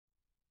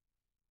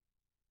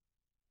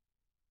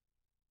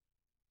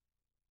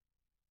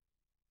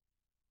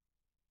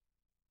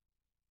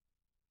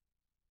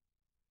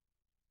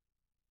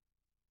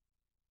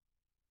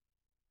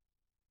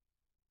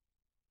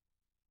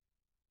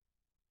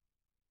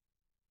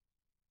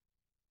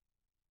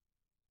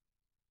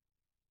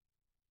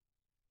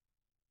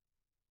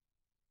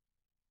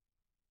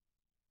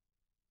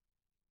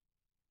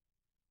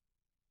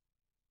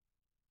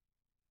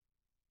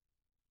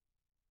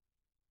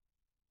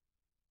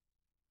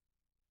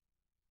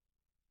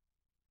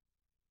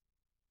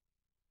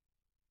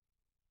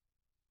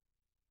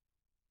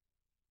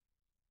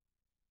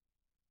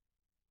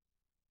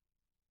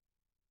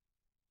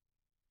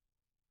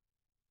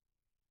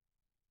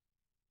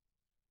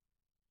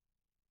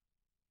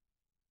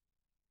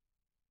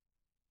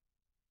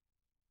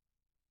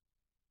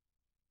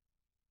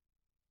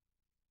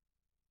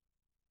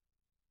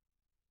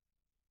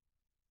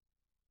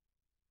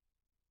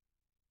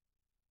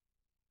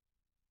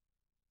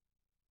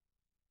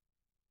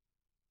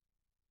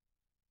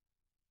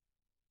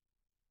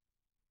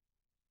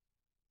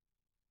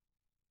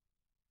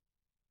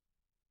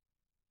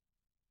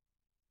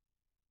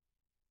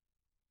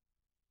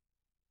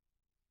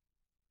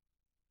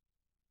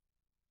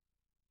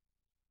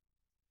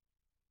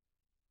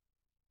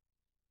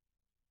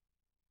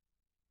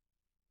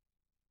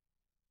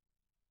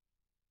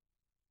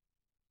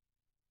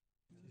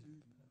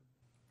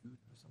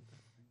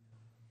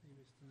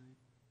Maybe it's tonight.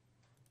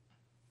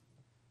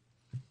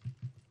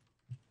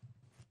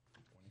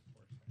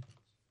 24 seconds.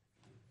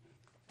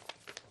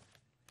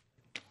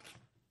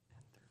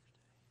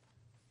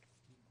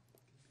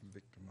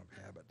 Victim of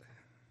habit.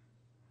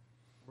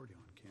 Already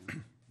on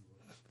camera.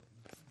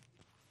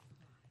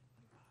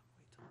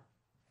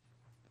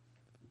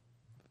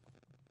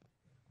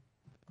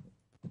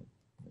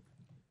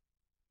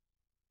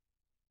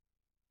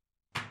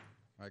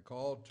 I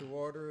call to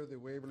order the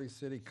Waverly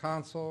City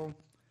Council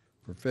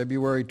for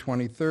February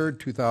 23rd,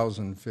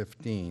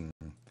 2015.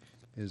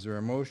 Is there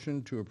a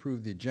motion to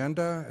approve the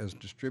agenda as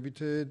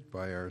distributed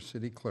by our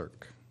city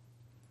clerk?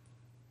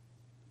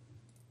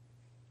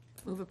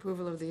 Move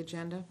approval of the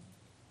agenda.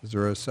 Is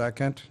there a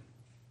second?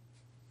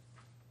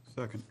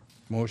 Second.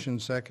 Motion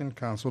second,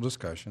 council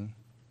discussion.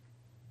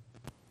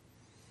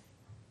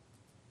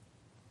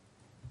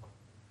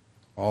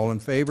 All in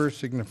favor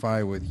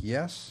signify with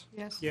yes.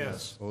 Yes.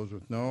 Yes. Opposed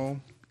with no.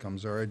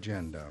 Comes our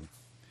agenda.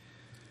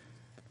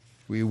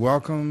 We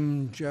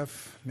welcome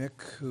Jeff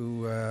Mick,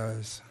 who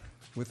is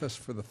with us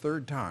for the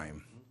third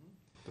time.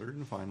 Third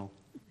and final.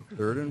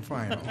 Third and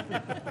final.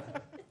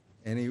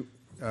 Any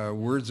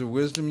words of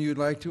wisdom you'd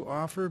like to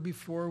offer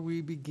before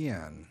we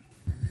begin?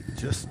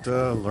 Just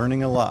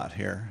learning a lot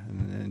here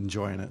and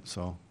enjoying it.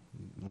 So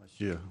unless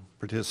you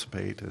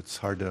participate, it's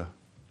hard to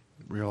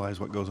realize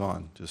what goes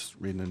on just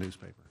reading the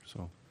newspaper.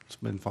 So it's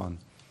been fun.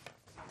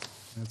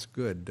 That's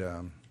good.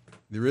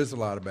 There is a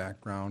lot of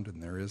background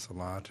and there is a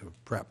lot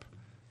of prep.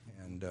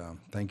 And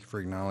thank you for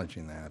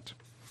acknowledging that.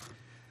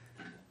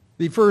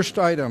 The first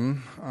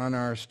item on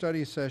our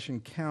study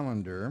session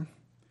calendar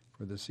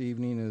for this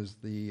evening is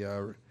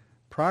the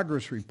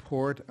progress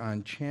report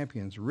on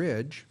Champions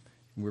Ridge.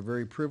 And we're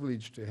very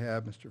privileged to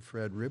have Mr.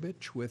 Fred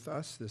Ribbich with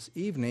us this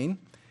evening.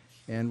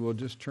 And we'll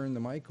just turn the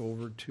mic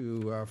over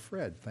to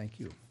Fred. Thank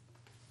you.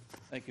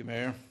 Thank you,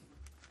 Mayor.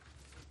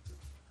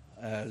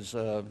 As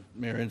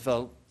Mayor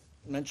Infeld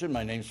mentioned,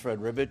 my name's Fred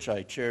Ribbich.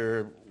 I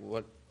chair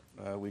what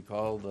we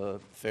call the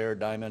Fair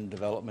Diamond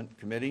Development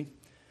Committee.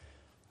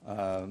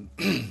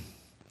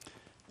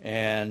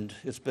 And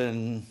it's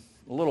been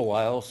a little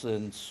while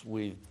since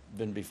we've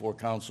been before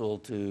council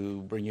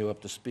to bring you up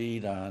to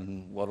speed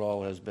on what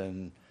all has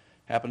been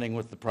happening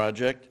with the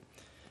project.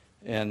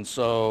 And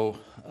so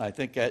I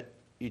think at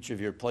each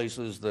of your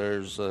places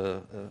there's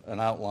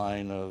an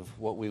outline of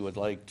what we would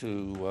like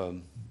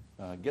to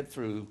get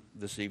through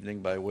this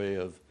evening by way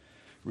of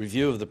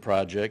review of the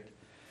project.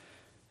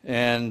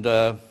 And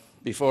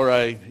before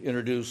I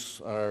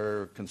introduce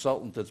our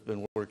consultant that's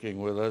been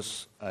working with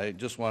us, I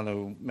just want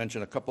to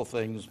mention a couple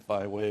things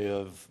by way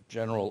of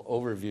general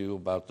overview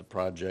about the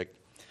project.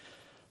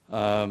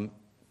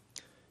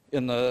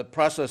 In the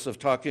process of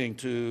talking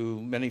to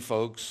many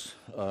folks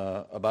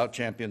about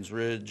Champions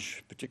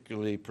Ridge,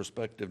 particularly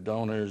prospective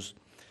donors,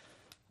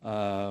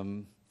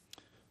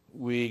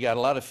 we got a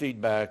lot of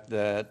feedback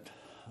that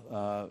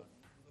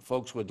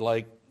folks would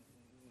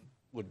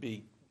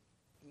be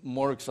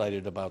more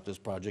excited about this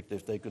project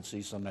if they could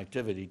see some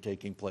activity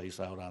taking place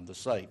out on the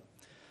site.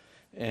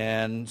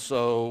 And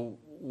so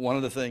one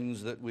of the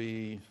things that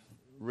we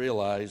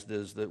realized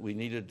is that we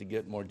needed to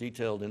get more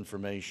detailed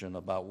information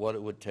about what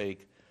it would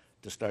take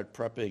to start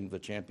prepping the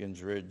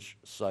Champions Ridge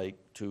site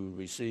to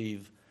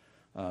receive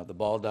the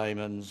ball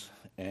diamonds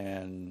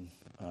and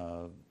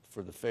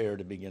for the fair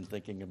to begin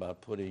thinking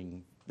about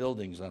putting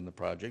buildings on the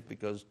project,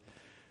 because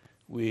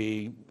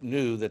we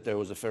knew that there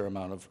was a fair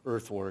amount of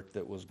earthwork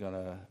that was going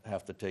to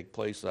have to take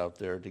place out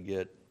there to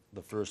get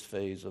the first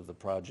phase of the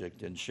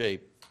project in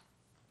shape.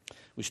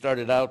 We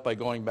started out by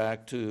going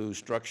back to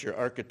Structure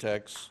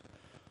Architects,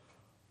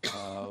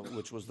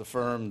 which was the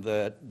firm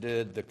that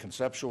did the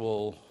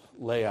conceptual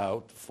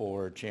layout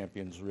for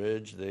Champions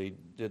Ridge. They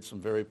did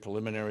some very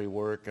preliminary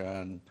work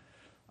on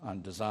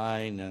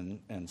design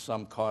and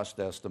some cost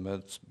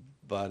estimates,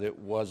 but it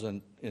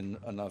wasn't in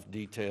enough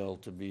detail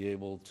to be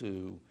able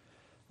to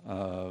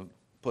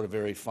put a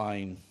very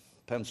fine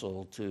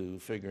pencil to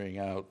figuring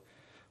out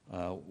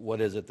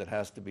what is it that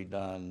has to be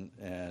done,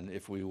 and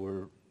if we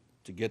were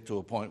to get to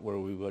a point where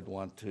we would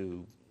want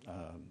to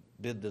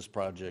bid this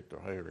project or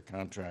hire a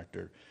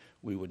contractor,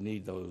 we would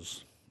need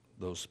those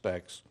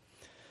specs.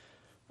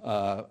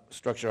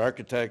 Structure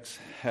Architects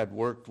had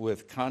worked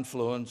with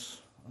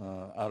Confluence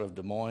out of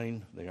Des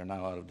Moines. They are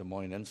now out of Des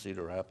Moines and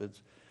Cedar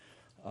Rapids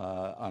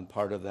on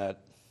part of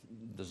that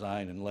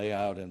design and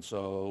layout, and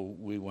so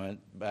we went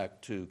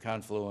back to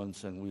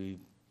Confluence, and we,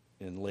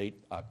 in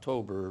late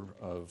October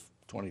of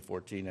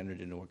 2014, entered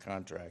into a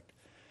contract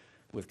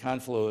with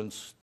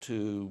Confluence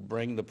to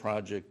bring the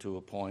project to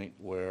a point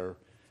where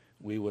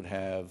we would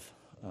have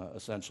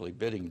essentially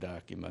bidding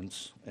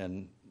documents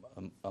and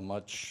a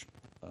much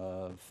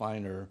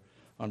finer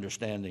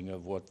understanding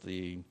of what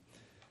the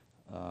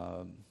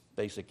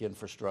basic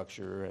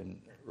infrastructure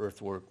and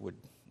earthwork would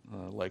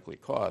likely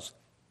cost.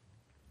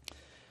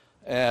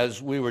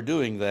 As we were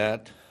doing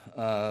that,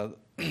 a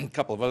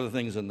couple of other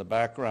things in the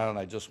background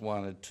I just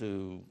wanted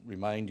to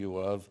remind you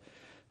of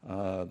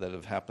that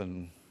have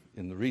happened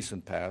in the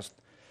recent past.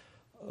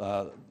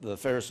 The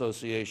Fair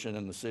Association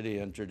and the city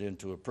entered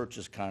into a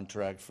purchase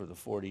contract for the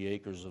 40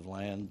 acres of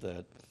land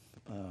that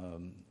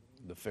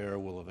the fair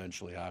will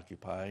eventually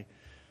occupy.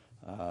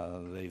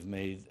 They've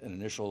made an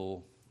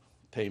initial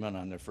payment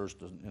on their first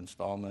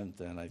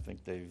installment, and I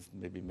think they've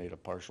maybe made a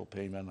partial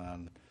payment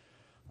on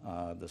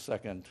the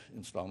second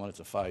installment. It's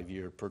a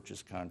 5-year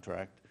purchase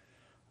contract.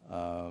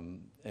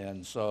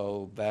 And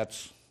so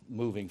that's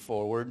moving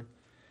forward.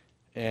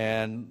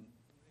 And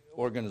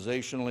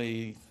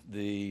organizationally,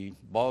 the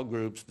ball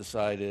groups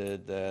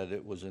decided that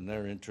it was in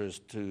their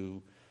interest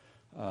to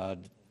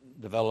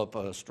develop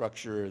a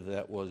structure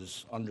that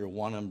was under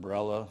one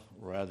umbrella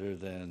rather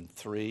than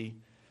 3.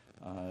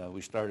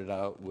 We started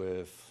out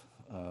with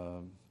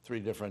 3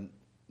 different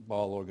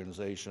ball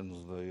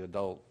organizations: the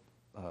Adult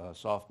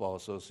Softball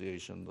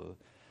Association,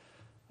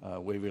 the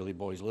Waverly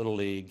Boys Little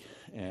League,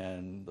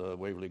 and the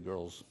Waverly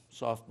Girls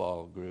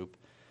Softball Group.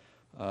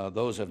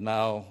 Those have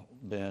now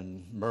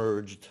been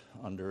merged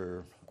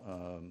under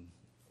an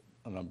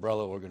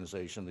umbrella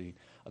organization. The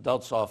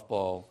adult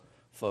softball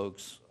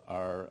folks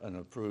are an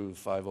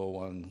approved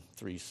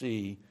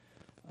 501(c)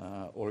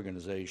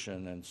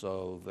 organization, and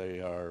so they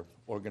are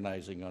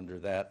organizing under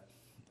that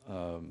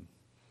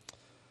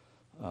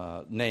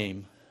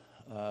name,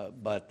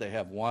 but they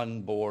have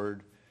one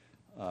board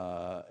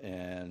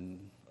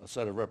and a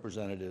set of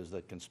representatives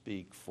that can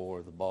speak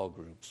for the ball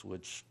groups,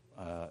 which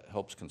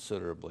helps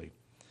considerably.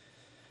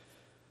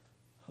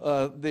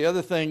 The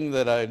other thing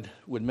that I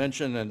would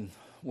mention, and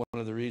one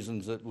of the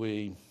reasons that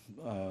we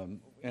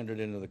entered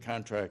into the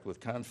contract with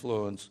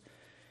Confluence,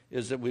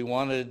 is that we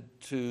wanted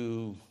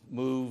to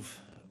move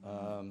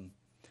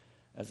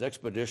as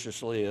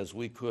expeditiously as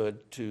we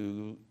could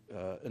to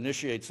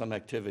initiate some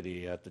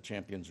activity at the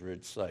Champions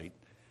Ridge site.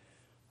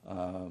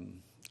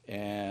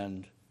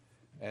 And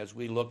as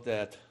we looked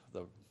at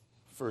the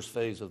first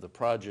phase of the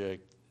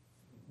project,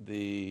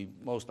 the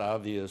most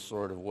obvious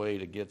sort of way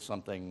to get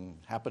something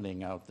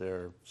happening out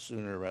there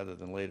sooner rather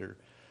than later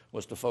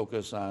was to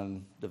focus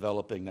on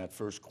developing that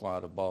first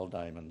quad of ball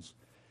diamonds.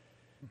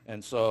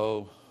 And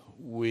so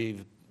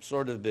we've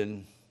sort of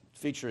been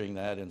featuring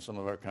that in some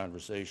of our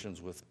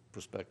conversations with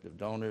prospective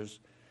donors,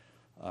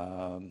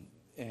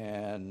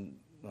 and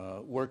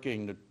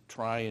working to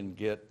try and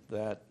get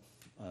that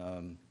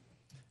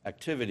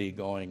activity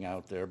going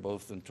out there,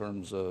 both in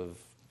terms of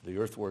the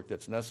earthwork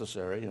that's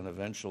necessary and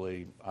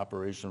eventually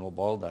operational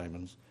ball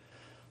diamonds,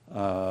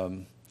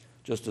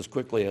 just as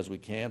quickly as we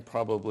can,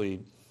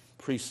 probably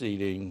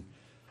preceding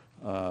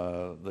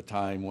the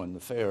time when the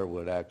fair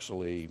would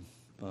actually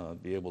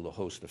be able to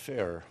host a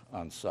fair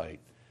on site.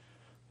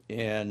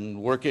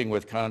 In working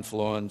with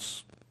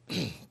Confluence,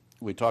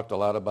 we talked a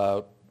lot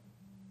about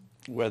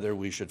whether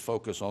we should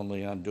focus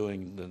only on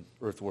doing the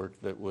earthwork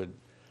that would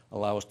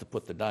allow us to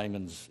put the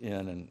diamonds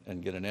in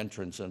and get an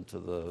entrance into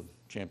the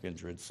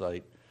Champions Ridge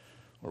site,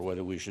 or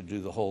whether we should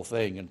do the whole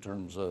thing in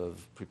terms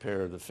of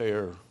prepare the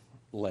fair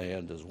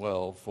land as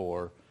well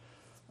for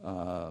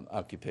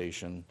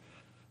occupation.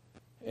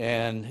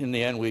 And in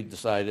the end, we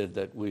decided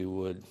that we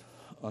would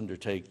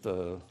undertake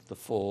the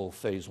full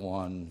phase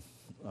 1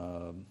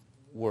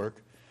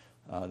 work.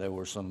 There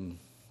were some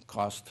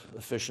cost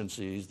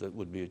efficiencies that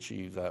would be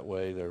achieved that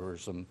way. There were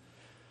some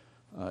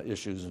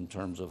issues in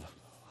terms of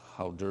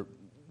how dirt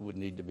would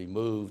need to be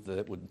moved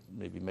that would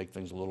maybe make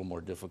things a little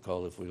more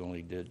difficult if we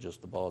only did just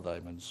the ball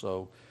diamonds.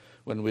 So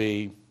when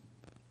we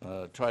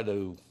try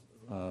to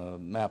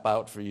map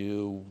out for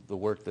you the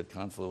work that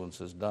Confluence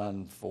has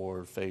done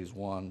for phase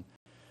 1,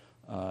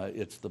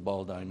 it's the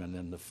ball diamond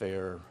and the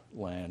fair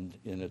land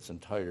in its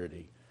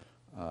entirety.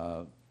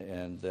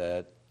 And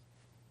that,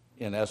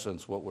 in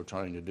essence, what we're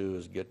trying to do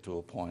is get to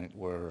a point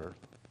where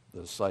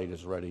the site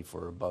is ready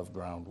for above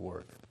ground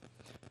work.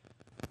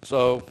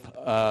 So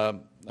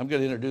I'm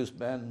going to introduce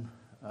Ben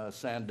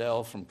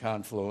Sandell from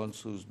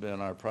Confluence, who's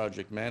been our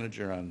project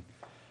manager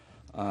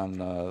on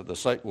the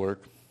site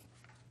work.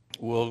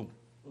 We'll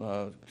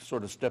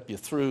sort of step you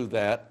through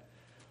that,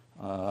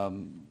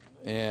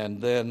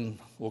 and then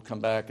we'll come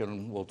back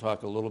and we'll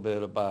talk a little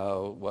bit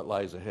about what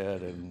lies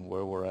ahead and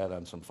where we're at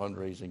on some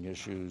fundraising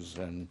issues,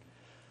 and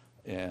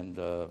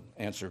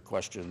answer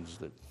questions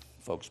that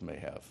folks may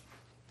have.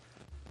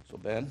 So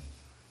Ben?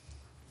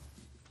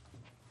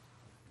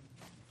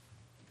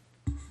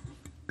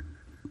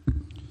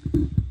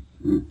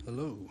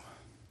 Hello,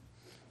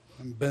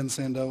 I'm Ben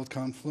Sandell with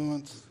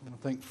Confluence. I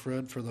want to thank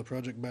Fred for the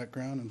project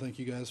background and thank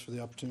you guys for the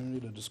opportunity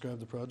to describe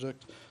the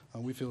project.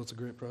 We feel it's a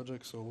great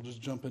project, so we'll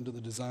just jump into the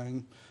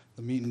design,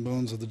 the meat and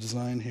bones of the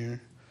design here.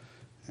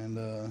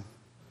 And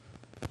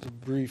just a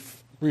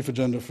brief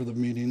agenda for the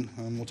meeting.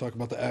 We'll talk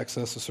about the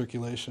access, the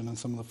circulation, and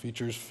some of the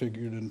features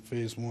figured in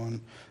phase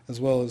 1,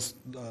 as well as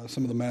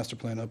some of the master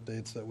plan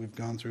updates that we've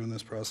gone through in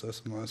this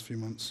process in the last few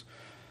months.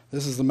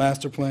 This is the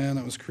master plan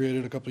that was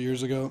created a couple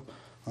years ago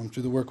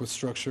through the work with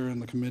structure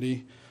and the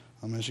committee.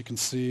 As you can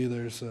see,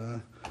 there's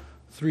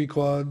 3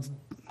 quads,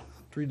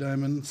 3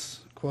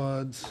 diamonds,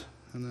 quads,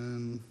 and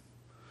then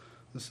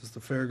this is the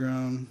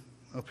fairground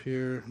up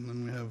here, and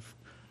then we have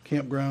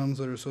campgrounds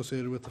that are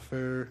associated with the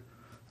fair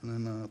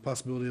and then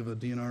possibility of a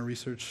DNR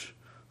research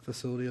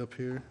facility up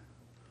here.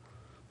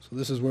 So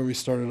this is where we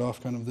started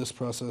off kind of this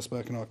process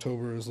back in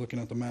October, is looking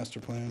at the master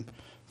plan,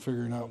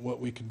 figuring out what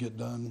we could get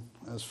done,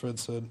 as Fred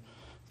said,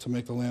 to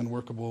make the land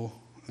workable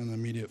in the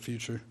immediate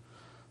future.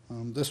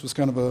 This was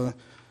kind of a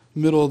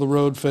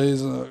middle-of-the-road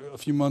phase. A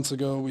few months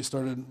ago, we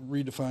started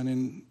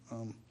refining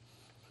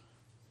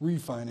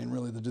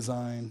really the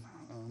design,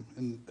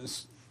 and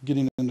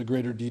getting into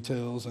greater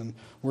details and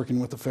working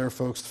with the fair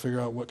folks to figure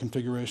out what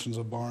configurations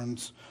of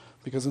barns.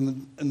 Because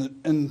in the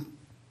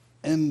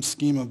end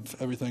scheme of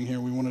everything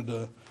here, we wanted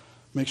to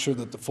make sure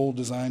that the full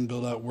design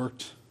build-out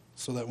worked,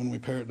 so that when we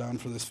pare it down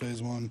for this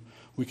phase one,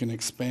 we can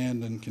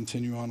expand and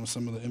continue on with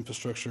some of the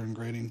infrastructure and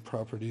grading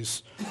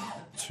properties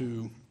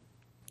to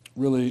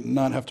really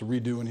not have to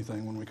redo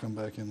anything when we come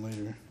back in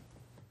later.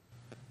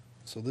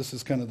 So this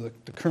is kind of the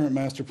current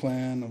master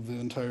plan of the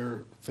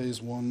entire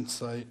phase one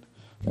site,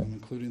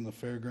 including the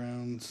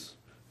fairgrounds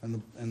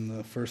and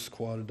the first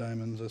quad of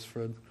diamonds, as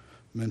Fred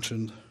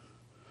mentioned.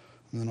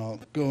 And then I'll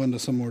go into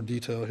some more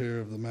detail here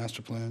of the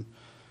master plan.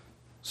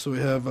 So we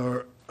have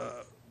our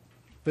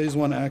phase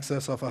one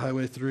access off of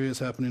Highway 3 is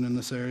happening in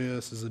this area.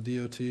 This is a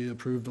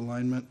DOT-approved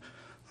alignment.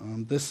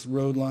 This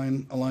road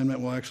line alignment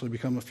will actually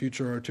become a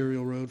future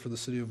arterial road for the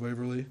city of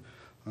Waverly.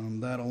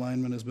 That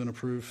alignment has been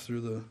approved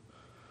through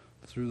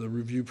the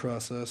review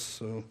process.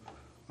 So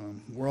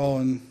we're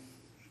all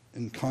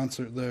in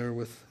concert there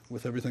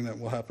with everything that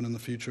will happen in the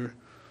future.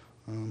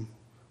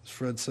 As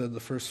Fred said, the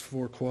first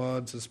 4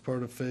 quads is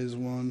part of phase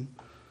one.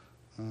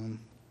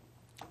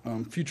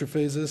 Future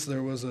phases,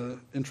 there was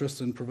an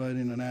interest in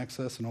providing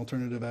an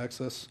alternative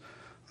access,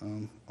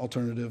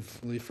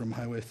 alternatively from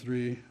Highway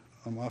 3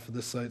 off of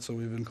this site, so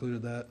we've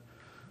included that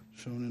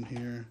shown in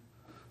here.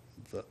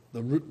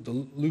 The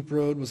loop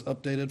road was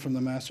updated from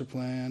the master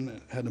plan.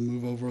 It had to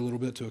move over a little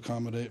bit to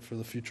accommodate for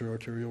the future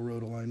arterial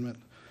road alignment.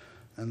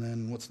 And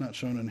then what's not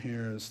shown in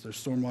here is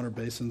there's stormwater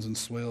basins and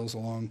swales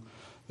along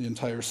the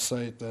entire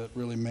site that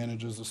really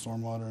manages the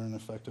stormwater in an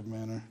effective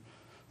manner,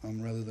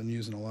 rather than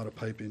using a lot of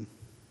piping.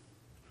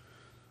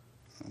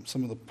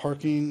 Some of the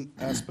parking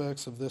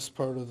aspects of this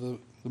part of the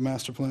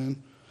master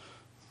plan.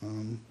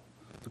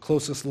 The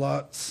closest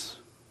lots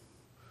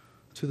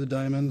to the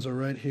diamonds are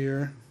right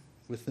here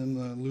within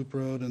the loop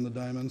road and the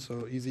diamond,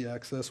 so easy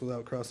access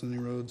without crossing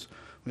any roads.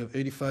 We have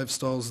 85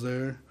 stalls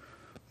there.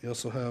 We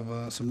also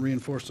have some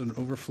reinforced and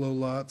overflow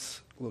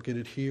lots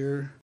located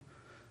here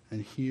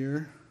and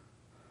here.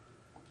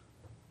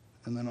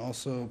 And then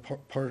also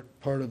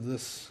part of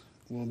this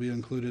will be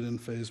included in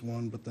phase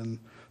one, but then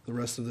the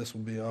rest of this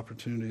will be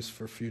opportunities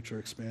for future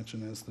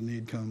expansion as the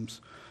need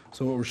comes.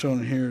 So what we're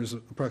showing here is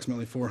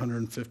approximately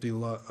 450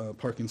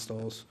 parking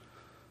stalls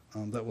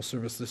that will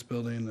service this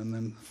building, and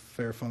then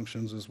fair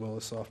functions as well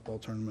as softball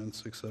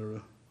tournaments, et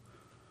cetera.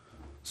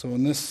 So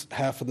in this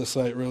half of the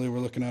site, really, we're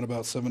looking at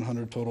about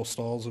 700 total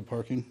stalls of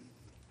parking.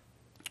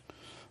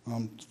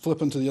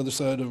 Flipping to the other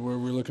side of where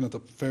we're looking at the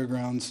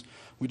fairgrounds,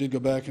 we did go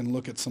back and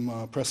look at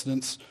some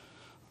precedents.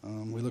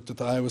 We looked at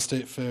the Iowa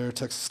State Fair,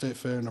 Texas State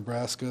Fair,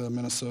 Nebraska,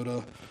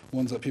 Minnesota,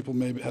 ones that people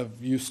may have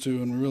used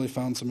to, and we really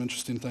found some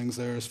interesting things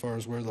there as far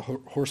as where the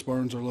horse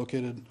barns are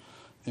located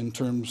in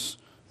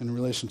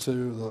relation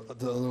to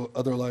the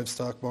other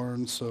livestock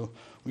barns. So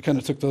we kind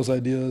of took those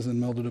ideas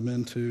and melded them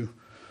into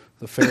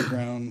the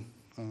fairground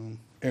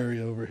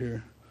area over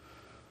here.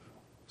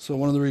 So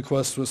one of the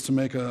requests was to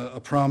make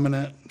a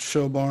prominent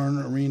show barn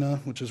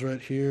arena, which is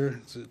right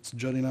here. It's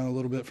jutting out a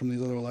little bit from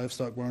these other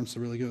livestock barns to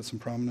really give it some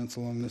prominence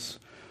along this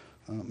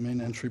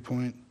main entry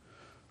point.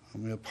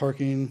 We have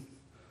parking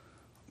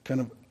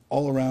kind of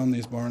all around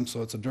these barns,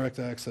 so it's a direct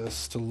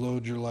access to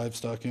load your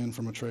livestock in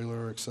from a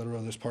trailer, et cetera.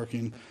 There's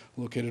parking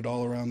located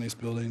all around these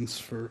buildings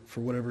for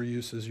whatever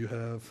uses you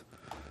have.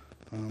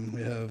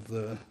 We have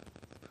the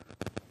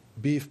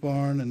beef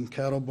barn and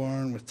cattle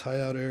barn with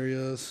tie-out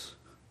areas.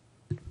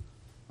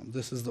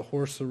 This is the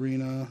horse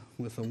arena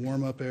with a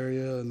warm-up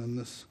area, and then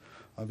this,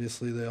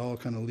 obviously, they all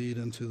kind of lead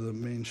into the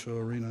main show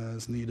arena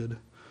as needed.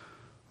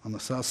 On the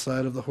south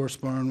side of the horse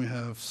barn, we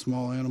have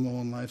small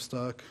animal and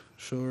livestock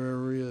show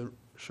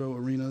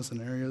arenas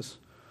and areas.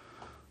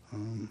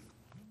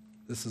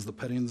 This is the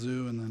petting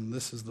zoo, and then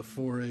this is the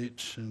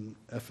 4-H and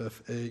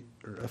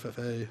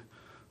FFA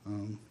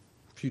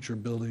future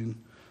building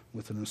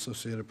with an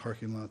associated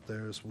parking lot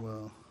there as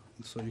well.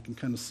 And so you can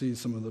kind of see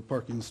some of the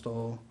parking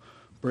stall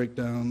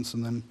breakdowns,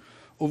 and then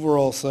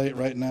overall site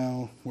right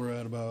now we're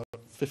at about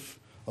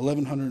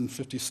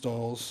 1,150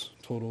 stalls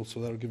total, so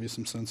that'll give you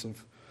some sense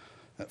of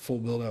at full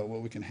build out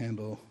what we can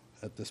handle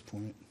at this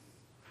point.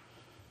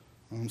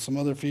 Some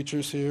other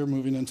features here,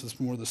 moving into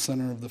more the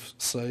center of the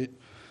site.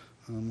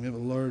 We have a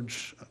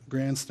large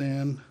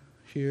grandstand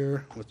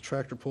here with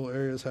tractor pull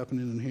areas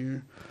happening in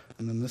here,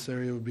 and then this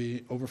area would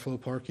be overflow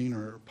parking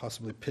or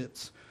possibly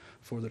pits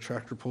for the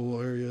tractor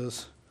pull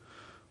areas.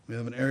 We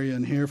have an area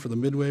in here for the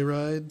midway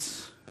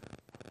rides,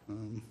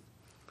 and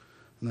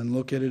then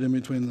located in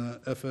between the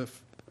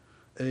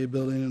FFA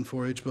building and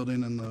 4-H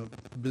building and the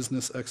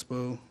Business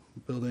Expo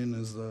building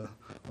is the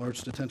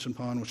large detention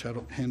pond, which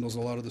handles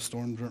a lot of the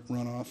storm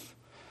runoff.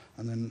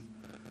 And then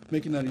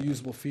making that a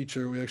usable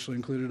feature, we actually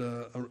included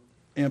a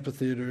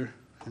amphitheater,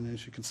 and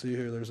as you can see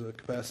here, there's a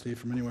capacity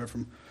from anywhere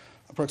from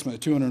approximately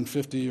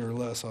 250 or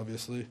less,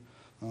 obviously,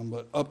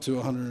 but up to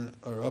 100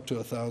 or up to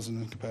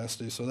 1,000 in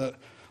capacity. So that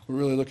we're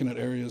really looking at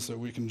areas that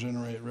we can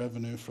generate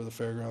revenue for the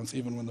fairgrounds,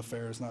 even when the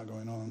fair is not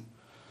going on.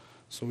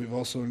 So we've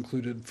also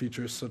included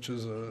features such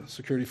as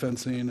security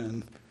fencing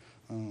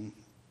and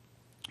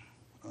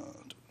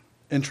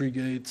entry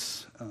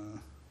gates,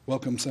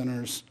 welcome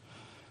centers.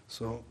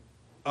 So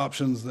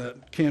options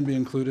that can be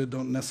included,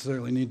 don't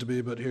necessarily need to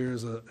be, but here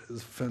is a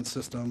fence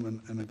system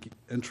and an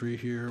entry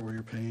here where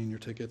you're paying your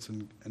tickets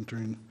and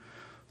entering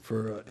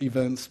for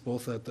events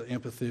both at the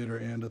amphitheater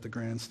and at the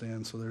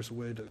grandstand, so there's a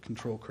way to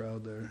control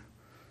crowd there.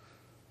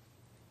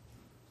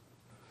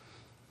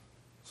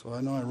 So I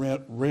know I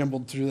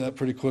rambled through that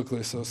pretty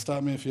quickly, so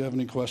stop me if you have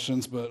any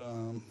questions, but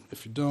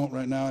if you don't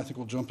right now, I think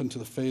we'll jump into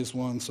the phase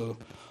one. So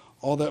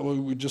all that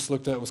we just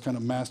looked at was kind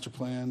of master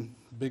plan,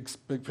 big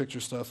picture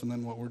stuff, and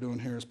then what we're doing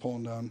here is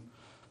pulling down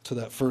to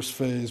that first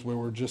phase where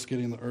we're just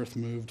getting the earth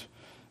moved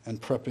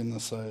and prepping the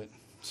site.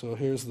 So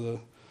here's the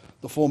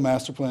full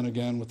master plan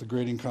again with the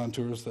grading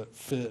contours that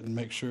fit and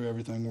make sure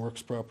everything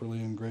works properly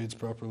and grades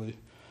properly.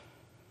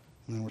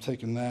 And then we're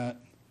taking that,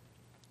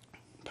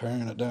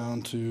 paring it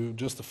down to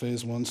just the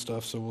phase one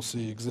stuff, so we'll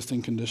see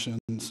existing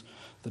conditions,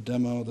 the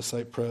demo, the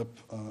site prep,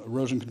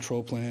 erosion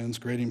control plans,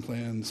 grading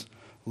plans,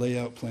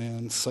 layout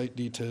plans, site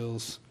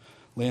details,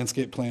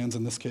 landscape plans.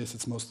 In this case,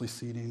 it's mostly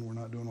seeding. We're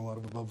not doing a lot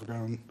of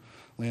above-ground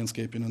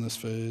landscaping in this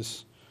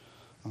phase.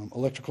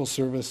 Electrical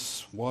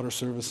service, water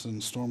service,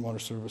 and stormwater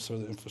service are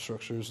the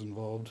infrastructures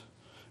involved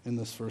in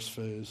this first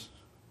phase.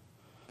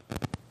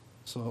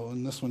 So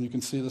in this one, you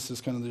can see this is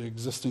kind of the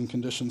existing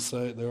condition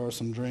site. There are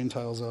some drain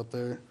tiles out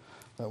there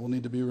that will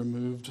need to be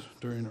removed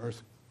during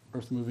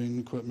earth-moving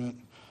equipment.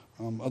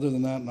 Other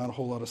than that, not a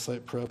whole lot of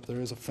site prep.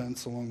 There is a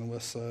fence along the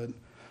west side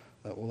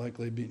that will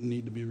likely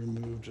need to be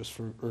removed just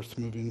for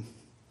earth-moving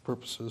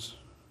purposes.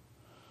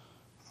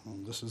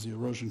 This is the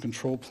erosion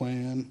control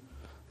plan,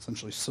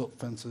 essentially silt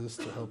fences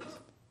to help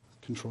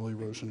control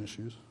erosion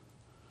issues.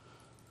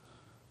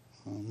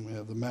 We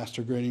have the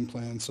master grading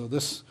plan. So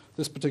this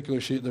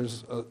particular sheet,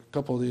 there's a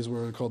couple of these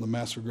where we call the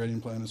master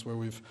grading plan, is where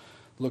we've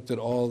looked at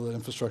all the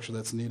infrastructure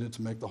that's needed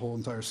to make the whole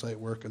entire site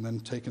work and then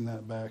taken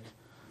that back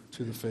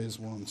to the phase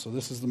one. So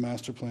this is the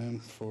master plan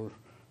for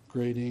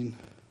grading.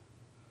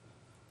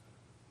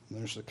 And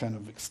there's a kind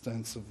of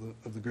extent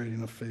of the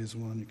grading of phase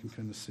one. You can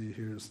kind of see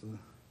here's the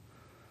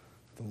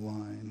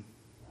line.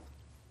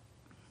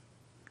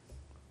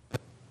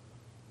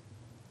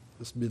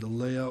 This would be the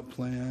layout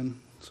plan.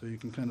 So you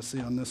can kind of see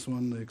on this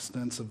one the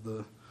extents of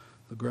the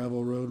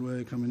gravel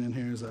roadway coming in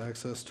here is the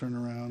access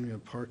turnaround. You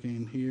have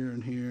parking here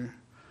and here.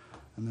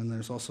 And then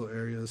there's also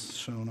areas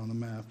shown on the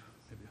map,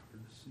 maybe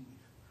hard to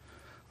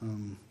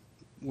see,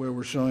 where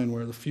we're showing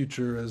where the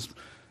future as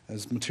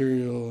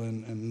material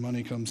and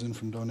money comes in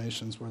from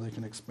donations, where they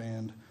can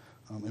expand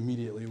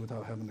immediately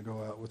without having to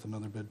go out with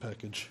another bid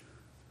package.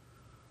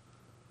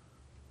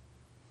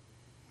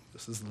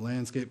 This is the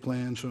landscape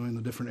plan showing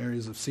the different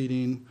areas of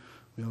seating.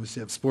 We obviously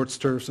have sports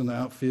turfs in the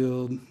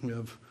outfield. We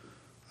have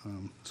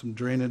some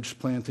drainage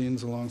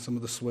plantings along some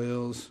of the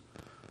swales.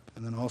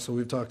 And then also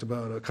we've talked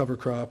about a cover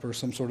crop or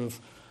some sort of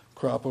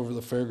crop over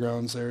the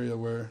fairgrounds area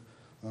where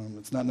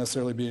it's not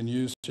necessarily being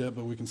used yet,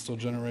 but we can still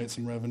generate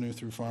some revenue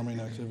through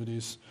farming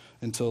activities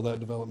until that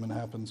development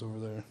happens over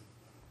there.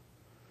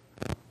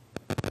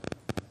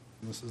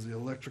 And this is the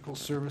electrical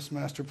service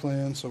master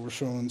plan. So we're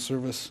showing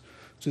service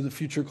to the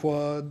future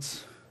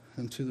quads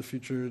and to the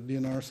future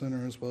DNR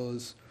center, as well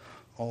as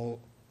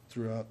all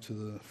throughout to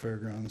the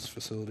fairgrounds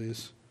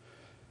facilities.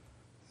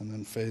 And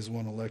then phase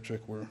one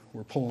electric, we're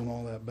pulling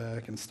all that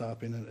back and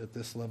stopping it at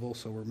this level,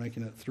 so we're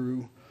making it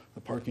through the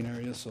parking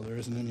area, so there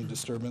isn't any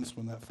disturbance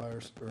when that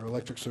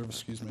electric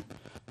service,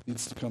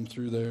 needs to come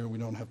through there. We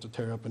don't have to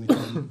tear up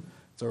anything.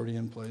 It's already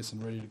in place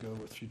and ready to go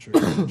with future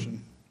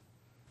expansion.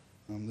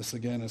 This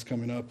again is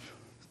coming up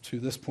to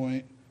this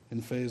point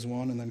in phase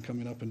one and then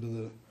coming up into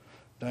the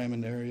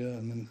diamond area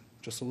and then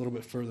just a little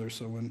bit further,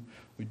 so when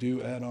we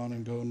do add on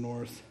and go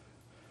north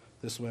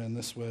this way and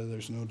this way,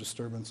 there's no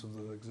disturbance of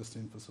the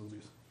existing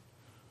facilities.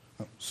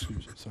 Oh,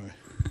 excuse me, sorry.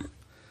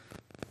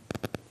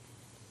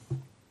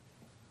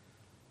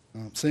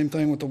 Same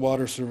thing with the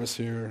water service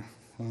here.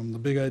 The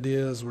big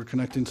idea is we're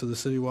connecting to the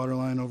city water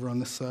line over on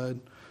this side.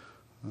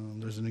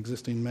 There's an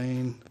existing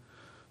main.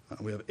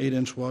 We have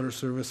 8-inch water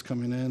service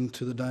coming in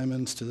to the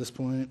diamonds to this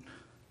point,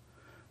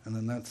 and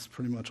then that's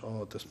pretty much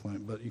all at this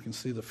point. But you can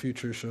see the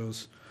future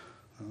shows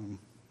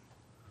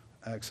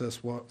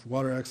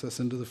water access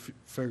into the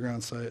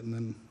fairground site, and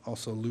then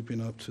also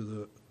looping up to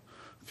the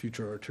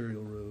future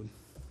arterial road.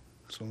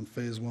 So in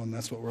phase one,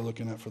 that's what we're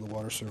looking at for the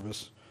water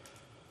service.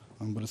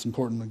 But it's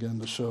important, again,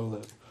 to show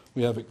that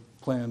we have it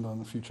planned on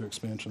the future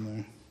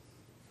expansion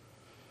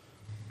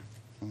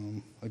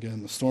there.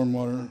 Again, the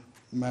stormwater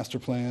master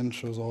plan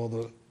shows all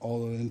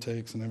the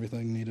intakes and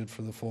everything needed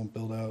for the full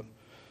build-out.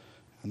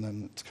 And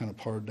then it's kind of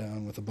pared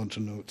down with a bunch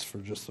of notes for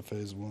just the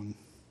phase one.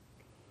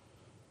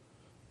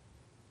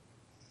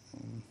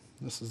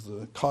 This is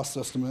the cost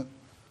estimate.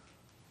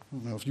 I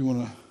don't know if you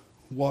want to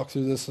walk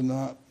through this or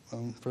not,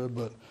 Fred,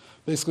 but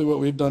basically what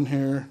we've done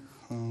here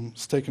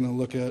is taken a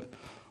look at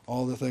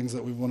all the things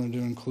that we wanted to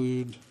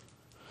include,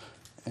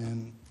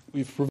 and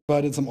we've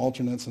provided some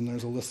alternates, and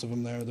there's a list of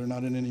them there. They're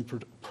not in any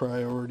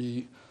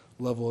priority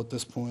level at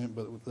this point,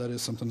 but that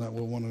is something that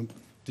we'll want to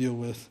deal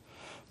with.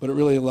 But it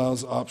really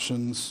allows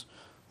options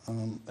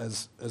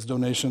as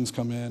donations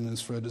come in.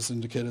 As Fred has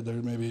indicated, there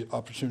may be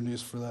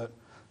opportunities for that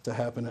to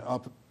happen. It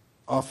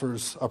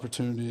offers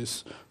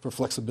opportunities for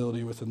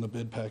flexibility within the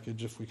bid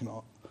package if we can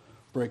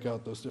break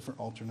out those different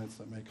alternates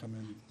that may come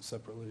in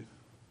separately.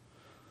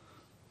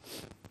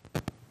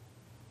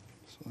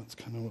 So that's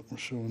kind of what we're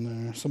showing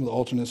there. Some of the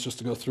alternates, just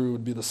to go through,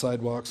 would be the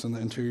sidewalks and the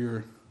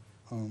interior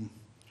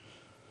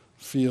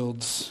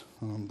fields.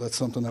 That's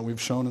something that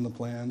we've shown in the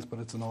plans, but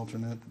it's an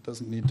alternate. It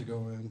doesn't need to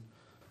go in.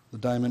 The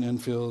diamond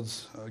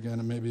infields, again,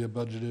 it may be a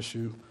budget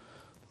issue.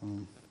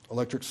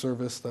 Electric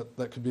service,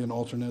 that could be an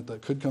alternate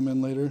that could come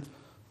in later,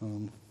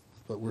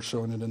 but we're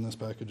showing it in this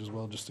package as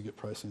well just to get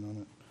pricing on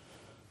it,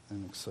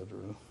 and et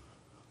cetera.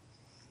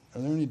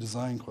 Are there any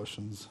design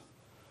questions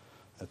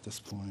at this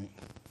point?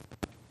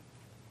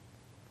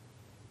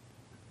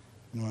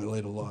 I know I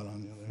laid a lot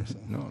on you there, so.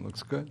 No, it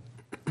looks good.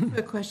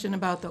 A question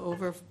about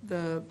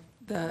the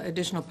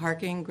additional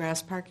parking,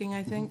 grass parking,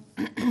 I think.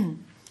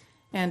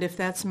 And if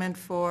that's meant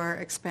for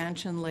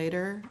expansion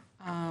later,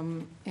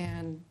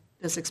 and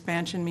does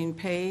expansion mean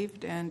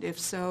paved? And if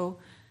so,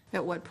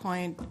 at what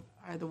point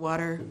are the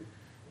water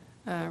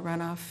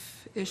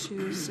runoff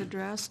issues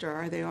addressed, or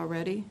are they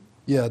already?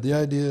 Yeah, the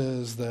idea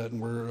is that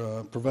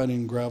we're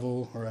providing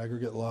gravel or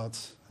aggregate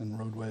lots and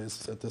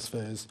roadways at this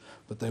phase,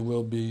 but they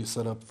will be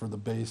set up for the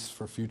base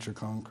for future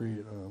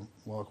concrete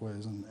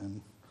walkways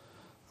and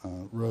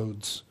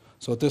roads.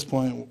 So at this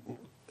point,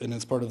 and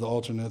it's part of the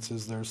alternates,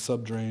 is there's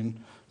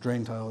drain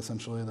tile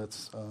essentially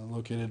that's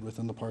located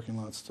within the parking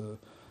lots to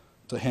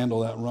handle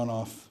that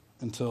runoff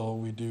until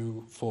we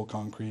do full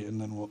concrete, and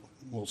then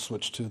we'll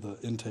switch to the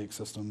intake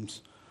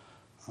systems.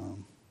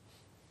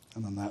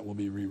 And then that will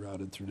be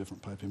rerouted through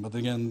different piping. But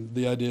again,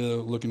 the idea,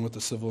 looking with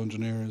the civil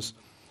engineers,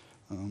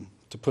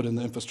 to put in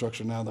the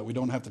infrastructure now that we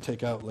don't have to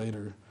take out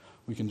later.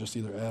 We can just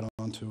either add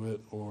on to it,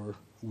 or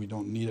we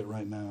don't need it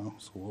right now,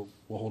 so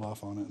we'll hold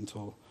off on it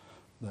until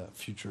that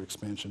future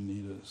expansion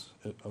need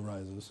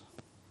arises.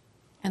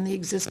 And the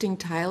existing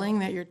tiling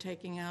that you're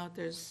taking out,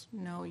 there's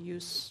no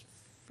use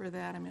for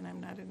that? I mean,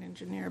 I'm not an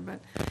engineer, but,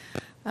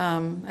 I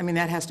mean,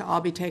 that has to all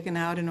be taken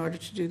out in order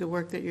to do the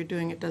work that you're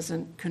doing. It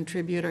doesn't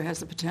contribute or has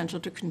the potential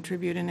to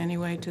contribute in any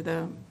way to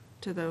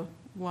the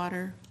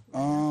water?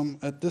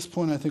 At this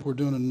point, I think we're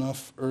doing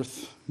enough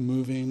earth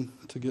moving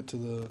to get to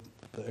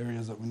the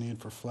areas that we need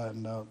for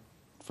flattened out,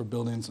 for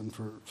buildings and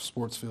for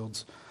sports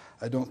fields.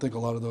 I don't think a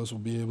lot of those will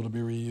be able to be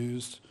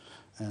reused,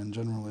 and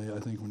generally, I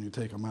think when you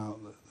take them out,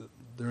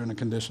 they're in a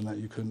condition that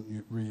you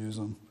couldn't reuse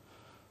them.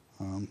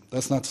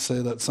 That's not to say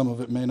that some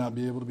of it may not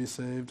be able to be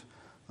saved.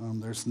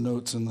 There's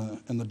notes in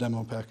the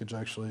demo package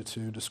actually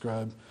to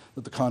describe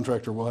that the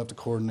contractor will have to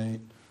coordinate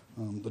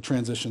the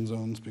transition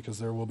zones, because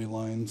there will be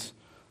lines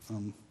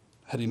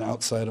heading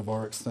outside of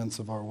our extents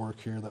of our work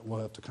here that we'll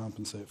have to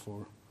compensate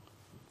for.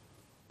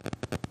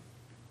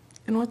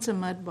 And what's a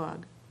mud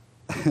bog?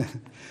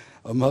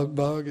 A mud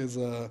bog is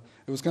it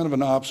was kind of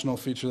an optional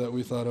feature that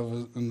we thought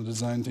of in the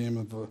design team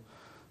of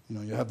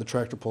you have the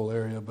tractor pull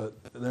area, but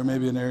there may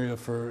be an area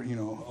for, a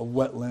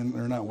wetland,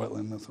 or not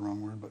wetland, that's the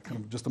wrong word, but kind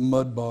of just a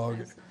mud bog.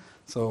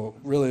 So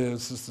really,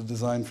 it's just a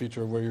design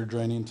feature where you're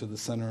draining to the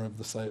center of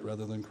the site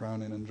rather than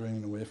crowning and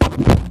draining away from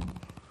it.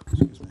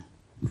 Excuse me.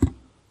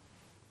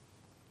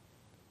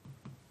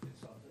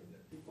 It's something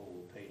that people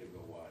will pay to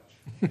go watch.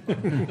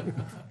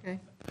 Okay.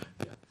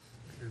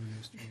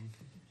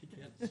 You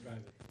can't describe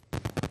it.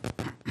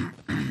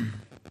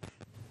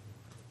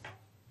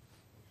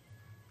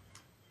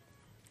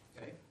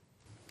 Okay.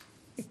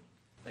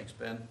 Thanks,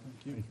 Ben.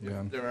 Thank you.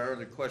 Yeah. There are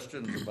other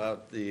questions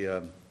about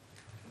the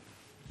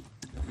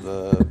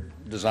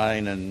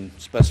design and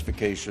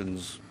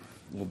specifications.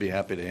 We'll be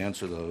happy to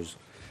answer those.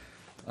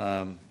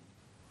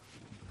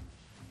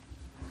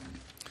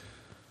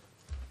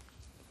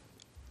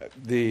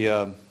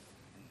 The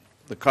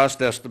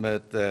cost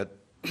estimate that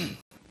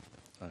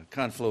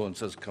Confluence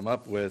has come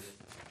up with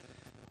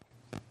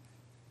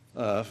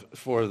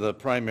for the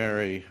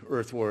primary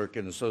earthwork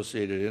and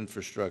associated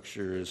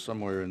infrastructure is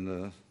somewhere in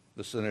the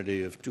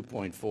vicinity of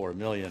 $2.4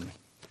 million,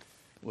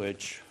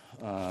 which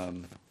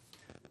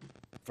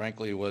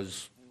frankly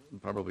was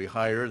probably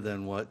higher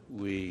than what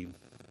we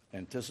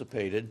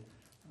anticipated.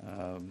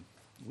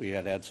 We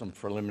had some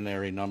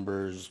preliminary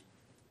numbers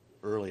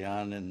early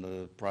on in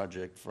the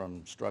project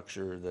from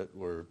structure that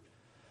were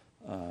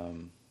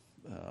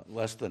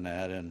less than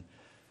that, and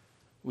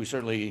we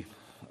certainly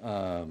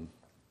don't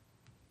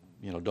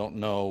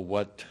know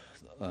what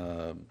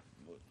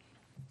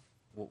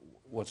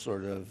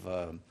sort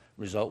of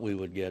result we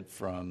would get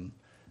from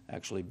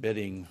actually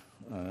bidding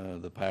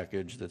the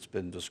package that's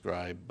been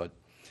described, but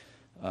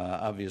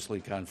obviously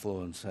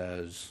Confluence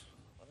has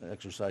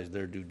exercise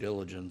their due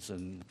diligence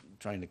in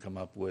trying to come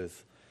up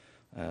with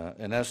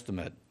an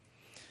estimate.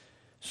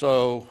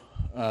 So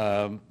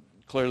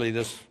clearly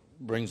this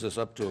brings us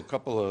up to a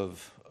couple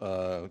of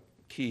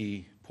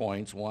key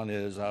points. One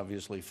is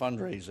obviously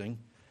fundraising,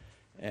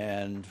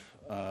 and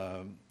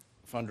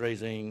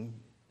fundraising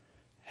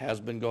has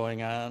been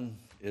going on,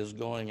 is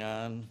going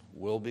on,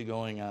 will be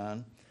going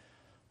on.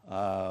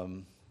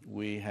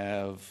 We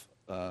have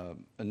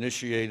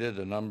initiated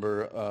a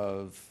number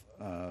of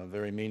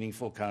very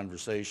meaningful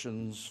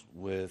conversations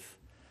with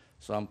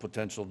some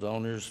potential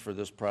donors for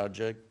this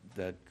project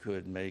that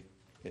could make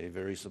a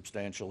very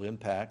substantial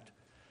impact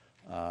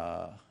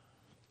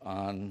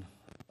on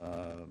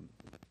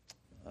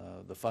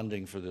the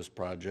funding for this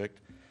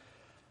project.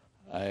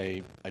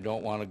 I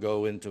don't want to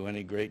go into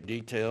any great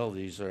detail.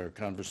 These are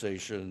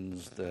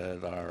conversations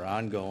that are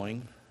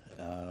ongoing,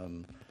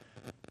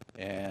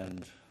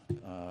 and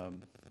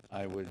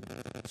I would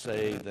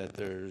say that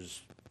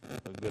there's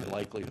a good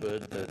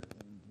likelihood that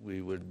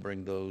we would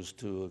bring those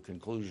to a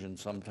conclusion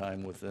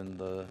sometime within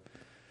the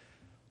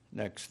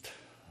next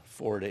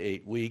 4 to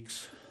 8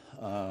 weeks.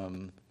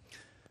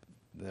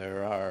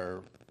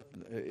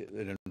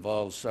 It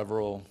involves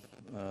several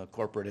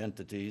corporate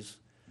entities.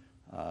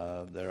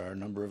 There are a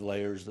number of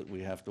layers that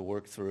we have to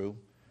work through.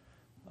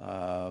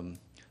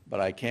 But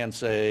I can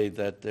say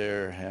that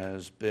there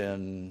has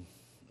been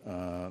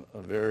a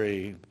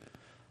very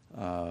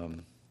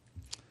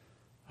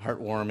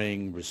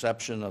heartwarming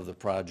reception of the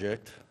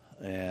project,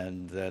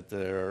 and that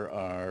there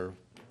are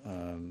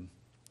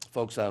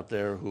folks out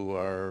there who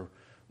are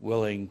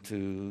willing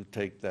to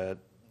take that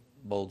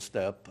bold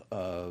step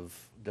of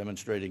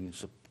demonstrating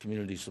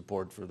community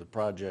support for the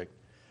project,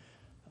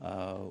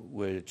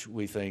 which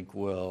we think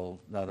will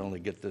not only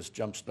get this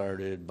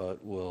jump-started,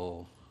 but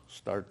will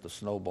start the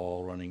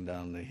snowball running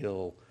down the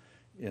hill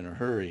in a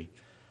hurry.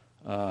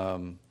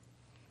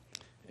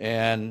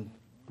 And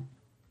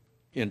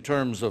in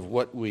terms of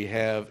what we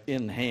have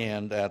in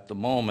hand at the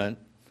moment,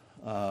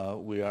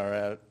 we are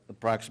at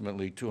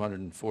approximately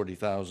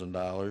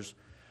 $240,000.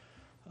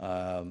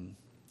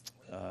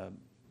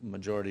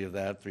 Majority of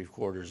that,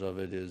 3/4 of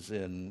it, is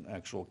in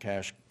actual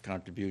cash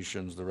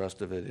contributions, the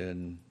rest of it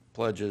in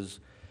pledges.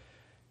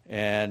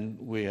 And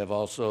we have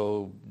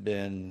also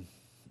been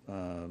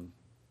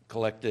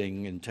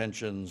collecting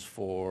intentions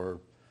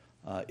for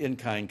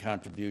in-kind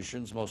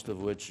contributions, most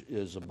of which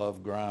is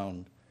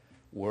above-ground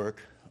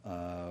work,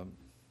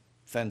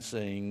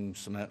 fencing,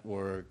 cement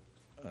work,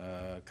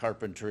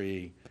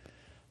 carpentry,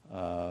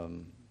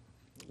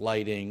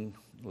 lighting,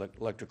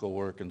 electrical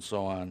work, and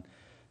so on.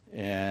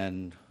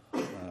 And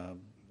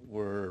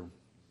we're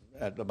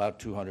at about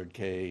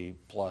 $200K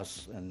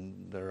plus,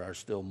 and there are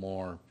still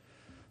more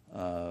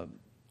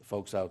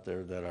folks out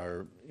there that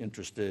are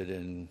interested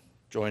in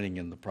joining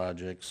in the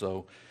project.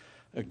 So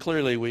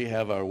clearly we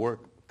have our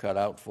work cut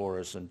out for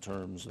us in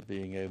terms of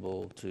being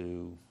able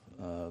to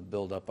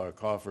build up our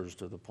coffers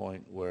to the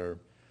point where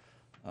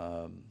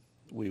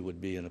we would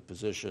be in a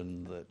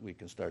position that we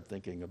can start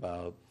thinking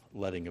about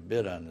letting a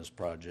bid on this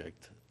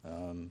project.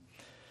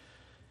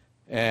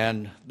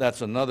 And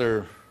that's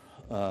another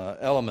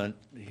element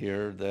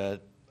here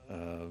that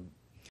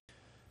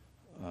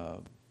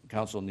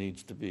council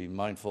needs to be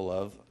mindful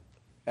of.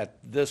 At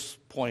this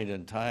point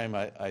in time,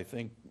 I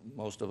think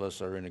most of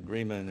us are in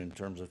agreement in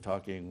terms of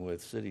talking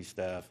with city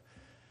staff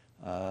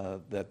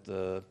that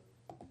the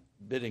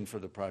bidding for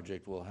the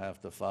project will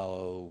have to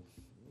follow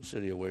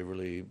City of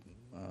Waverly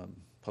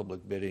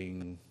public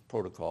bidding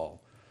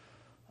protocol.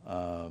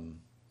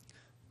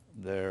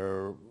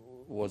 There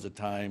was a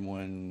time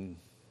when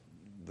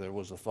there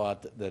was a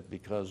thought that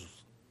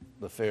because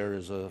the fair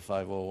is a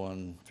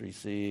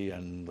 501(c)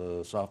 and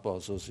the softball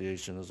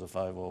association is a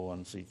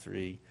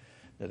 501(c)(3),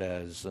 that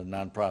as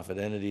nonprofit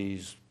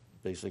entities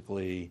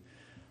basically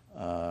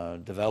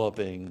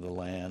developing the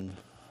land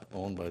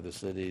owned by the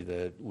city,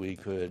 that we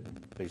could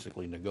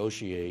basically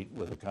negotiate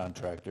with a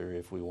contractor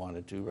if we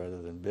wanted to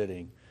rather than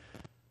bidding.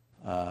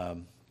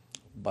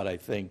 But I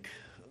think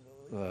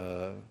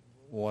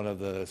one of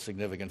the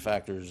significant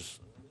factors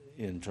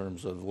in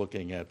terms of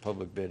looking at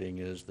public bidding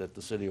is that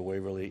the City of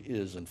Waverly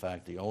is in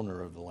fact the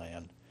owner of the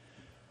land.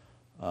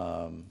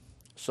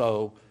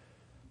 So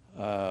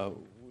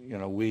you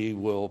know, we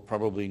will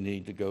probably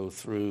need to go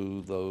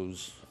through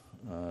those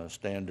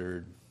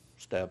standard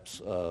steps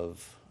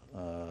of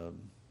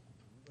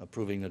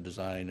approving the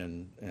design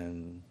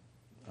and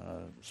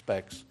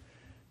specs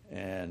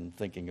and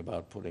thinking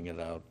about putting it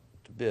out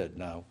to bid.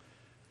 Now,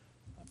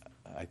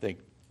 I think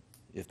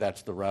if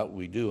that's the route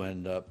we do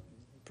end up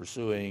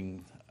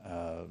pursuing,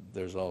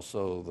 there's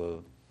also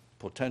the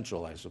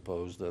potential, I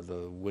suppose, that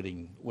the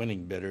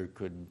winning bidder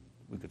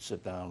we could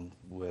sit down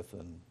with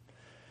and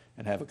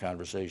have a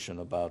conversation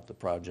about the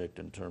project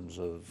in terms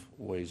of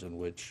ways in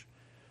which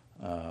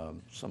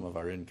some of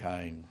our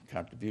in-kind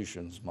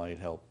contributions might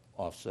help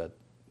offset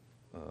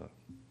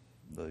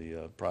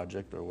the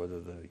project, or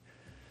whether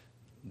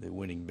the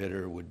winning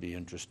bidder would be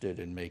interested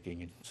in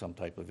making some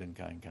type of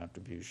in-kind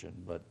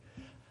contribution. But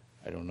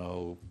I don't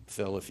know,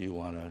 Phil, if you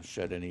want to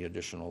shed any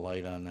additional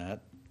light on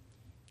that.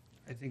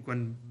 I think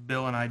when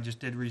Bill and I just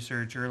did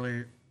research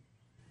earlier,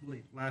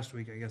 last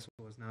week, I guess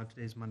it was, now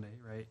today's Monday,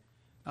 right?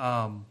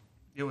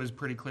 It was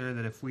pretty clear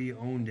that if we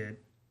owned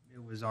it,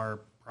 it was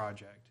our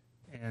project.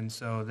 And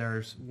so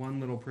there's one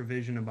little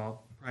provision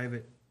about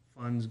private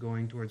funds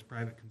going towards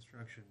private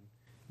construction.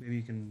 Maybe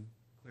you can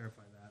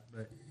clarify that,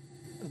 but.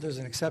 There's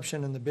an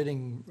exception in the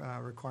bidding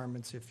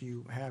requirements if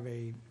you have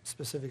a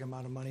specific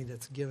amount of money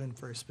that's given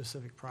for a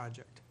specific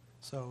project.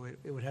 So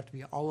it would have to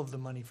be all of the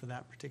money for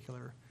that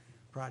particular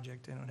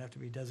project, and it would have to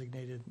be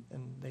designated,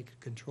 and they could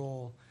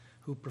control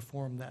who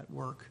performed that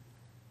work,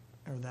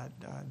 or that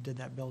did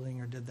that building,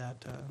 or did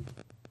that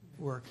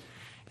work.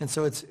 And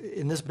so it's,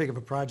 in this big of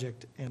a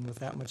project, and with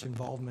that much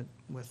involvement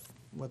with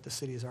what the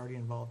city is already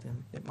involved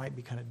in, it might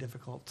be kind of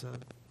difficult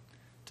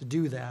to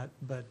do that,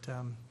 but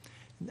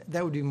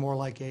that would be more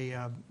like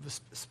a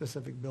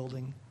specific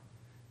building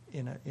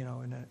in a, you know,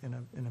 in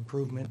an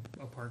improvement.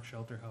 A park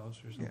shelter house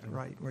or Yeah, something.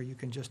 right, where you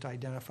can just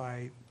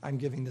identify, I'm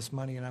giving this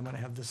money and I'm gonna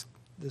have this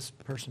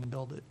person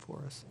build it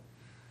for us.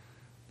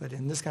 But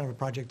in this kind of a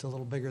project, a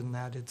little bigger than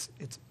that, it's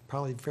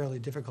probably fairly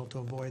difficult to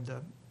avoid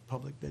the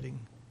public bidding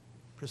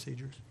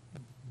procedures.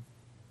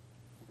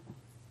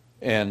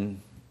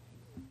 And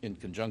in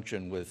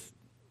conjunction with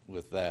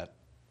that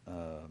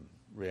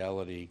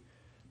reality,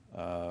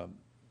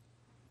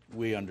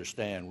 we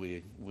understand,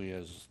 we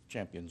as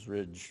Champions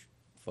Ridge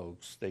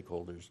folks,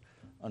 stakeholders,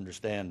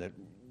 understand that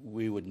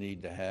we would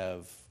need to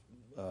have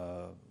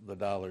the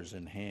dollars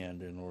in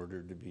hand in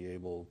order to be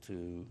able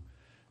to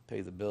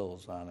pay the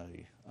bills on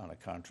a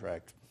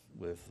contract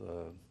with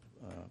a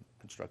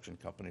construction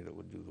company that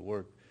would do the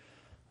work.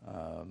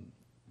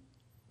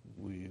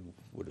 We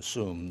would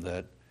assume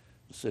that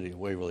the city of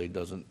Waverly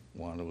doesn't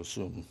want to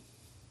assume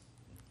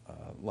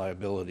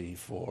liability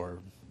for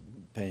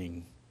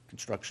paying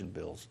construction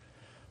bills.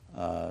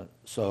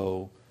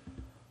 So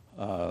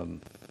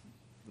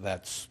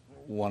that's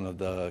one of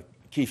the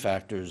key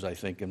factors, I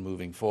think, in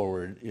moving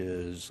forward,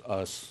 is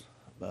us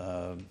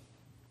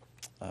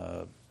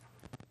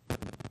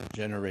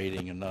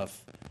generating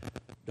enough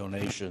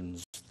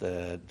donations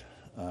that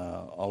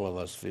all of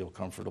us feel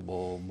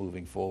comfortable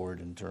moving forward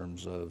in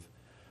terms of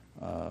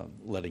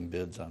letting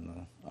bids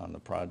on the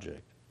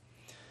project.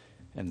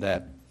 And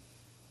that,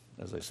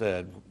 as I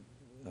said,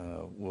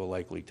 will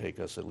likely take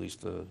us at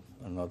least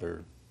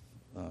another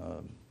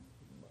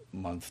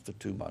month to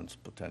 2 months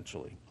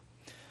potentially.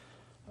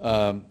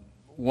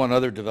 One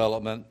other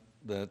development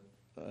that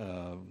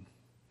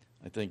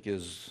I think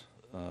is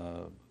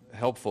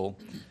helpful,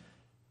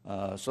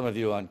 some of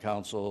you on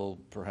council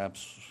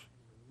perhaps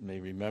may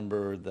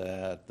remember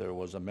that there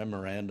was a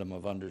memorandum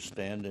of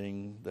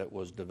understanding that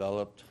was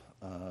developed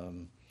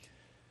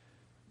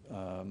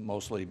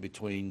mostly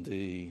between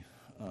the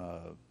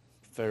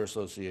Fair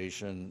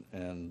Association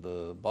and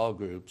the ball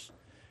groups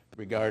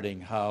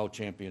regarding how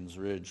Champions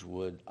Ridge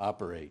would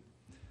operate.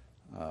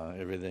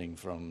 Everything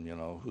from, you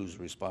know, who's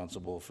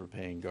responsible for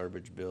paying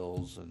garbage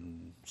bills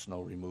and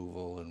snow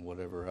removal and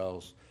whatever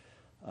else.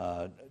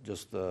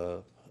 Just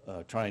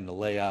trying to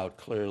lay out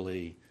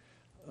clearly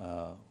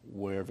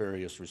where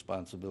various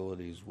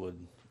responsibilities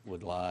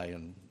would lie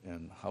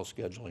and how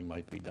scheduling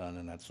might be done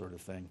and that sort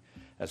of thing.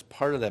 As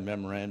part of that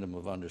memorandum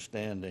of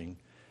understanding,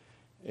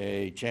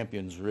 a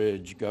Champions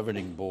Ridge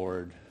governing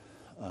board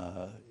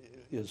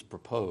is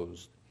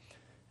proposed,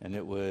 and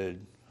it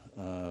would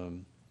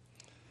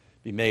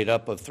be made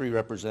up of 3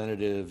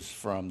 representatives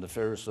from the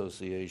Fair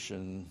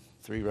Association,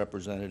 3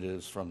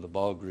 representatives from the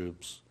ball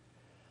groups,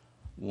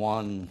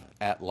 1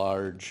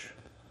 at-large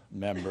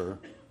member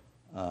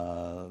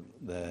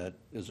that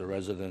is a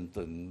resident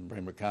in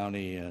Brainerd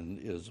County and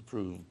is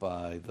approved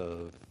by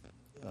the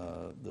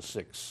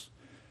 6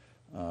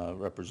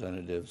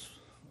 representatives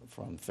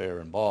from Fair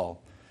and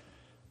Ball.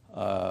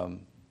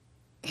 And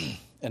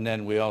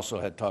then we also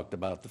had talked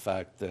about the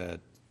fact that,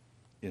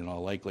 in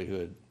all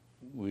likelihood,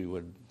 we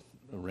would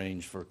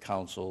arrange for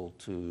council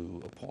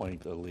to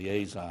appoint a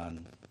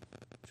liaison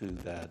to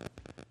that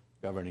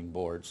governing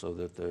board so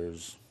that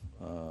there's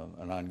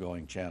an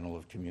ongoing channel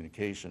of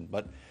communication.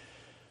 But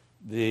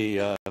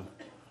the,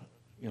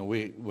 you know,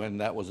 when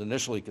that was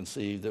initially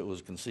conceived, it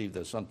was conceived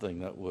as something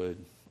that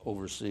would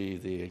oversee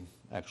the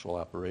actual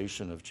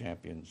operation of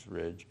Champions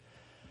Ridge.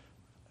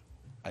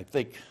 I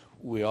think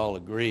we all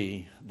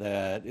agree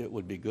that it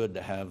would be good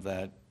to have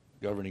that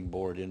governing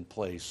board in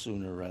place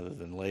sooner rather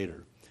than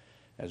later.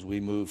 As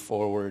we move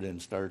forward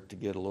and start to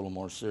get a little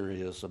more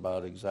serious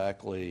about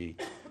exactly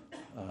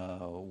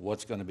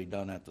what's going to be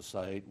done at the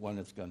site, when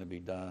it's going to be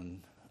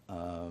done,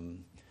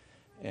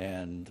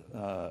 and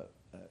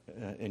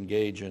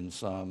engage in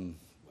some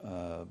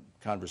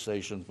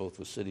conversations both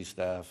with city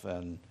staff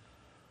and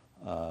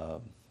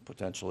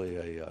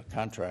potentially a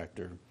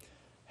contractor,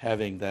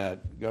 having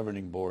that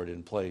governing board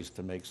in place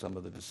to make some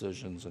of the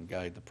decisions and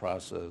guide the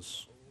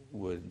process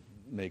would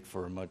make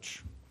for a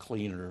much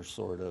cleaner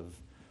sort of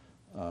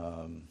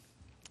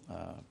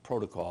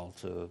protocol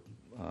to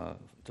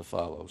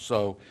follow.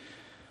 So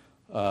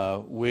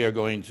we are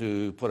going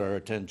to put our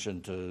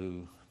attention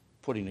to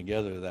putting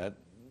together that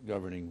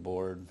governing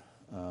board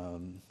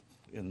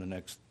in the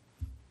next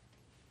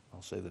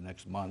I'll say the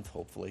next month,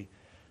 hopefully.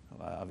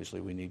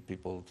 Obviously, we need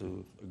people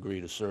to agree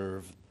to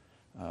serve.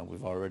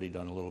 We've already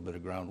done a little bit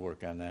of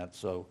groundwork on that.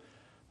 So,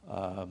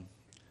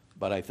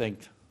 but I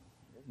think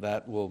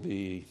that will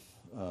be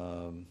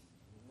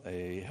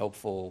a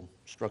helpful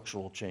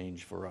structural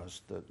change for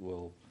us that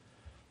will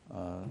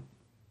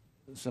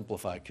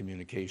simplify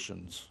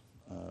communications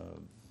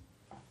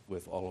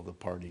with all of the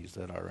parties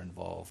that are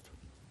involved.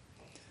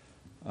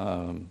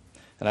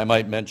 And I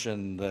might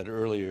mention that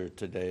earlier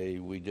today,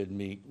 we did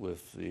meet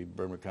with the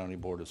Bremer County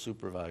Board of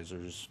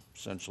Supervisors,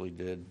 essentially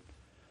did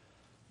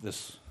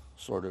this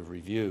sort of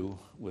review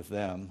with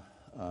them,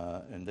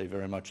 and they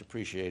very much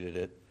appreciated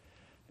it.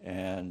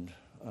 And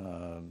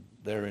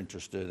they're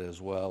interested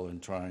as well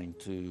in trying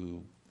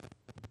to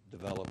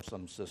develop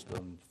some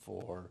system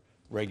for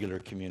regular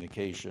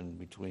communication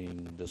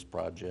between this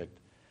project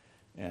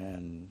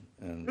and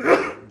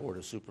the Board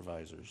of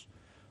Supervisors.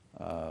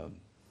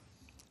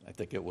 I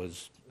think it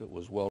was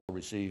well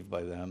received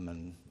by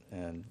them,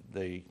 and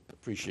they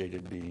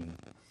appreciated being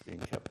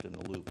kept in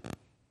the loop.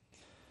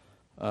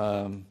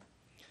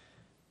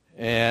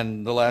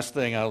 And the last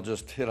thing I'll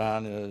just hit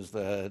on is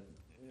that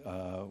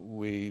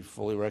we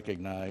fully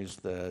recognize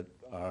that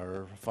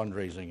our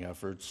fundraising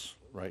efforts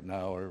right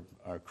now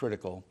are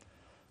critical.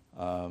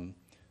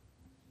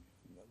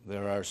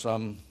 There are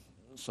some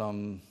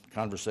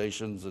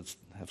conversations that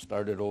have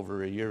started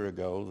over a year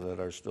ago that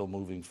are still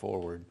moving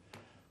forward.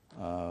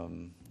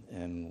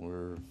 And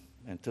we're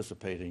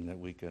anticipating that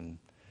we can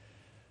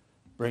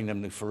bring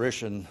them to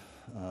fruition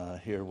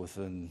here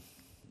within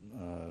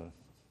a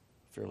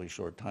fairly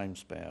short time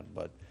span.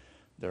 But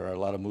there are a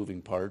lot of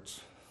moving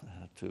parts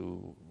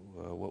to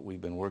what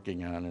we've been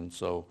working on, and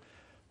so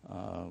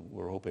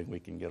we're hoping we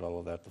can get all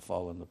of that to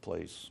fall into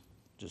place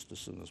just as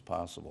soon as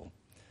possible.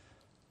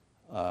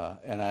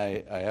 And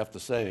I have to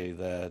say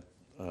that,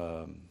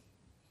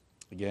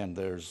 again,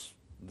 there's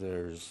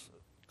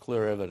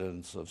clear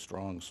evidence of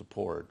strong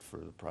support for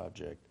the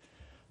project.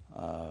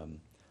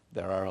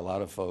 There are a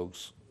lot of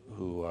folks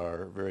who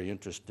are very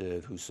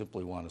interested, who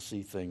simply want to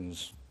see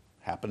things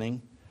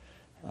happening.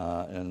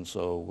 And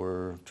so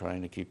we're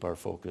trying to keep our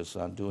focus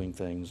on doing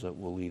things that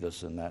will lead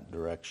us in that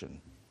direction.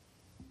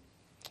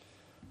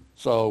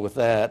 So with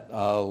that,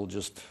 I'll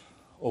just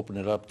open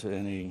it up to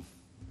any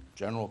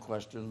general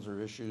questions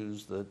or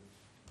issues that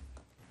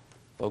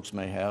folks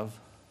may have.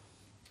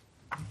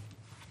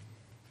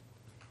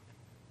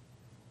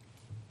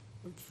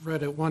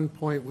 Fred, at one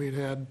point, we'd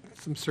had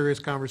some serious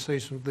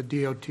conversation with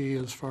the DOT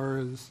as far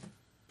as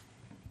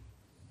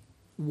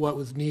what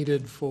was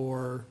needed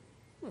for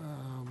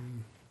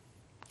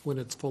when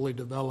it's fully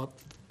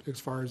developed, as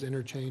far as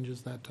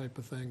interchanges, that type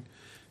of thing.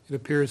 It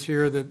appears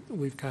here that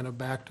we've kind of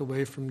backed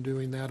away from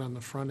doing that on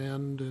the front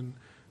end, and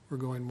we're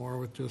going more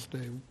with just a...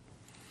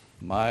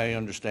 My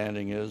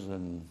understanding is,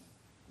 and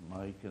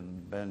Mike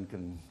and Ben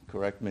can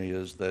correct me,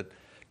 is that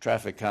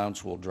traffic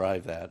counts will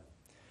drive that.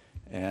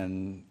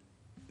 And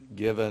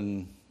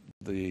given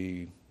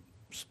the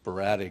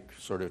sporadic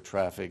sort of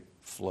traffic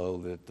flow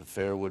that the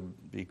fair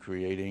would be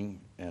creating,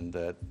 and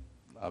that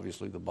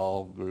obviously the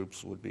ball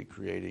groups would be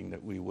creating,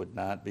 that we would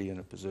not be in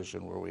a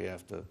position where we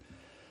have to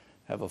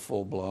have a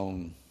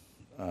full-blown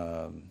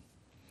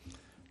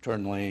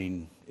turn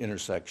lane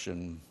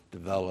intersection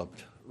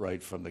developed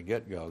right from the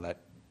get-go. That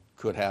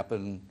could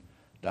happen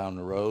down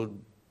the road,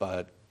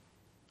 but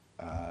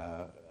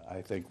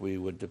I think we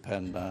would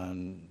depend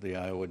on the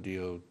Iowa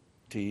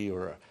DOT,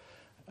 or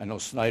I know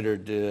Snyder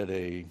did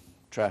a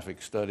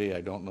traffic study.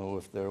 I don't know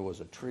if there was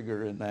a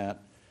trigger in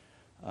that.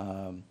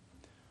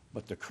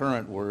 But the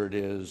current word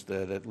is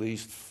that at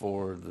least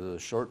for the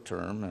short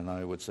term, and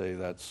I would say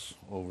that's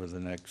over the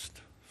next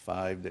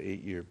 5 to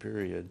 8 year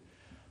period,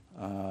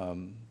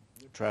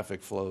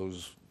 traffic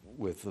flows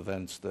with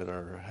events that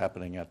are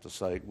happening at the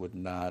site would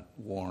not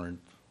warrant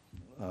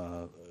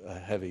a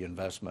heavy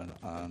investment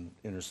on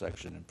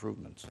intersection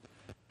improvements.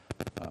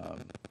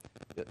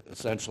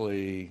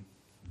 Essentially,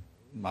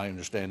 my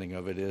understanding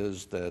of it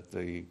is that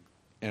the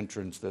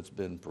entrance that's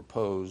been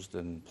proposed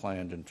and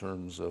planned in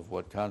terms of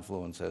what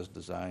Confluence has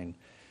designed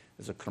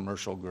is a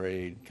commercial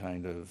grade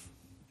kind of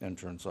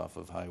entrance off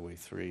of Highway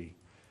 3.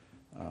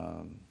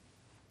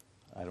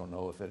 I don't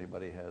know if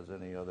anybody has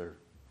any other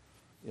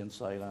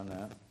insight on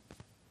that.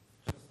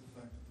 Just the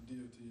fact that the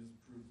DOT has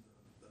approved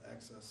the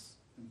access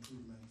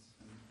improvements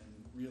and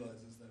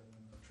realizes that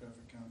when the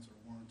traffic counts are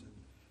warranted,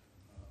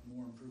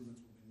 more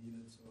improvements will be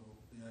needed. So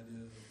the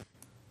idea of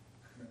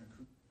kind of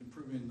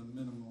improving the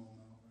minimal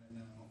amount right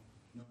now,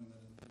 knowing that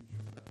in the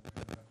future that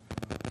we're going to have to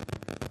come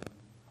out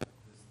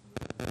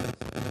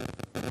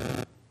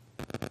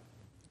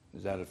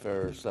Is that a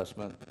fair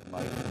assessment,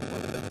 Mike?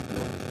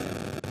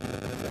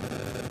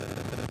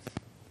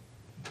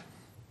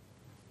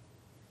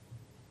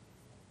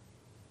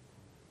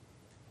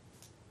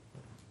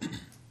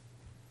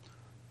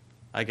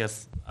 I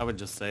guess I would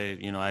just say,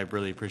 I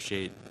really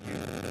appreciate you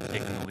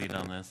taking the lead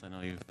on this. I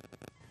know you've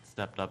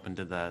stepped up and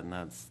did that, and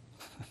that's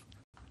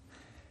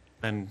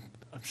been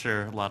a I'm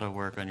sure a lot of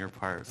work on your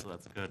part, so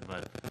that's good.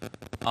 But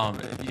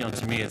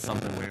to me, it's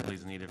something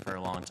Waverly's needed for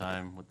a long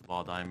time with the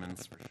ball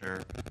diamonds for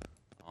sure,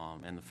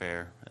 and the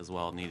fair as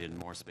well needed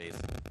more space,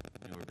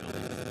 newer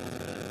buildings.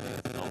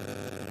 So,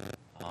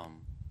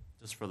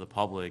 just for the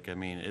public, I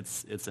mean,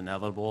 it's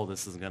inevitable.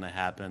 This is going to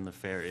happen. The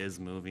fair is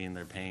moving.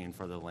 They're paying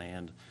for the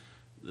land.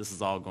 This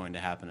is all going to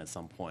happen at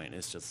some point.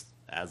 It's just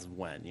as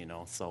when,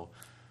 So.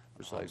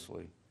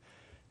 Precisely.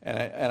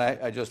 And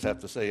I just have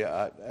to say,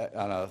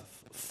 on a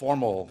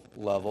formal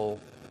level,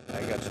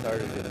 I got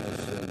started in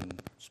this in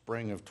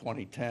spring of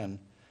 2010.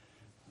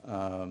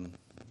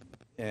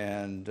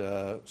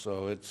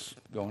 So it's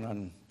going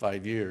on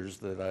 5 years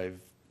that I've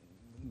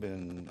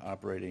been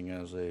operating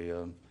as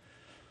a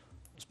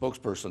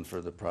spokesperson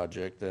for the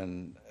project.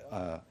 And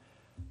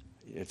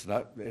it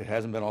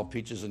hasn't been all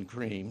peaches and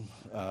cream.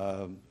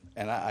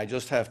 And I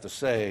just have to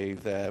say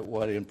that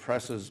what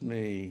impresses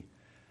me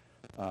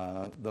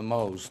the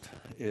most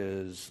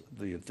is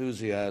the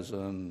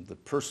enthusiasm, the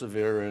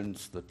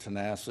perseverance, the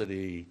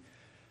tenacity,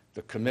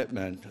 the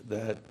commitment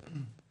that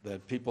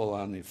people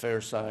on the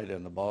fair side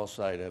and the ball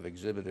side have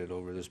exhibited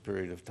over this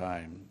period of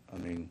time. I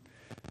mean,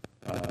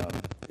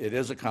 it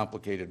is a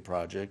complicated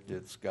project.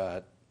 It's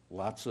got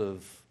lots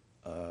of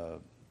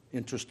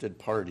interested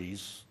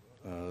parties,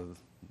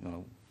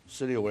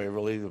 City of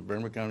Waverly, the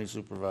Bremer County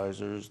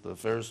Supervisors, the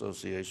Fair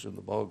Association,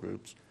 the ball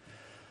groups,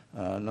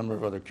 a number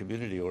of other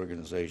community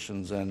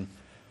organizations, and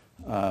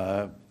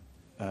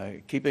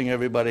keeping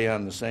everybody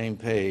on the same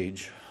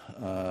page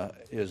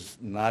is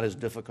not as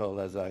difficult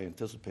as I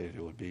anticipated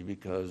it would be,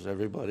 because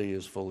everybody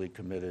is fully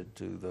committed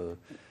to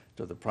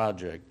the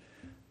project.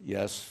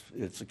 Yes,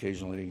 it's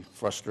occasionally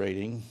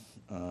frustrating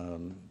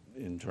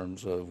in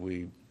terms of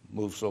we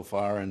move so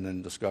far and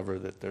then discover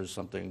that there's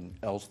something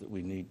else that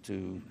we need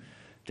to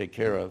take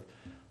care of.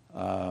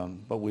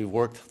 But we've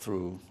worked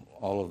through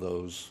all of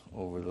those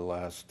over the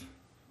last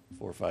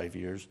 4 or 5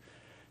 years,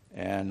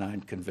 and I'm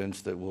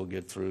convinced that we'll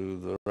get through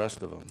the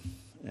rest of them.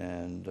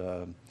 And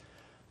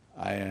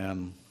I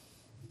am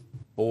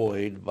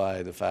buoyed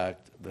by the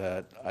fact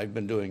that I've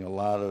been doing a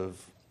lot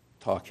of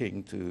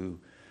talking to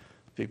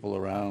people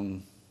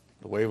around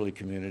the Waverly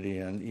community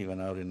and even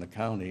out in the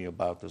county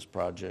about this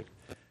project,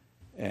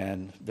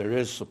 and there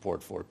is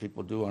support for it.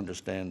 People do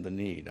understand the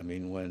need. I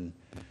mean, when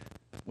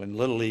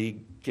Little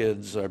League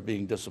kids are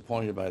being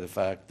disappointed by the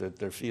fact that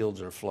their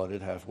fields are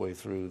flooded halfway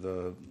through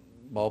the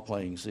ball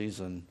playing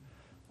season,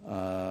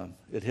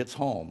 it hits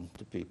home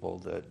to people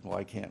that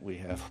why can't we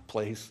have a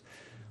place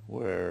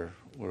where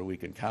we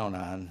can count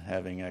on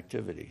having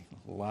activity.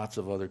 Lots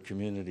of other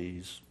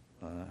communities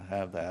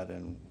have that,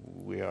 and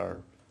we are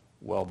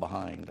well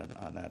behind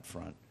on that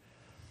front.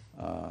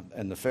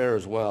 And the fair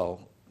as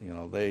well,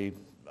 they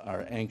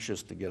are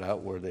anxious to get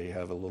out where they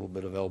have a little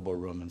bit of elbow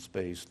room and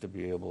space to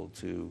be able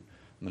to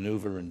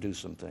maneuver and do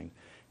something.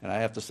 And I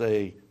have to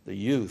say, the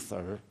youth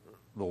are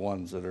the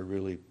ones that are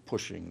really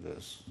pushing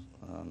this.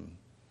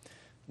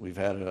 We've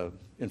had an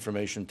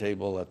information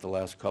table at the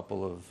last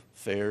couple of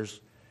fairs,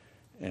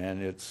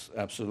 and it's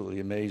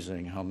absolutely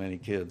amazing how many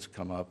kids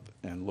come up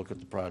and look at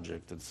the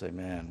project and say,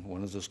 man,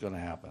 when is this going to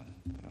happen?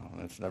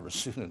 And it's never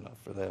soon enough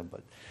for them,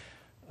 but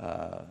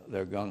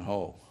they're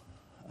gung-ho.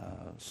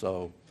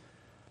 So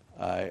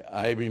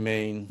I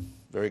remain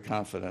very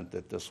confident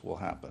that this will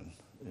happen.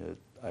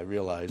 I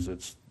realize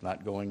it's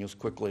not going as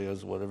quickly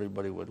as what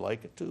everybody would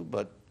like it to,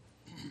 but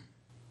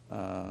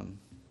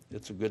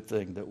it's a good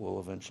thing that will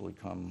eventually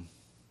come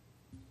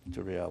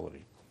to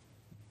reality.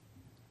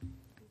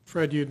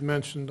 Fred, you'd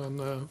mentioned on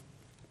the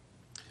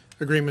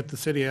agreement the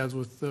city has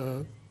with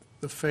the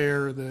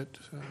fair that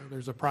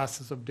there's a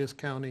process of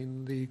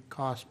discounting the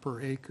cost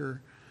per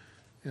acre,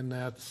 and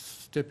that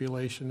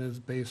stipulation is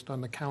based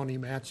on the county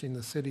matching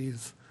the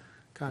city's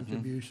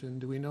contribution.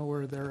 Do we know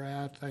where they're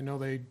at? I know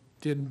they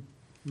did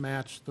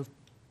match the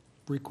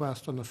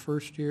request on the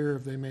first year.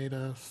 Have they made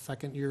a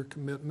second-year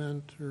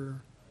commitment,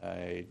 or?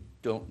 I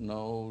don't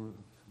know.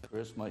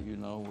 Chris, might you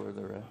know where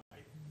they're at? I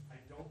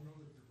don't know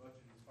that their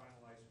budget is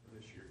finalized for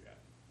this year yet.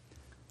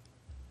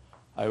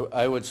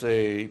 I would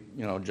say,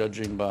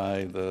 judging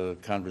by the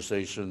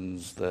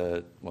conversations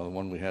the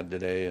one we had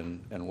today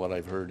and what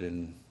I've heard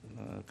in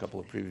a couple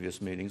of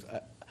previous meetings,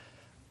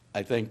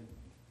 I think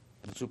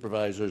the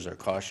supervisors are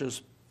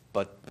cautious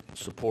but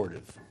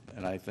supportive,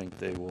 and I think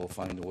they will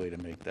find a way to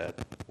make that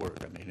work.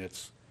 I mean,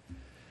 it's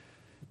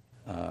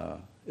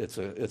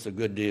a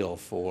good deal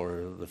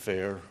for the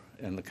fair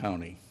and the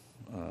county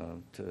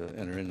to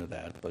enter into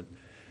that, but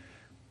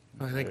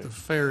I think the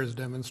fair has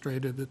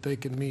demonstrated that they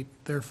can meet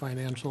their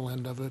financial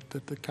end of it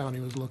that the county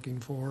was looking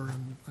for,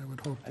 and I would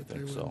hope that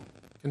they would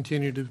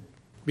continue to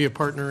be a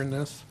partner in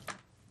this.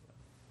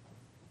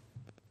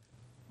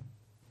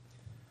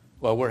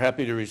 Well, we're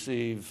happy to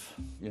receive,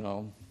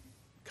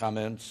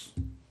 comments,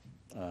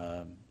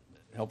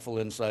 helpful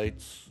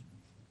insights,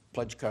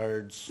 pledge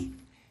cards,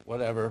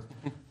 whatever,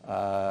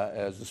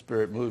 as the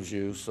spirit moves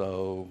you,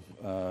 so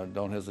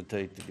don't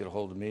hesitate to get a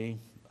hold of me.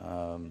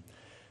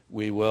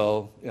 We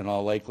will, in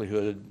all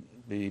likelihood,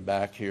 be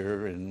back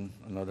here in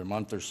another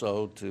month or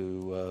so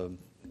to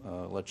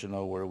let you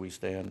know where we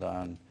stand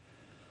on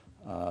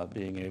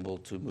being able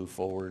to move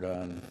forward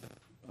on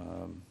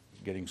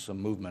getting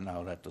some movement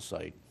out at the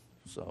site.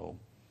 So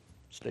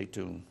stay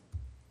tuned.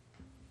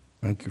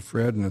 Thank you,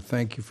 Fred, and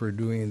thank you for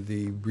doing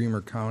the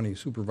Bremer County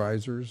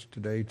supervisors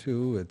today,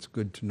 too. It's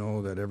good to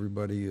know that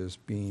everybody is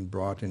being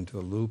brought into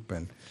the loop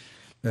and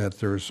that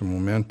there's some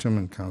momentum,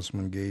 and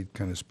Councilman Gade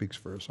kind of speaks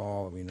for us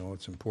all. We know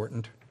it's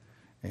important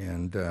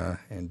and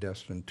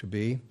destined to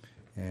be,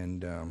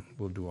 and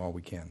we'll do all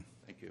we can.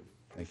 Thank you.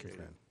 Thank you,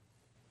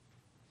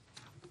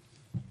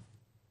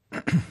 Appreciate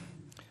Fred.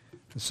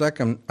 The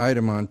second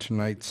item on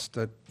tonight's,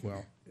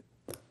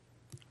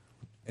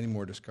 any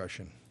more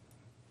discussion?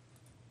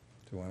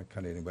 Do you want to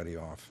cut anybody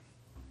off?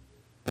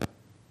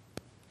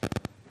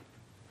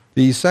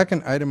 The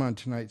second item on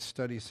tonight's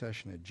study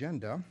session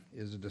agenda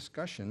is a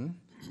discussion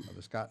of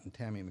the Scott and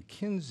Tammy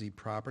McKenzie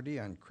property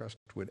on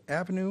Crestwood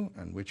Avenue,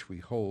 on which we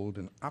hold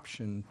an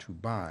option to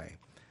buy.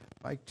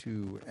 I'd like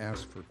to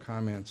ask for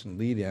comments and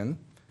lead-in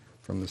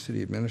from the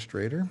city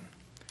administrator.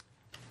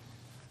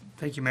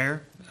 Thank you,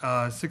 Mayor.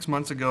 6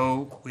 months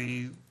ago,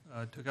 we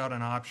took out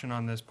an option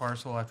on this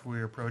parcel after we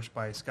were approached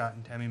by Scott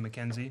and Tammy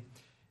McKenzie.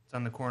 It's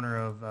on the corner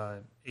of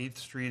 8th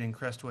Street and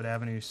Crestwood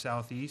Avenue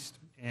Southeast,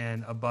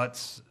 and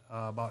abuts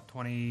about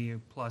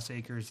 20-plus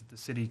acres that the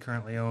city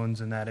currently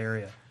owns in that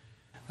area.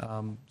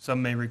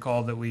 Some may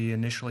recall that we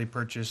initially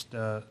purchased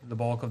the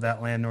bulk of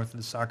that land north of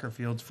the soccer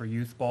fields for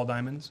youth ball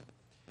diamonds.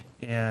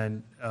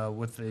 And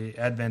with the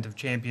advent of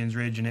Champions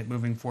Ridge and it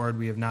moving forward,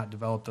 we have not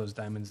developed those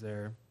diamonds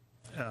there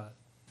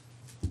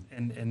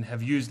and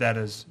have used that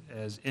as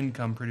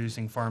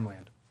income-producing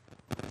farmland.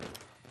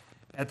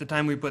 At the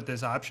time we put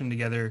this option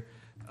together,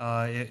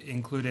 it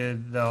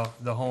included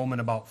the home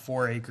and about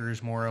 4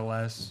 acres, more or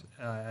less,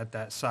 at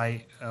that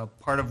site,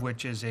 part of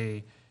which is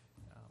a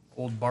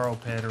old borrow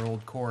pit or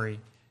old quarry.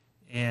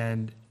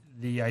 And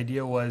the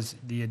idea was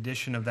the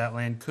addition of that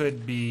land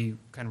could be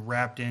kind of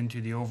wrapped into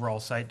the overall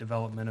site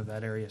development of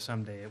that area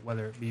someday,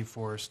 whether it be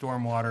for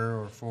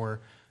stormwater or for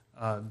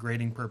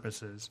grading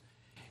purposes.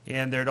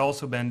 And there had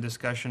also been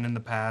discussion in the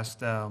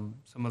past,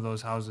 some of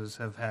those houses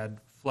have had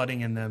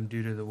flooding in them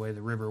due to the way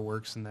the river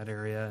works in that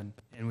area,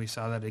 and we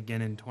saw that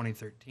again in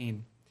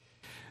 2013.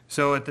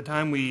 So at the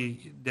time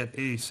we did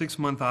a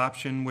 6-month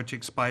option, which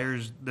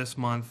expires this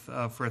month,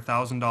 for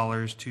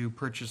 $1,000 to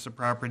purchase the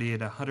property at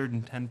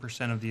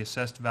 110% of the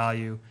assessed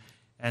value.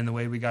 And the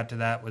way we got to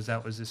that was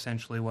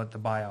essentially what the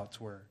buyouts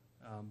were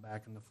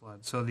back in the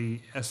flood. So the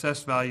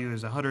assessed value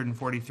is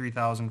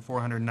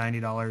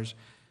 $143,490,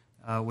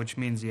 which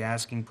means the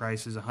asking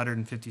price is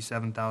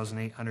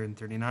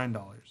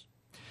 $157,839.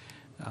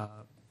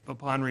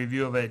 Upon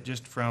review of it,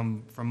 just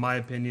from my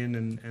opinion,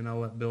 and I'll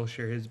let Bill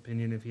share his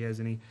opinion if he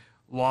has any,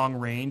 long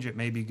range, it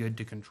may be good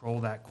to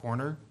control that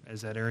corner as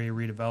that area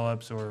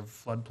redevelops or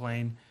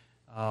floodplain.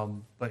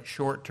 But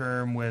short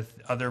term, with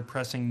other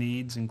pressing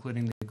needs,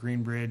 including the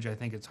Green Bridge, I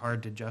think it's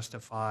hard to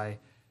justify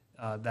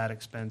that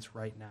expense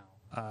right now.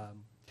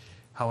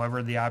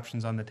 However, the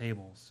option's on the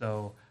table.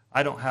 So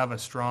I don't have a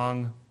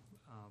strong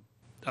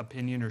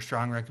opinion or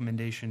strong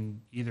recommendation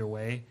either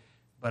way,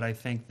 but I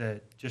think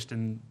that just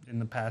in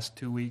the past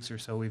 2 weeks or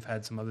so, we've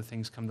had some other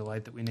things come to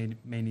light that we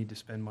may need to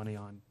spend money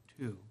on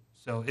too.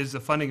 So is the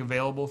funding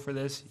available for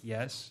this?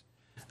 Yes.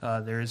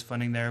 There is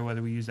funding there,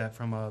 whether we use that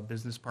from a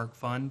business park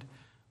fund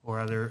or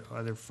other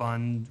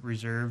fund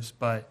reserves,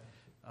 but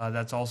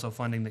that's also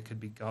funding that could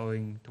be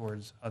going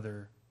towards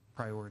other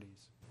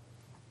priorities.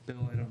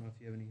 Bill, I don't know if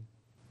you have any.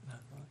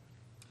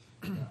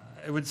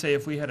 I would say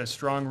if we had a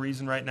strong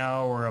reason right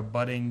now or a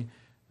budding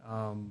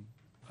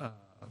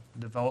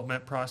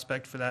development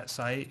prospect for that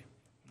site,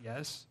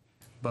 yes,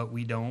 but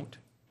we don't.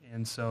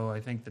 And so I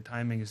think the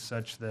timing is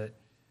such that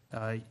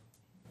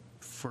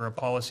for a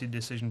policy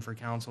decision for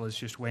council, it's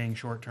just weighing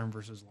short-term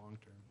versus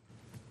long-term.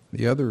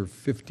 The other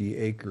 50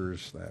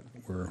 acres that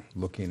we're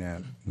looking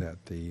at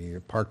that the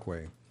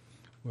Parkway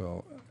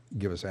will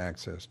give us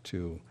access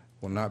to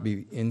will not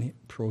be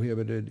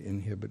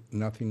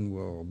nothing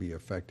will be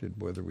affected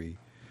whether we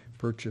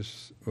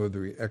purchase,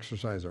 whether we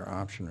exercise our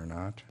option or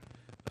not.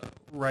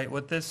 Right.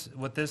 What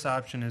this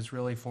option is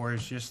really for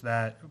is just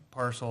that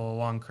parcel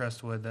along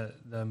Crestwood, the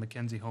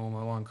McKenzie home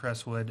along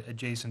Crestwood,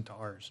 adjacent to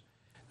ours.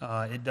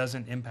 It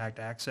doesn't impact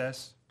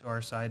access to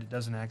our site. It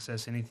doesn't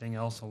access anything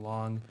else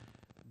along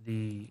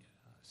the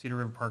Cedar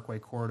River Parkway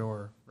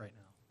corridor right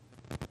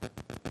now.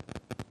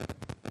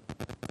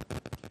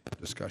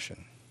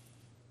 Discussion.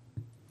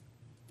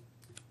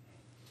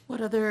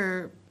 What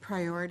other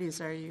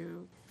priorities are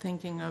you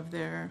thinking of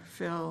there,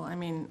 Phil? I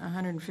mean,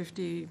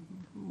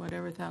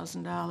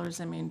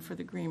 $150,000, I mean, for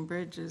the Green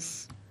Bridge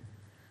is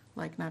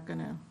like not going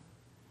to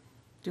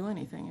do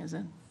anything, is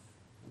it?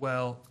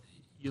 Well,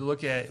 you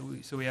look at,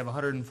 so we have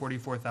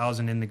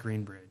 144,000 in the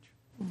Green Bridge,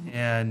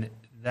 and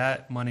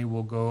that money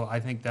will go, I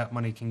think that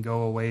money can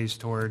go a ways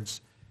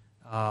towards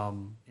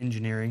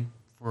engineering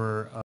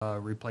for a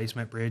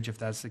replacement bridge if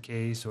that's the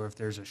case, or if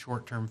there's a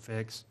short-term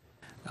fix.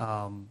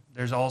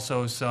 There's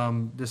also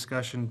some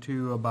discussion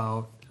too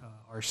about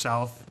our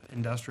South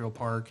Industrial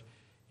Park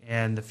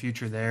and the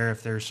future there,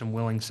 if there's some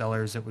willing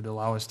sellers that would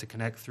allow us to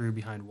connect through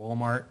behind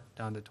Walmart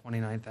down to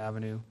 29th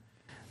Avenue.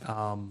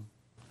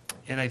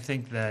 And I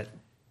think that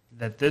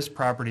this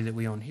property that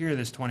we own here,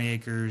 this 20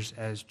 acres,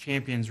 as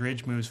Champions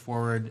Ridge moves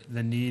forward,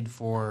 the need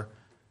for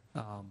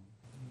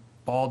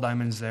ball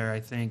diamonds there, I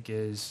think,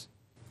 is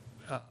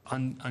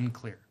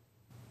unclear.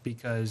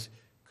 Because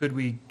could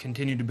we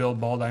continue to build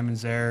ball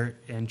diamonds there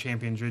and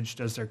Champions Ridge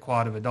does their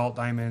quad of adult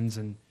diamonds?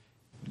 And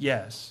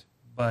yes,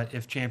 but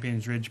if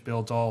Champions Ridge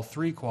builds all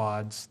 3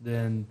 quads,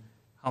 then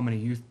how many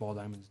youth ball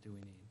diamonds do we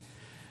need?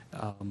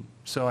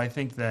 So I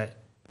think that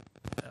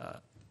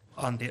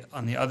on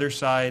the other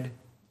side,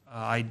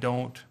 I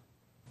don't,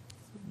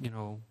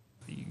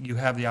 you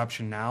have the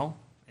option now,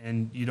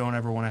 and you don't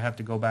ever want to have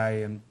to go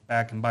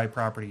back and buy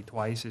property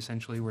twice.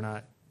 Essentially, we're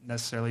not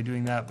necessarily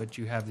doing that, but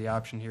you have the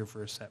option here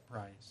for a set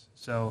price.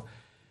 So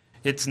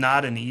it's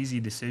not an easy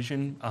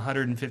decision.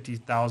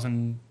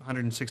 $150,000,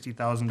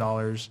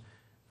 $160,000.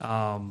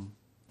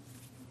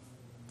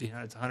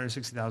 It's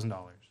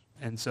 $160,000.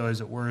 And so is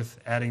it worth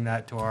adding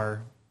that to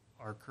our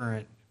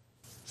current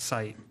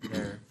site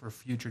there for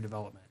future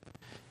development?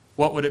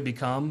 What would it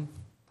become?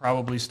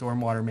 Probably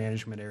stormwater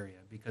management area,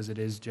 because it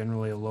is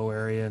generally a low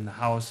area in the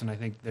house, and I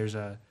think there's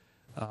a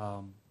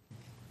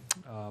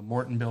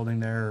Morton building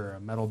there or a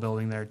metal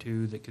building there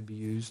too that could be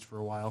used for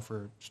a while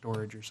for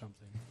storage or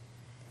something.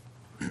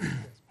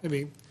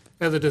 Maybe,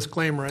 as a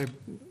disclaimer,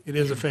 it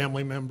is a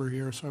family member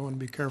here, so I want to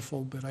be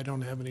careful, but I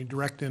don't have any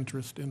direct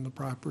interest in the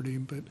property.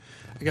 But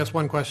I guess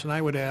one question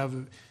I would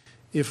have,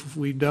 if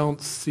we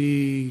don't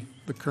see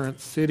the current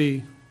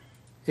city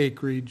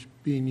acreage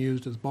being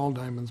used as ball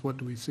diamonds, what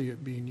do we see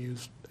it being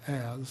used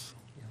as?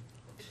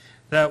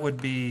 That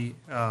would be,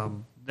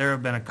 there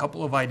have been a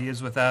couple of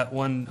ideas with that.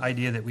 One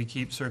idea that we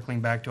keep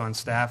circling back to on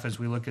staff as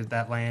we look at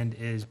that land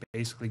is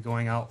basically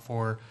going out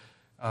for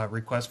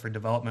requests for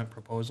development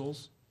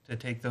proposals. To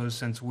take those,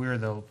 since we're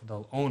the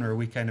owner,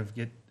 we kind of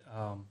get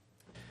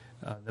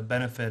the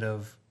benefit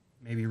of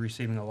maybe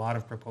receiving a lot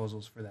of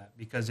proposals for that,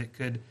 because it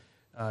could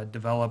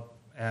develop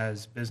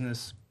as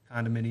business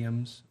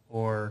condominiums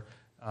or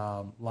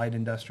light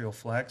industrial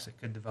flex. It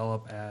could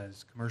develop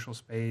as commercial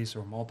space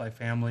or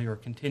multifamily, or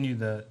continue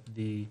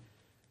the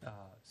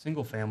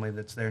single family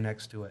that's there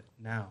next to it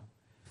now.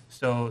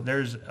 So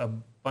there's a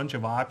bunch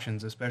of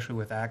options, especially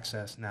with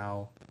access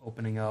now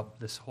opening up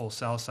this whole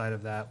south side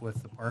of that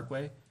with the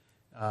parkway,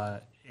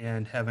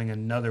 and having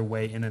another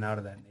way in and out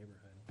of that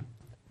neighborhood.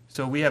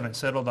 So we haven't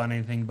settled on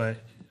anything, but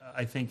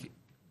I think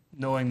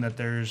knowing that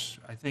there's,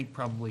 I think,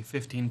 probably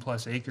 15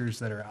 plus acres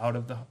that are out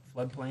of the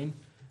floodplain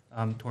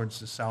towards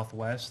the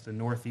southwest. The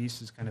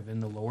northeast is kind of in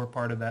the lower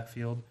part of that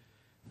field.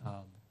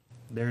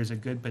 There's a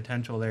good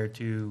potential there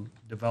to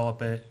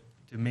develop it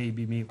to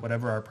maybe meet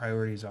whatever our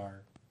priorities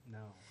are now.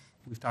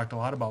 We've talked a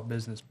lot about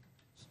business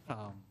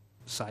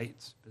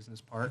sites,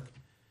 business park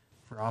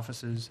for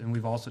offices, and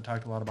we've also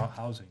talked a lot about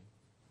housing.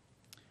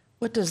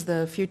 What does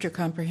the future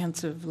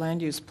comprehensive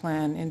land use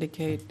plan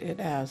indicate it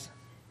as?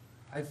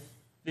 I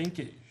think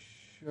it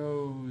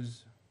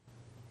shows,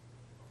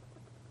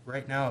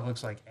 right now it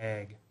looks like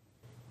ag.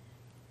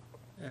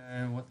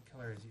 And what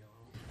color is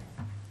yellow?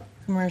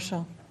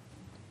 Commercial?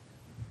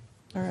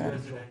 Or,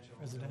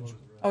 Residential.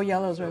 oh,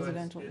 yellow's So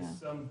residential, yeah. It's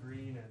some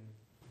green, and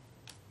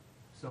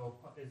so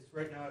it's,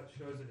 right now it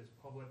shows it as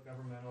public,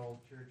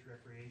 governmental, church,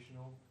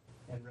 recreational,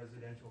 and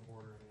residential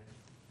bordering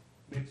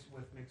it,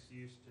 mixed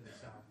use to the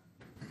south.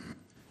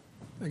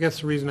 I guess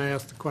the reason I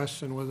asked the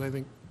question was, I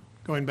think,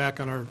 going back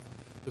on our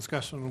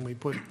discussion when we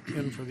put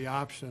in for the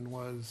option,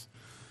 was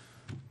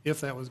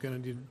if that was going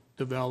to be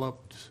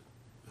developed,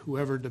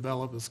 whoever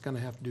developed is going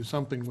to have to do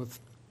something with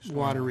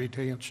water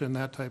retention,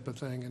 that type of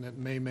thing, and it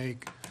may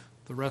make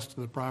the rest of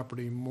the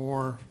property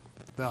more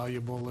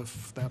valuable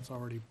if that's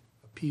already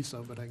a piece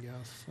of it, I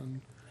guess.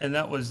 And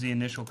that was the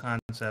initial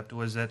concept,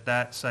 was that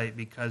that site,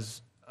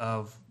 because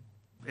of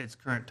its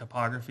current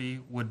topography,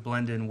 would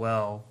blend in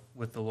well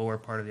with the lower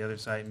part of the other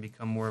site and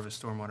become more of a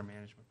stormwater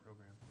management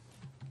program.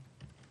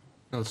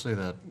 Let's say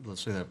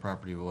that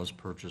property was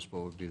purchased,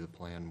 what would be the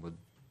plan?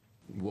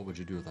 What would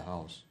you do with the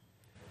house?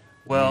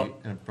 Well,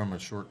 And from a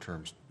short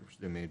term,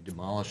 they may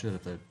demolish it.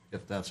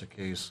 If that's the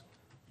case,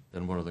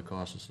 then what are the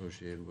costs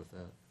associated with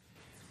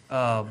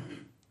that?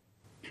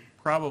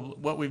 probably,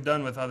 what we've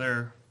done with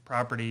other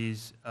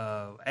properties,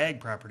 ag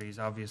properties,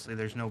 obviously,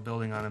 there's no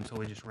building on them, so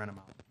we just rent them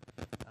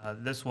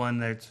out. This one,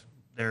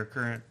 they're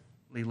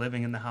currently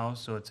living in the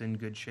house, so it's in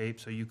good shape,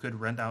 so you could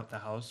rent out the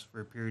house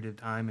for a period of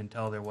time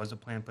until there was a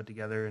plan put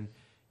together,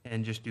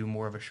 and just do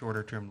more of a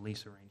shorter term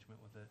lease arrangement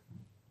with it.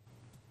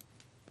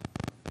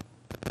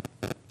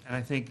 And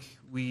I think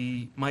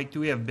Mike, do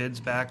we have bids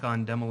back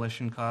on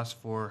demolition costs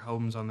for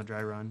homes on the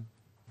dry run?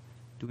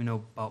 Do we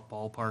know about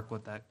ballpark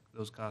what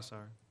those costs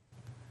are?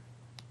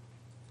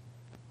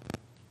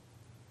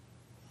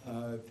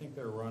 I think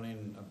they're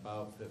running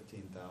about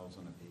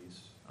 15,000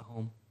 apiece. A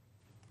home?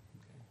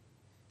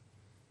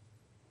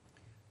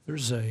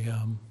 There's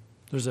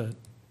a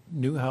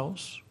new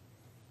house,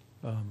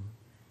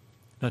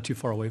 not too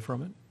far away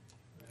from it,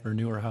 or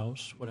newer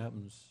house. What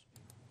happens?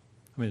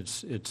 I mean,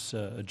 it's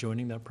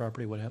adjoining that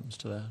property. What happens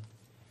to that?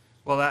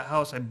 Well, that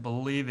house, I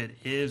believe it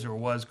is or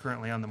was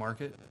currently on the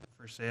market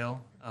for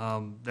sale.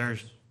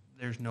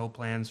 There's no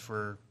plans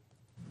for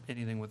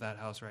anything with that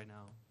house right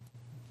now.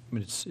 I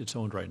mean, it's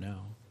owned right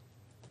now,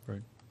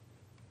 right?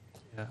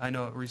 Yeah, I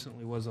know it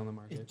recently was on the It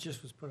market,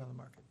 just was put on the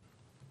market.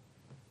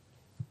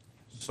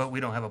 but we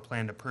don't have a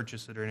plan to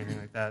purchase it or anything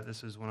like that.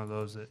 This is one of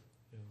those that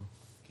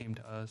came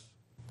to us.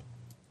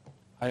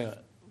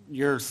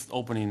 Your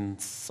opening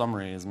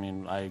summary is, I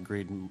mean, I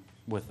agreed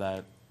with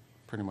that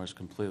pretty much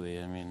completely.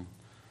 I mean,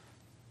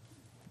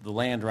 the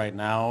land right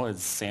now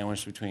is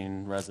sandwiched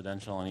between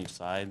residential on each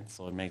side,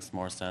 so it makes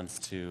more sense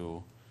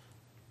to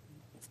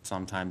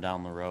sometime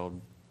down the road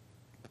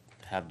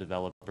have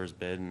developers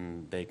bid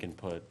and they can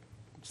put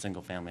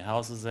single-family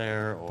houses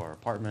there or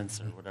apartments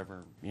or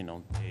whatever, you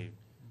know, they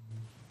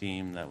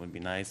deem that would be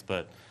nice.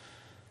 But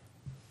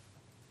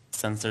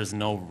since there's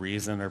no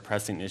reason or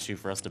pressing issue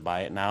for us to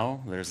buy it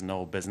now, there's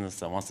no business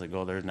that wants to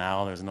go there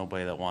now, there's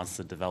nobody that wants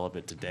to develop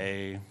it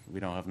today,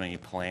 we don't have any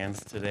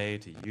plans today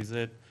to use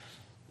it.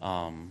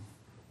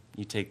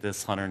 You take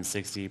this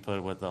 160, put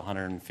it with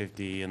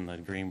 150 in the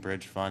Green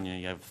Bridge Fund,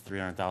 you have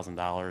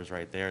 $300,000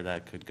 right there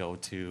that could go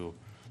to,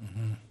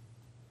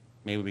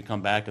 maybe we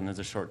come back and there's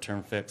a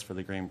short-term fix for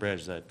the Green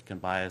Bridge that can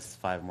buy us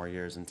 5 more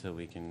years until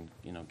we can,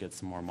 you know, get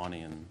some more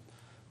money, and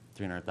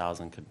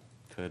 300,000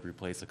 could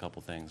replace a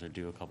couple things or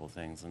do a couple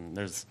things. And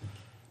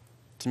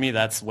to me,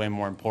 that's way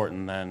more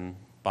important than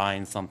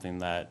buying something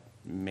that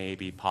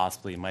maybe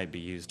possibly might be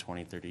used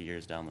 20, 30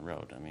 years down the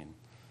road. I mean,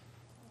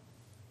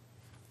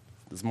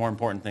 there's more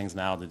important things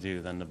now to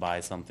do than to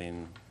buy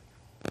something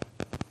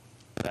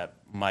that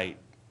might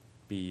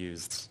be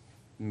used,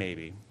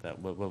 maybe, that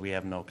we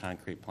have no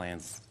concrete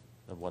plans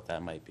of what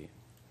that might be.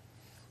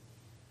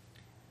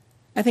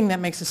 I think that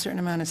makes a certain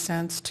amount of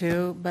sense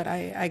too, but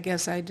I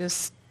guess I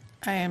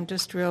am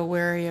just real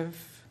wary of,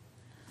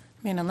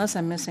 I mean, unless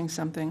I'm missing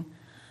something,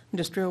 I'm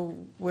just real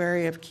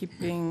wary of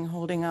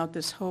holding out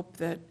this hope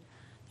that,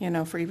 you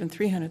know, for even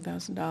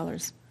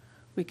 $300,000,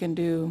 we can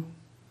do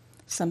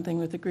something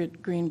with the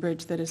Green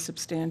Bridge that is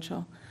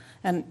substantial.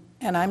 And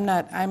I'm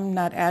not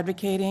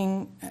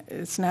advocating,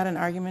 it's not an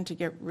argument to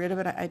get rid of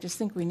it, I just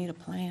think we need a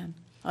plan.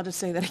 I'll just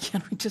say that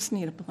again, we just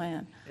need a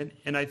plan.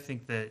 And I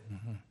think that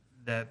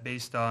that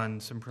based on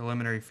some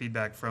preliminary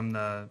feedback from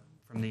the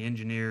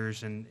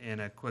engineers and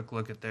a quick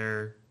look at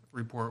their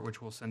report,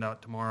 which we'll send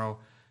out tomorrow,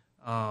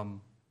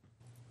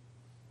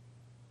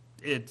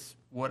 it's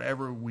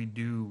whatever we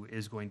do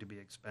is going to be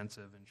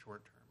expensive in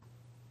short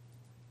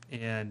term.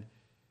 And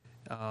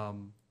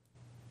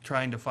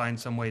trying to find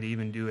some way to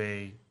even do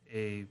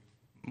a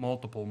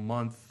multiple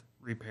month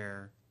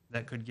repair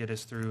that could get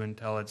us through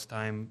until it's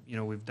time, you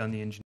know, we've done the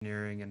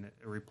engineering and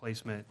a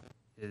replacement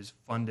is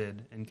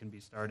funded and can be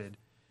started,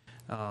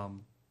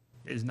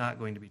 is not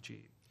going to be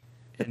cheap.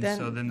 But And then-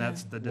 so then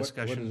that's the What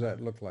discussion. does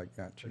that look like,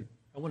 not cheap?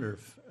 I wonder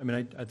if, I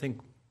mean, I think,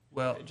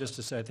 Well, just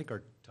to say, I think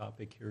our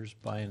topic here is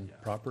buying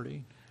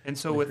property. and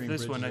so the with Green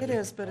this Bridge one, I It think,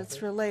 is, but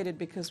it's related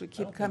because we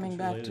keep coming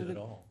back to the,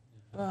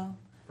 well,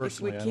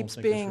 Personally, it I don't keeps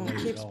think it's being,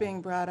 related at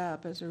all. brought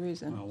up as a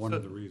reason. One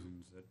of the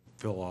reasons that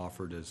Phil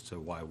offered as to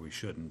why we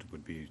shouldn't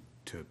would be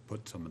to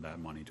put some of that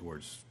money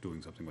towards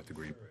doing something with the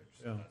Green Bridge.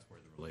 So Yeah. that's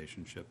where the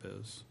relationship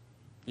is.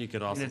 You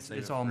could also it's- save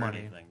it's it all for money.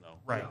 anything, though.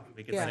 Right.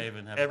 We could Yeah. save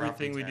and have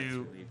everything property we tax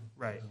do, relief.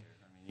 right.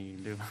 I mean, you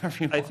can do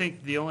whatever you I want.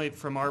 think the only,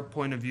 from our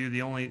point of view,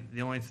 the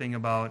only thing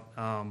about,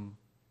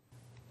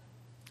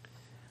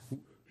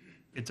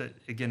 it's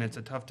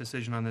a tough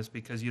decision on this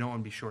because you don't want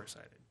to be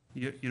short-sighted.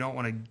 You don't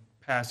want to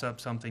pass up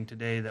something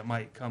today that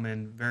might come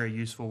in very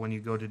useful when you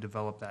go to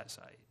develop that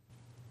site.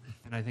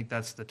 And I think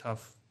that's the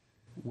tough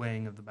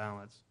weighing of the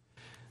balance.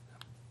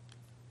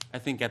 I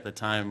think at the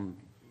time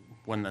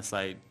when the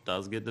site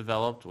does get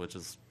developed, which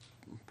is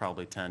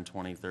probably 10,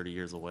 20, 30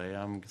 years away,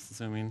 I'm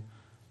assuming,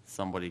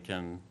 somebody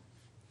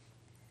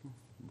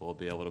will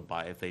be able to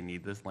buy, if they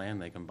need this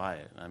land, they can buy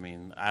it. I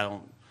mean,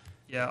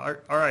 Yeah,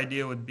 our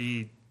idea would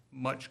be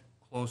much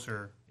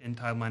closer in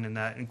timeline than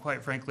that. And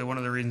quite frankly, one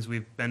of the reasons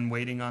we've been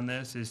waiting on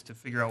this is to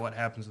figure out what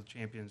happens with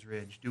Champions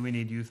Ridge. Do we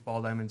need youth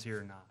ball diamonds here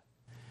or not?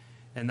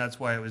 And that's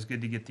why it was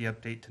good to get the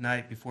update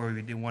tonight before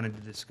we wanted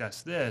to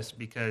discuss this,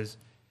 because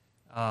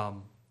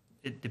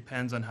it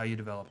depends on how you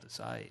develop the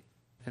site.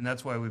 And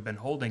that's why we've been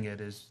holding it,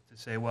 is to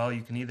say, well,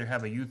 you can either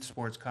have a youth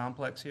sports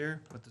complex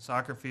here with the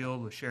soccer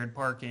field, with shared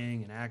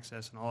parking and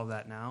access and all of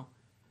that now.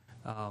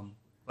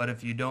 But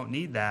if you don't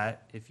need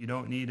that, if you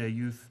don't need a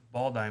youth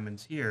ball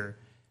diamonds here,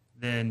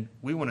 then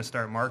we want to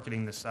start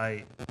marketing the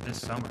site this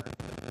summer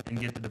and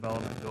get the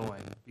development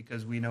going,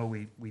 because we know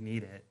we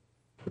need it.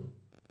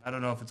 I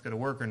don't know if it's going to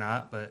work or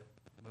not, but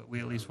we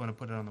at least want to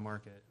put it on the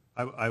market.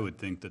 I would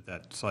think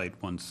that site,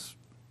 once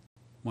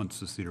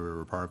the Cedar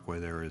River Parkway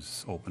there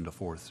is open to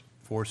Fourth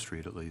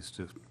Street at least,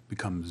 it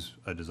becomes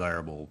a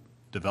desirable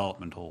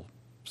developmental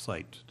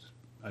site.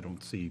 I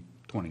don't see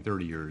 20,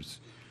 30 years,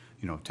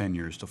 10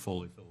 years to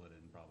fully fill it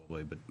in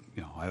probably, but,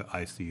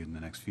 I see in the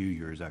next few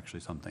years actually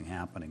something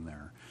happening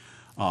there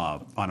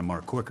on a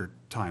more quicker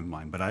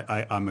timeline. But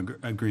I'm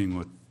agreeing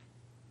with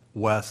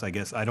Wes, I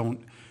guess, I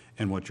don't,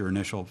 and what your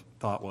initial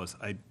thought was,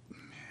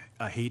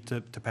 I hate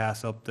to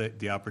pass up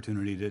the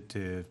opportunity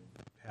to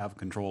have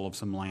control of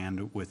some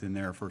land within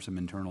there for some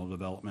internal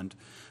development,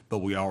 but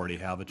we already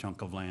have a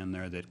chunk of land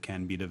there that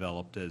can be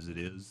developed as it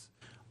is.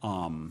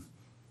 And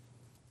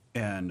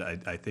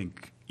I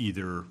think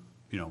either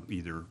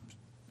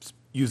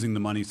using the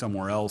money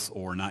somewhere else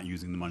or not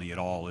using the money at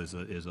all is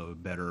a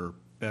better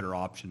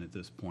option at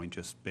this point,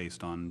 just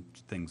based on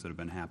things that have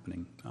been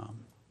happening.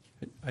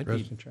 I'd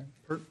President Chang?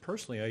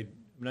 personally,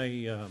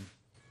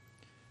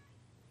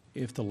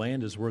 if the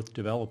land is worth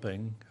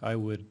developing, I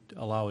would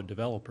allow a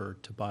developer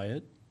to buy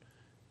it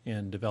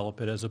and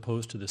develop it as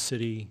opposed to the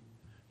city.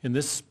 In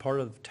this part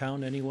of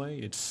town anyway,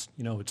 it's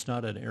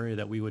not an area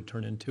that we would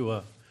turn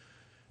into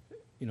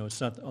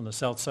it's not on the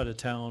south side of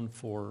town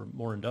for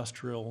more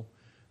industrial.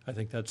 I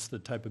think that's the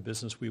type of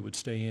business we would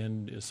stay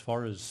in. As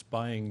far as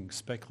buying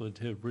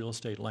speculative real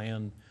estate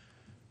land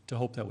to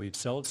hope that we'd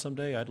sell it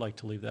someday, I'd like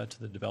to leave that to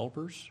the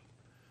developers.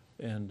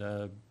 And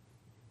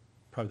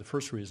probably the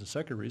first reason.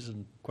 Second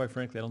reason, quite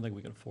frankly, I don't think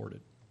we can afford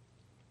it.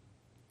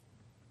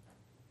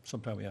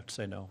 Sometime we have to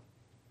say no.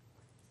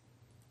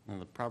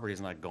 And the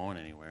property's not going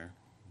anywhere.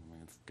 I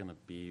mean, it's gonna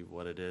be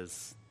what it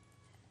is.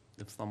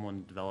 If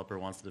developer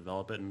wants to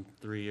develop it in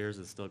 3 years,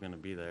 it's still gonna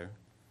be there,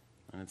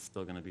 and it's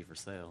still gonna be for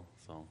sale,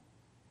 so.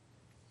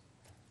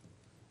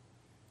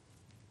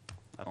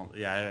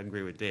 I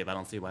agree with Dave. I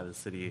don't see why the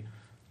city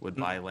would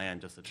buy land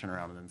just to turn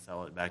around and then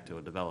sell it back to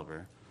a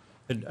developer.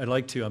 I'm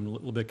a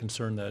little bit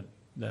concerned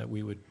that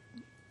we would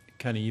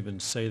kind of even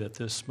say that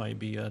this might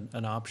be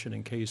an option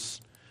in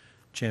case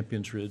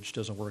Champions Ridge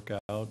doesn't work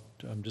out,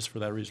 just for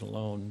that reason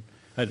alone.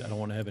 I don't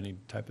want to have any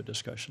type of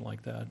discussion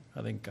like that.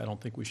 I don't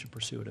think we should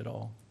pursue it at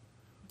all.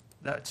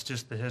 That's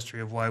just the history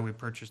of why we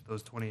purchased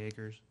those 20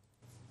 acres.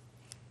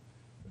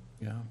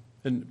 Yeah,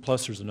 and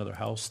plus there's another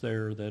house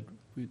there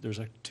there's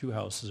like 2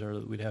 houses there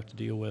that we'd have to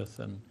deal with.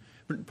 And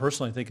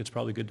personally, I think it's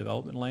probably good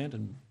development land,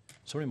 and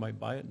somebody might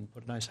buy it and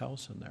put a nice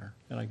house in there,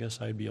 and I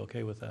guess I'd be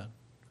okay with that.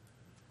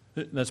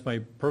 That's my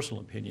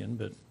personal opinion,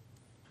 but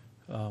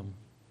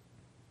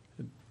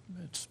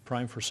it's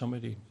prime for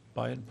somebody to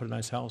buy it and put a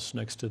nice house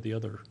next to the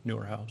other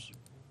newer house.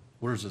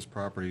 Where does this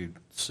property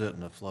sit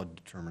in a flood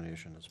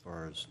determination as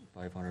far as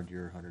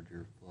 500-year,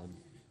 100-year flood?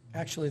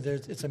 Actually,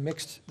 it's a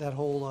mixed, that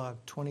whole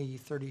 20,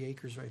 30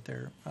 acres right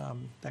there.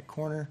 That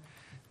corner,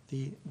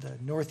 the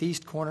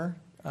northeast corner,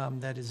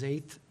 that is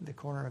 8th, the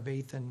corner of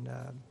 8th and,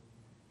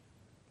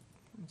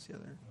 what's the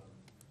other?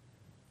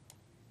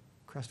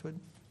 Crestwood?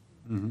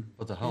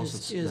 But the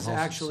house Is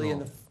actually in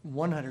the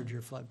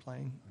 100-year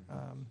floodplain.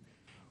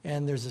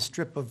 And there's a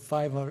strip of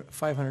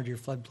 500-year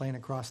floodplain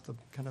across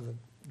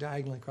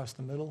diagonally across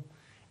the middle.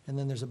 And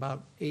then there's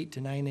about 8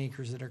 to 9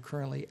 acres that are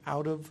currently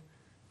out of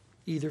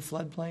either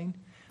floodplain.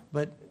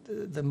 But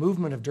the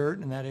movement of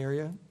dirt in that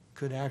area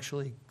could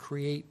actually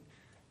create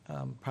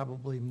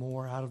probably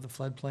more out of the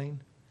floodplain.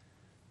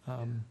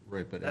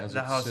 Right, but The as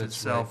it house sits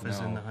itself right is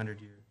in now, the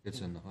 100-year.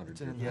 it's in the 100-year.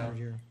 It's in the Yeah.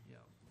 100-year.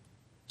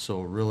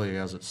 So really,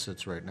 as it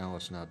sits right now,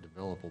 it's not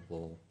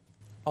developable,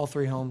 All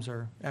 3 homes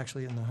are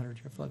actually in the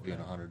 100-year being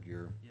floodplain.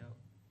 100-year.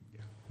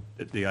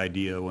 The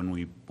idea when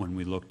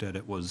we looked at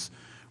it was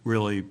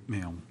really,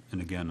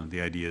 and again, the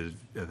idea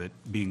of it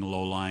being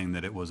low-lying,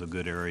 that it was a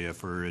good area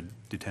for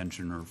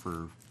detention or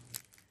for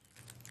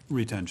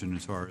retention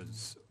as far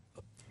as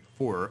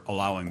for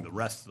allowing the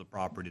rest of the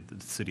property that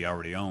the city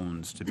already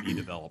owns to be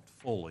developed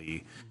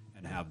fully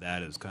and have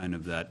that as kind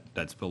of that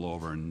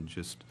spillover and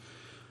just,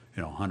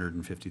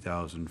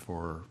 $150,000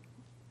 for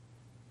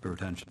the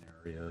retention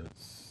area.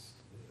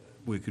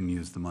 We can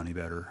use the money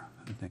better,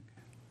 I think.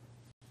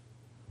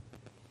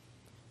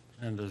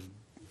 And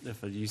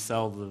if we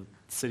sell the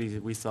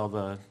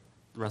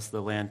rest of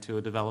the land to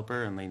a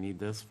developer and they need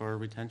this for a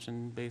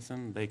retention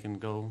basin, they can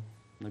go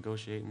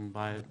negotiate and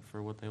buy it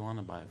for what they want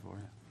to buy it for.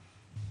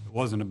 It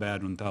wasn't a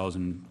bad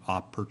 1,000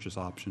 purchase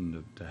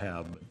option to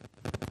have,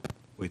 but the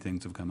way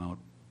things have come out,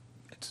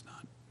 it's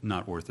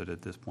not worth it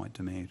at this point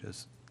to me,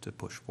 just to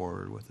push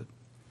forward with it.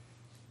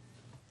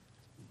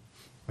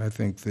 I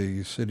think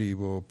the city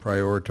will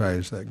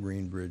prioritize that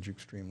Green Bridge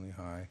extremely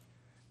high,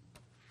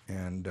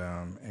 and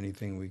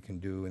anything we can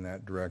do in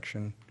that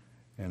direction.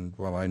 And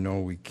while I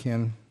know we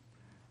can,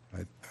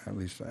 at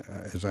least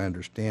as I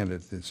understand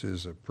it, this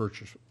is a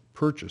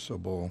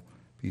purchasable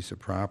piece of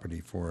property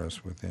for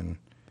us within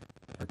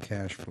our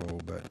cash flow,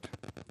 but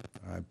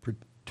I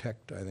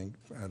think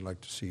I'd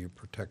like to see a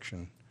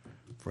protection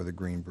for the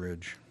Green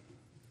Bridge.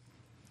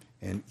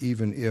 And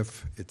even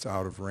if it's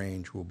out of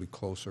range, we'll be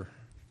closer.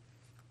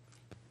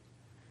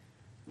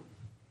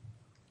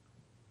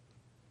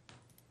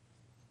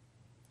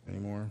 Any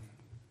more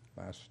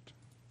last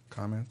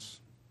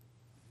comments?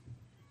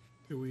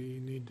 Do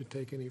we need to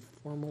take any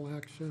formal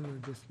action or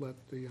just let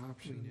the We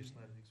option? can just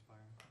let it expire.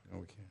 No,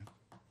 we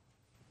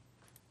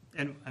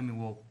can't. And,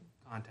 we'll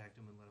contact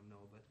them and let them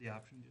know, but the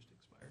option just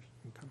expires.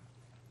 Okay.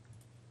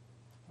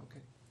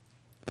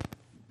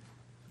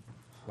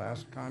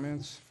 Last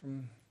comments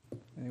from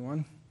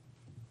anyone?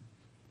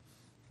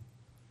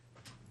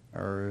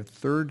 Our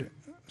third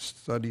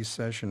study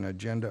session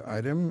agenda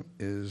item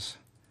is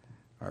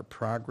our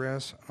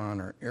progress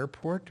on our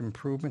airport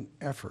improvement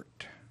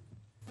effort.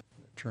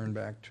 Turn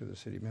back to the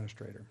city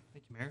administrator.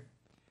 Thank you,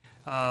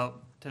 Mayor.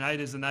 Tonight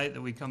is the night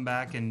that we come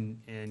back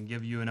and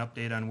give you an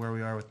update on where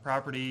we are with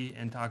property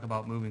and talk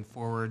about moving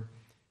forward,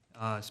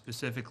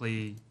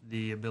 specifically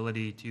the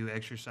ability to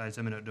exercise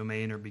eminent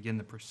domain or begin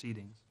the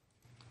proceedings.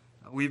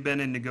 We've been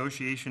in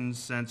negotiations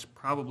since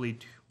probably,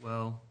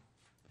 a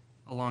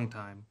long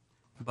time,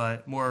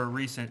 but more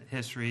recent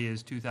history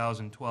is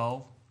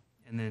 2012,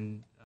 and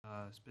then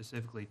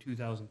specifically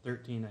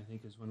 2013, I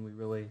think, is when we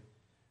really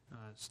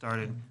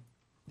started.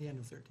 The end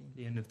of 13.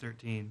 The end of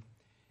 13.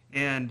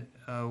 And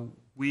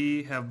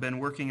we have been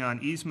working on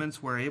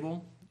easements where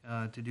able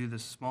to do the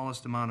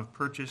smallest amount of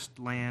purchased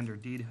land or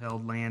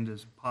deed-held land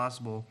as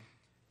possible.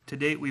 To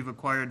date, we've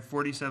acquired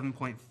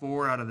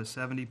 47.4 out of the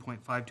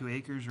 70.52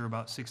 acres, or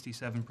about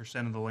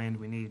 67% of the land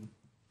we need.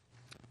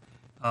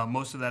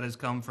 Most of that has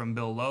come from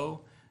Bill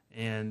Lowe,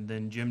 and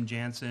then Jim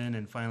Jansen,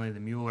 and finally the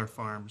Mueller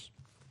Farms.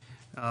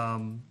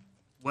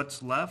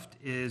 What's left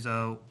is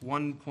a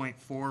 1.4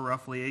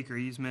 roughly acre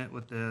easement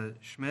with the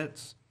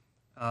Schmitz,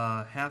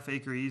 half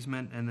acre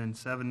easement, and then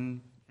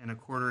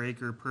 7.25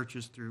 acre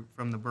purchase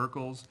from the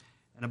Burkles,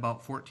 and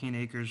about 14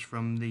 acres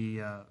from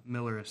the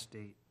Miller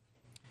estate.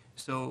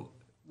 So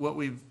what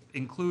we've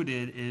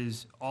included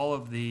is all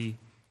of the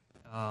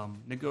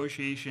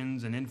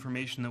negotiations and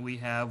information that we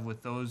have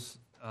with those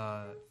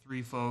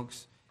three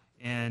folks,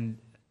 and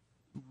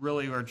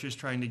really are just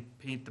trying to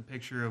paint the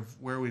picture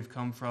of where we've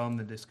come from,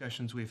 the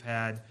discussions we've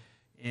had,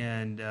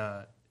 and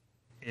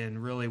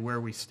really where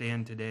we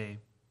stand today.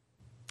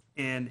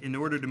 And in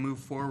order to move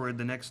forward,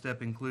 the next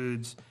step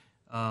includes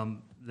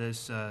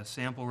this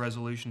sample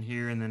resolution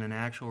here, and then an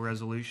actual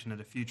resolution at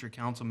a future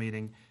council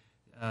meeting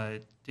to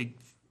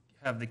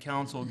have the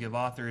council give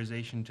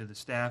authorization to the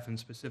staff, and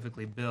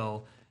specifically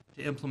Bill,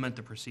 to implement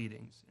the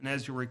proceedings. And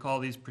as you'll recall,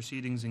 these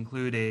proceedings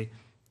include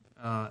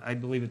I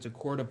believe it's a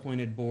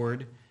court-appointed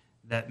board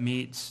that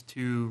meets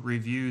to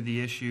review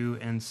the issue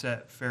and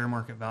set fair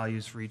market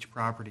values for each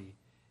property.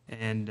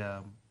 And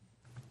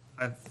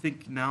I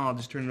think now I'll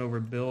just turn it over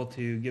to Bill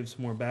to give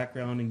some more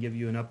background and give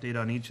you an update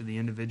on each of the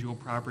individual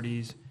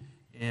properties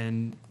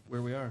and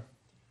where we are.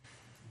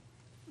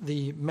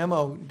 The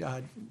memo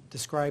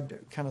described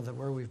kind of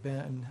where we've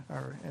been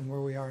and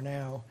where we are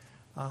now.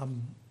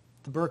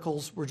 The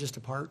Burkles were just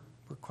apart.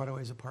 We're quite a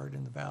ways apart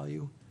in the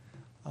value.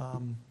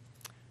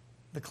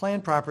 The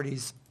Clan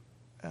properties,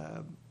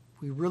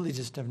 we really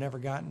just have never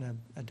gotten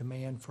a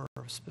demand for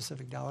a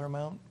specific dollar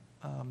amount.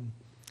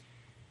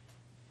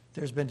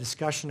 There's been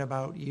discussion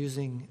about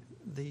using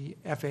the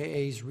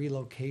FAA's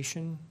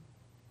relocation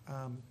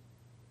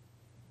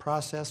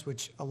process,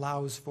 which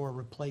allows for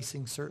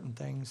replacing certain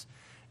things,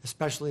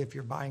 especially if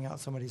you're buying out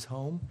somebody's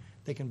home.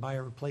 They can buy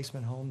a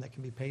replacement home that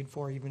can be paid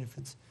for, even if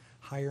it's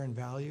higher in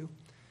value.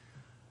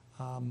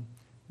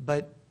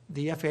 But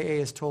the FAA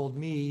has told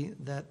me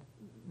that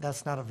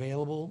that's not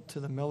available to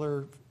the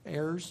Miller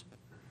heirs.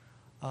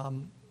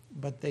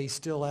 But they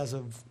still, as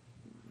of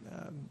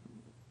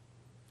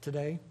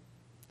today,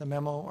 the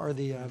memo or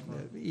the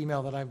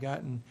email that I've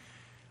gotten,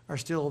 are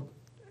still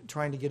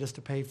trying to get us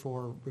to pay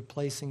for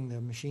replacing the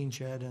machine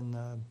shed and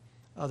the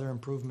other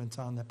improvements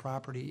on the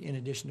property, in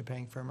addition to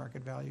paying fair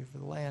market value for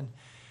the land.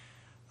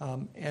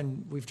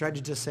 And we've tried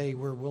to just say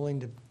we're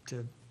willing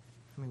to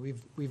I mean,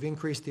 we've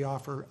increased the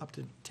offer up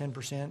to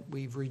 10%.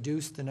 We've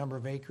reduced the number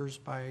of acres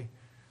by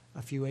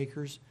a few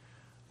acres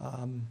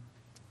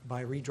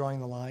by redrawing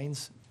the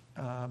lines.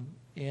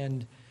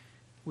 And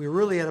we're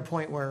really at a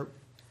point where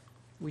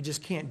we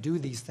just can't do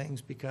these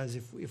things, because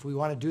if we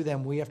want to do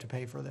them, we have to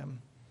pay for them.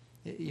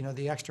 You know,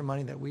 the extra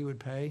money that we would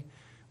pay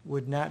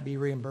would not be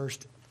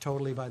reimbursed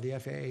totally by the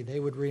FAA. They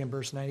would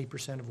reimburse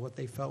 90% of what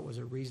they felt was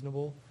a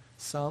reasonable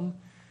sum,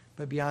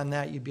 but beyond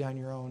that, you'd be on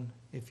your own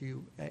if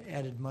you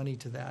added money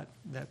to that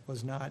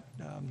was not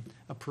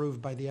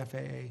approved by the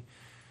FAA.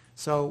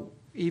 So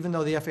even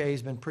though the FAA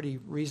has been pretty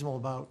reasonable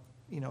about,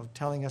 you know,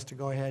 telling us to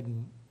go ahead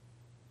and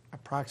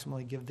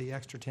approximately give the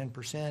extra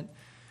 10%,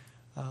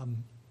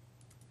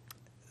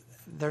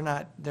 they're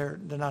not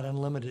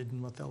unlimited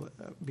in what they'll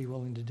be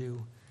willing to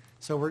do.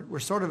 So we're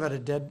sort of at a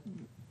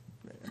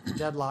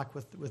deadlock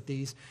with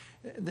these.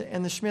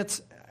 And the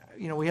Schmitz,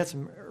 you know, we had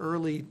some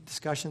early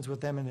discussions with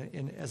them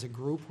as a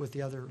group with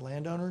the other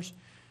landowners,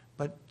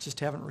 but just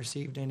haven't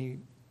received any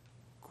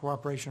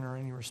cooperation or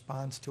any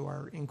response to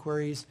our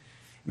inquiries.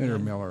 Schmidt or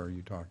Miller are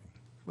you talking?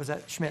 Was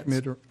that Schmitz?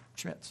 Schmidt or?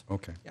 Schmitz.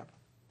 Okay.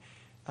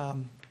 Yep.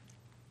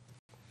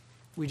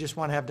 We just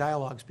want to have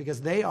dialogues,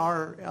 because they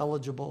are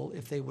eligible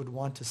if they would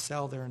want to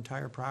sell their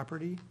entire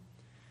property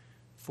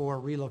for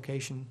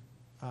relocation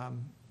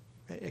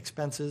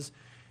expenses,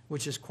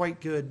 which is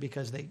quite good,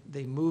 because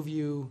they move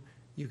you.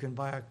 You can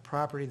buy a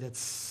property that's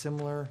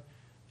similar.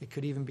 It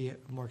could even be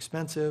more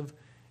expensive,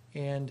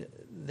 and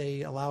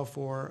they allow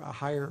for a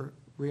higher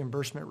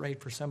reimbursement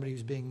rate for somebody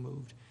who's being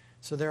moved.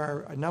 So there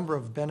are a number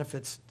of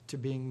benefits to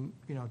being,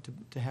 you know,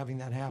 to having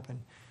that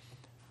happen.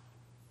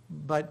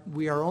 But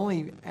we are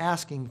only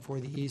asking for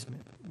the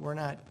easement. We're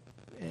not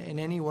in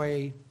any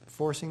way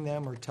forcing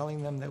them or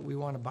telling them that we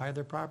want to buy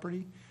their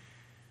property.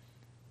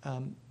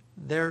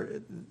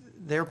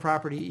 Their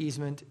property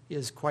easement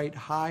is quite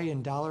high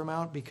in dollar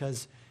amount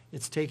because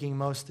it's taking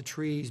most of the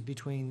trees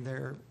between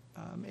their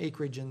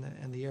acreage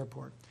and the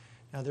airport.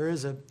 Now, there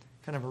is a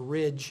kind of a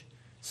ridge,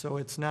 so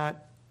it's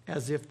not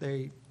as if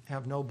they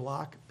have no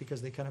block,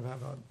 because they kind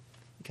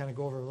of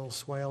go over a little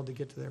swale to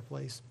get to their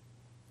place.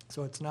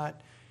 So it's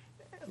not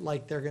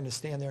like they're going to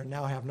stand there and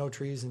now have no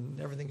trees and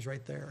everything's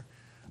right there.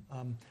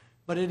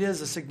 But it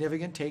is a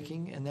significant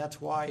taking, and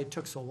that's why it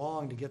took so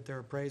long to get their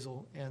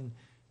appraisal. And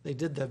they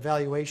did the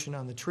valuation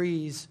on the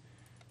trees,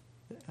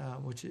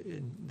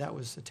 that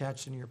was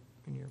attached in your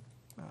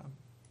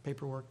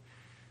paperwork.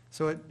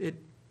 So it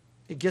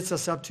gets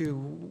us up to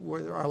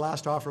where our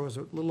last offer was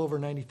a little over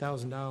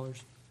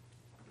 $90,000.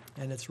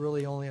 And it's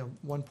really only a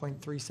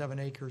 1.37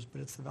 acres, but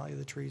it's the value of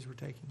the trees we're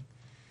taking.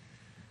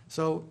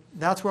 So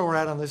that's where we're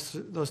at on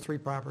those three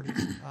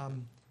properties.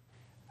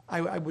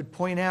 I would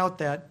point out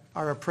that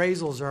our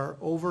appraisals are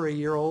over a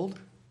year old,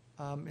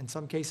 in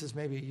some cases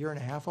maybe a year and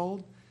a half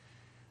old.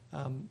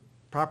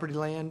 Property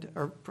land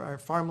or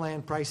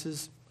farmland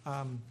prices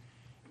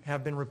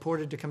have been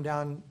reported to come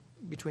down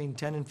between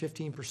 10 and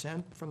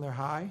 15% from their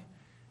high,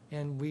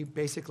 and we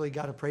basically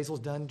got appraisals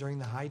done during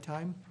the high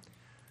time.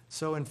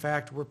 So in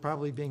fact, we're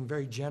probably being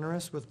very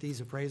generous with these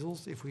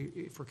appraisals if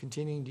we're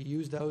continuing to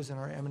use those in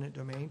our eminent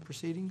domain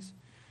proceedings.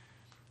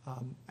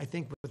 I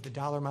think with the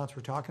dollar amounts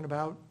we're talking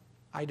about,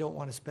 I don't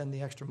want to spend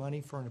the extra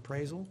money for an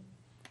appraisal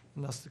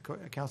unless the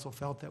council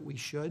felt that we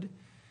should,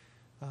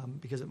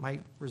 because it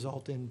might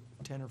result in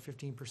 10 or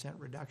 15%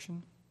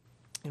 reduction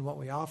in what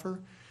we offer.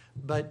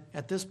 But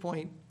at this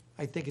point,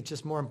 I think it's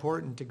just more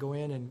important to go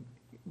in and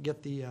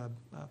get the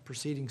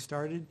proceeding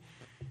started.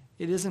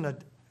 It isn't a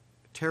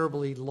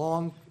terribly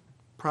long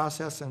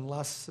process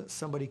unless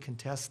somebody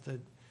contests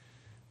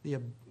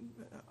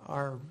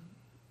our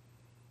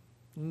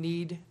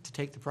need to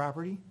take the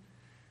property.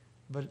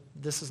 But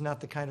this is not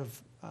the kind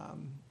of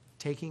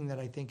taking that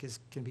I think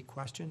can be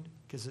questioned,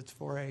 because it's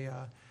for a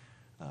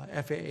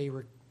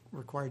FAA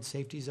required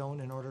safety zone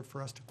in order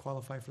for us to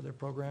qualify for their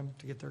program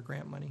to get their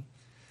grant money.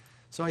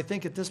 So I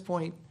think at this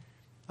point,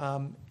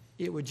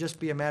 it would just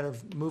be a matter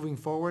of moving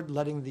forward,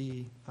 letting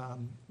the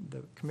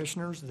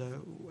commissioners, the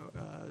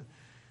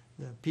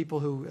people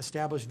who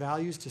establish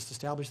values, just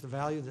establish the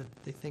value that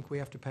they think we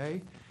have to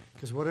pay,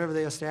 because whatever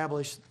they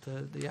establish,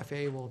 the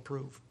FAA will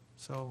approve.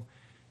 So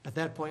at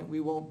that point,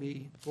 we'll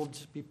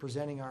just be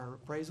presenting our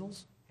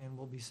appraisals, and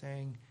we'll be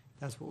saying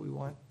that's what we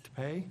want to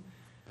pay,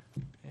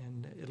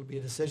 and it'll be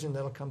a decision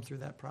that'll come through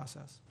that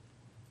process.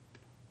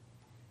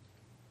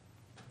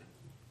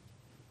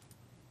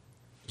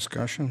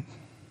 Discussion?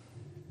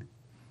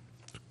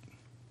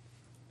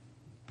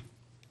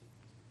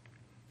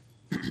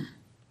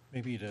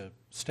 Maybe to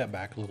step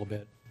back a little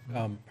bit.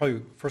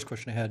 Probably first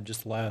question I had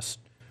just last,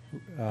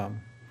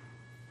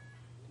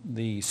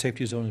 the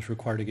safety zone is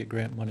required to get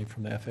grant money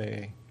from the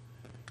FAA.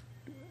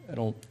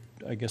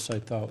 I guess I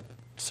thought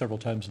several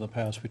times in the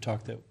past we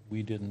talked that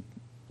we didn't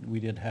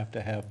have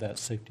to have that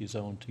safety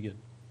zone to get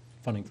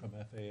funding from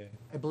FAA.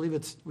 I believe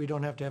we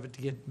don't have to have it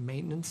to get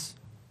maintenance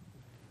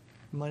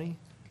money,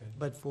 Okay.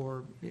 but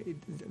for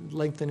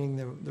lengthening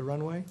the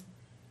runway,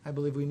 I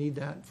believe we need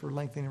that for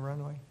lengthening the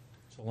runway.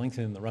 So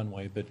lengthening the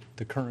runway, but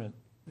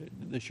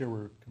this year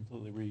we're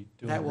completely redoing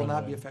the runway. That will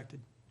not be affected.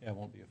 Yeah, it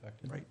won't be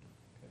affected. Right.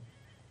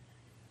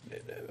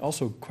 Okay.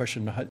 Also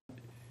question,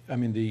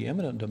 the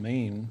eminent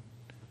domain,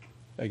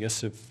 I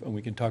guess and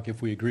we can talk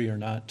if we agree or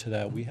not to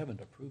that, we haven't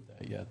approved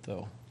that yet,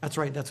 though. That's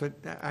right, that's what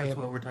what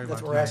we're talking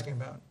that's about what we're tonight. asking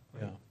about.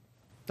 Yeah.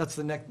 That's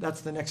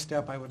the next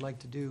step I would like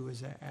to do,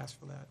 is ask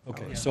for that.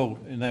 Okay, so,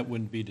 and that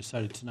wouldn't be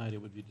decided tonight,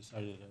 it would be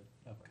decided at an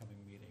upcoming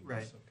meeting.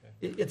 Right. Okay.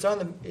 It's on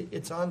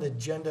the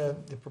agenda,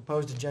 the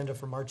proposed agenda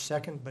for March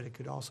 2nd, but it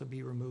could also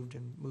be removed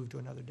and moved to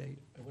another date.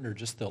 I wonder,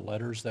 just the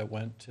letters that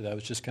went to that, I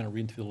was just kind of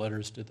reading through the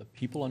letters, did the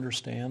people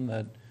understand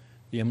that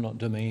the eminent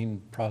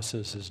domain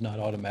process is not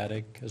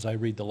automatic? As I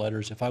read the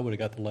letters, if I would have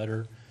got the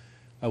letter,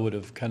 I would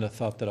have kind of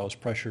thought that I was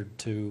pressured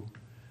to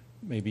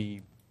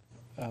maybe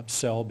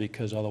sell,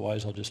 because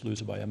otherwise I'll just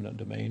lose it by eminent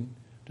domain.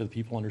 Do the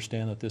people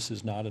understand that this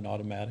is not an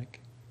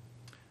automatic?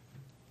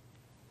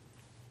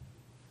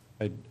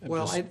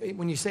 Well,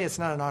 when you say it's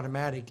not an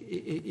automatic,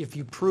 if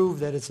you prove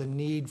that it's a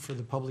need for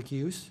the public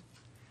use,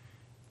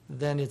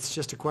 then it's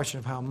just a question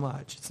of how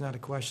much. It's not a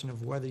question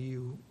of whether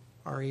you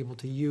are able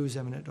to use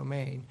eminent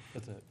domain.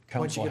 But the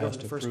Once you council get over has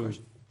the to first prove,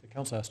 question. the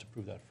council has to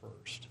prove that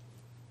first.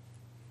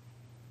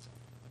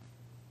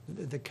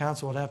 The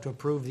council would have to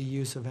approve the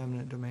use of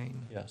eminent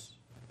domain. Yes.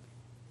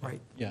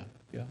 Right, Yeah,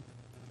 yeah.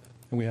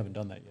 And we haven't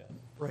done that yet.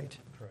 right.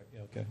 Correct,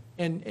 yeah, okay.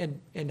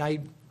 And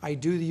I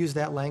do use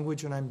that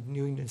language when I'm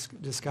doing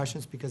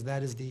discussions, because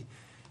that is the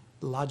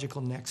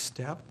logical next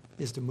step,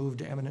 is to move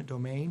to eminent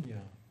domain.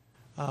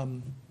 Yeah.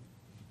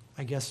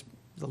 I guess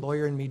the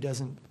lawyer in me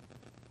doesn't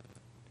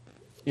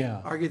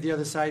Yeah. argue the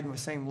other side in the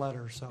same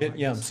letter, so. I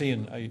Yeah, I'm guess-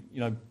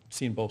 I'm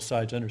seeing both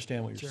sides, I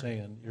understand what you're Sure.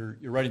 saying.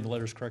 You're writing the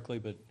letters correctly,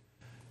 but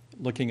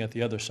looking at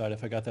the other side,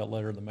 if I got that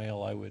letter in the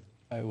mail, I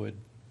I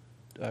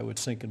would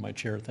sink in my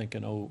chair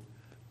thinking, oh,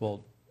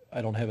 well,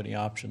 I don't have any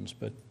options,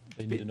 but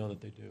they need to know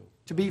that they do.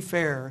 To be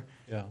fair,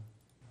 Yeah,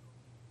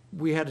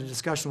 we had a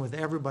discussion with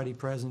everybody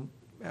present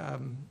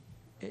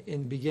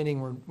in the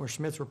beginning where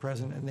Schmitz were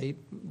present, and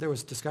there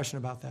was discussion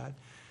about that.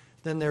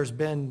 Then there's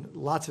been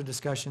lots of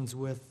discussions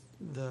with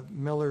the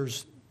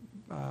Miller's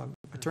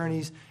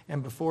attorneys,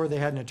 and before they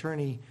had an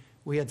attorney,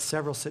 we had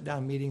several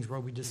sit-down meetings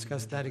where we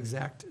discussed that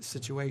exact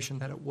situation,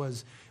 that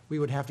we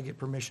would have to get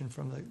permission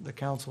from the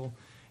council,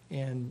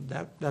 and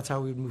that's how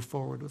we would move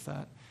forward with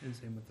that. And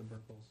same with the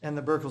Burkles. And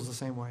the Burkles the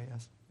same way,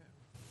 yes.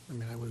 I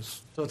mean,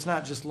 So it's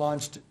not just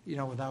launched,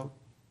 without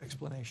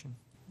explanation.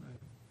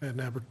 I had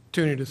an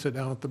opportunity to sit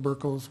down with the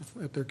Burkles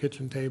at their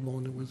kitchen table,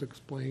 and it was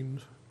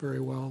explained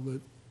very well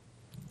that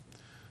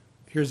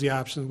here's the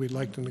options we'd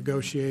like to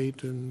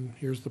negotiate, and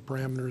here's the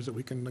parameters that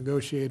we can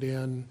negotiate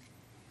in.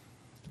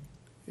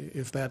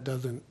 If that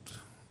doesn't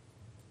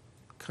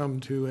come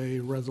to a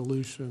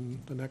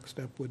resolution, the next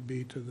step would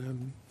be to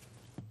then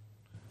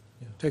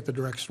Yeah. take the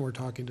direction we're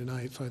talking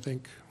tonight. So I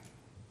think,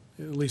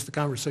 at least the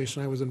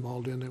conversation I was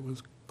involved in, it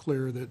was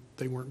clear that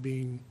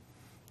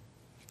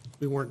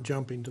we weren't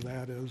jumping to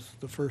that as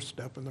the first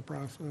step in the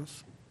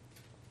process.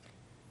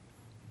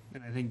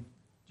 And I think,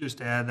 just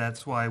to add,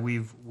 that's why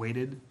we've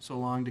waited so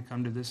long to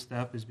come to this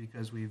step, is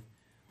because we've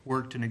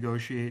worked to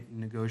negotiate and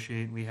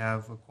negotiate, and we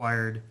have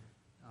acquired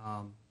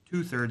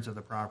 2/3 of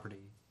the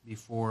property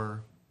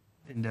before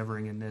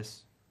endeavoring in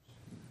this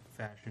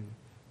fashion.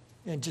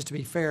 And just to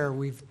be fair,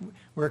 we're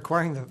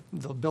acquiring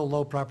the Bill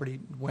Lowe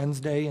property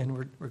Wednesday, and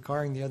we're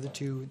acquiring the other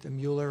two, the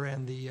Mueller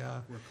and the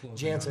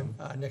Jansen,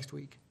 next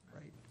week.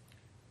 Right.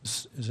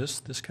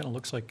 This kind of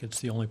looks like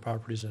it's the only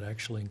properties that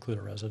actually include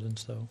a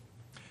residence, though.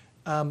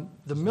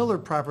 The Miller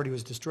property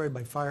was destroyed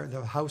by fire,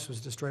 the house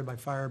was destroyed by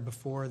fire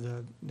before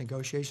the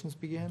negotiations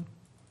began.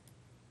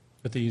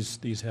 But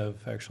these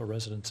have actual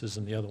residences,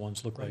 and the other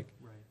ones look like,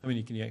 Right. I mean,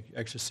 you can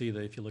actually see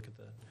that if you look at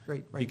the,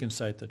 Right. you can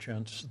cite the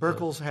trends.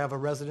 Burkles have a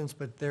residence,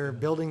 but their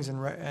buildings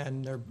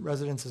and their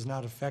residence is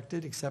not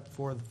affected, except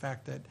for the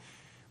fact that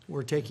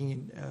we're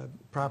taking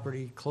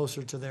property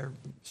closer to their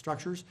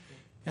structures.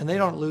 And they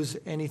don't lose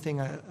anything.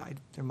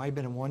 There might have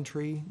been one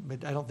tree,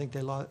 but I don't think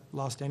they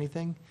lost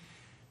anything.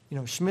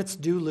 Schmitz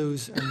do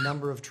lose a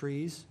number of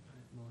trees,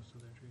 Most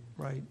of their trees.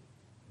 right?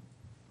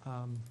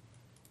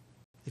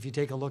 If you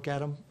take a look at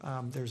them,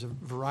 there's a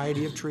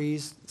variety of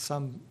trees,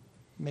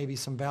 maybe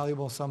some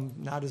valuable, some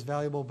not as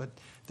valuable, but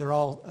they're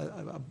all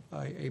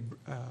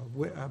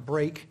a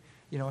break,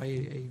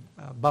 a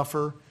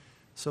buffer,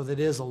 so that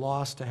is a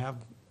loss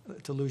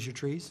to lose your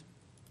trees,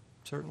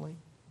 certainly.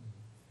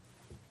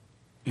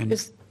 And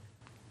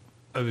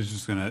I was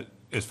just gonna,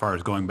 as far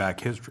as going back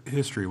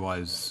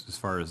history-wise, as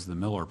far as the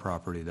Miller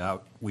property,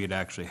 that we had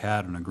actually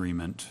had an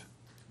agreement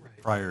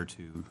prior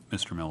to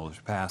Mr. Miller's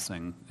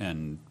passing,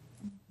 and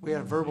We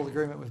had a verbal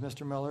agreement with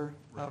Mr. Miller,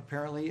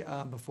 apparently,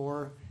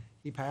 before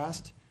he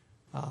passed,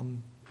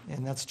 and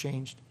that's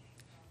changed.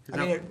 I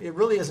mean, it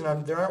really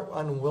isn't, they aren't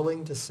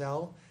unwilling to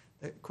sell.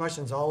 The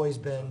question's always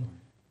been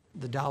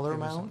the dollar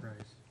Give us a amount,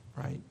 price.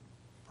 right?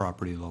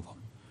 property level,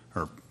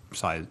 or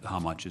size, how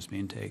much is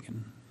being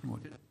taken.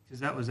 Because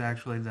that was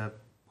actually the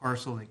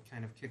parcel that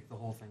kind of kicked the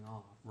whole thing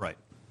off. Right.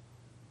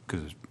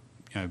 Because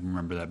I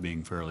remember that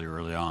being fairly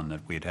early on,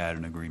 that we had had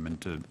an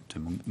agreement to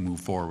move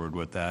forward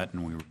with that,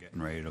 and we were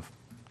getting ready to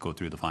go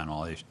through the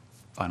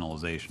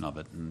finalization of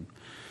it, and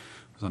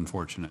it was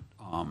unfortunate.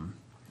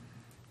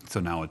 So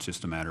now it's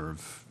just a matter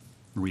of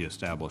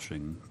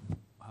reestablishing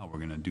how we're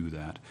going to do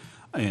that.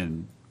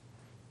 And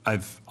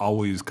I've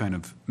always kind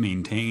of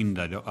maintained,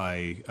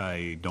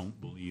 I don't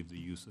believe the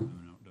use of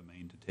eminent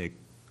domain to take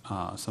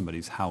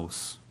somebody's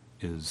house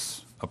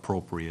is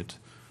appropriate.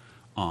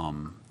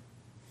 And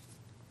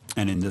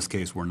in this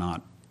case, we're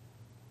not,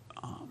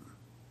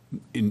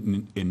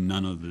 in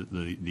none of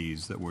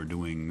these that we're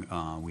doing,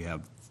 we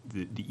have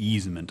the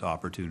easement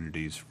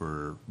opportunities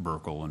for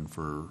Burkle and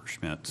for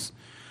Schmitz.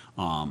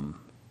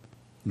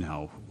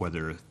 Now,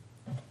 whether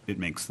it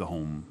makes the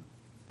home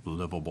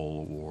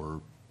livable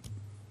or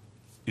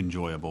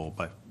enjoyable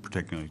by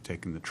particularly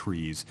taking the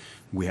trees,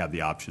 we have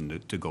the option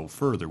to go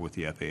further with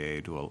the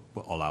FAA to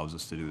allows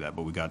us to do that.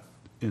 But we got,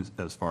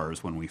 as far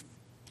as when we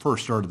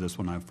first started this,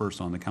 when I was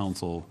first on the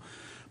council,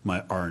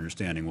 our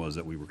understanding was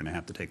that we were going to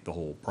have to take the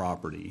whole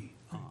property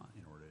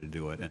in order to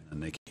do it, and then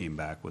they came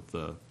back with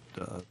the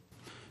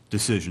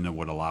decision that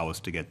would allow us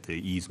to get the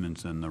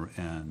easements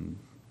and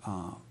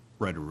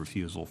right of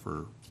refusal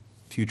for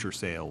future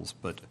sales,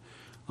 but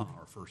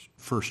our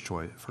first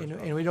choice.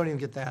 And we don't even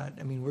get that.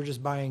 I mean, we're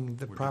just buying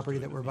the We're just property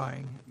doing that we're it.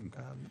 buying,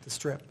 the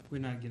strip. We're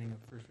not getting a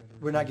first right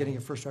of We're not refusal. getting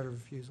a first right of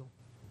refusal.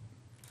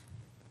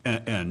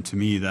 And to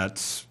me,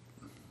 that's,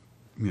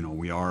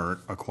 we are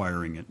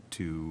acquiring it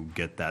to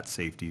get that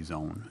safety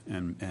zone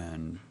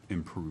and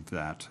improve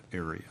that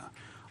area.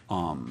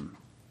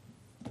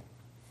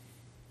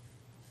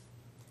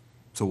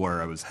 So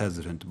where I was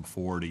hesitant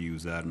before to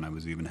use that, and I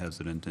was even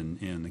hesitant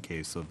in the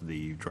case of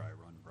the dry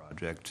run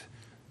project,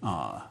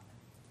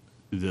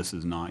 this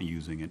is not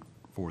using it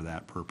for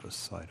that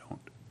purpose. I don't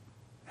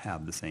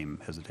have the same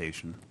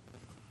hesitation.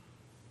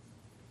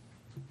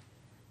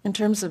 In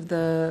terms of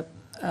the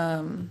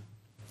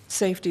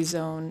safety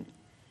zone,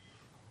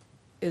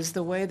 is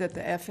the way that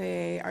the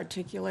FAA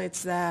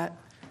articulates that,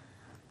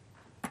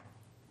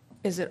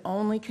 is it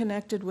only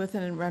connected with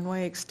a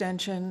runway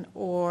extension,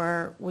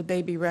 or would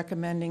they be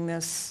recommending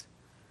this,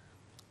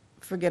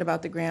 forget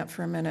about the grant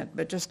for a minute,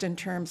 but just in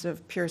terms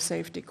of pure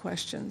safety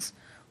questions,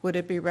 would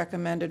it be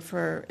recommended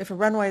for, if a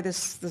runway the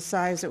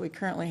size that we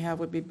currently have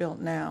would be built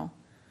now,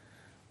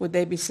 would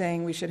they be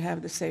saying we should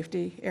have the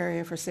safety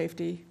area for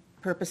safety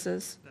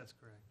purposes? That's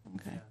correct.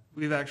 Okay. Yeah.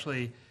 We've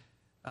actually,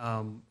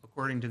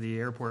 according to the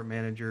airport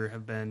manager,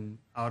 have been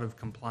out of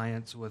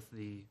compliance with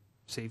the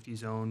safety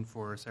zone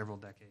for several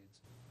decades.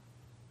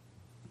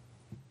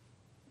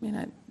 I mean,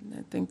 I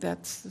think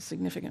that's a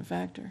significant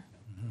factor.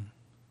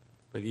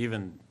 But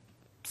even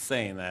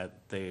saying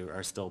that, they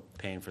are still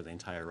paying for the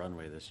entire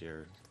runway this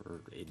year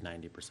for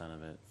 90%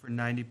 of it. For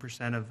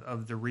 90%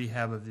 of the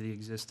rehab of the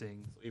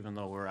existing. Even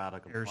though we're out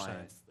of Airside.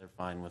 compliance, they're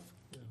fine with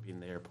keeping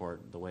the airport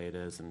the way it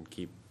is and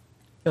keep,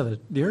 Yeah,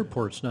 the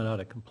airport's not out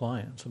of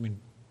compliance. I mean,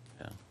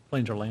 yeah.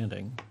 planes are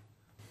landing.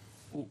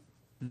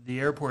 The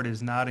airport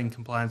is not in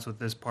compliance with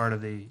this part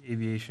of the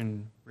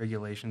aviation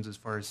regulations as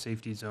far as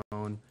safety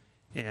zone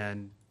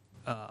and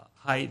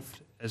height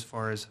as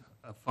far as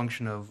a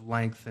function of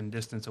length and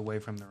distance away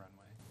from the runway.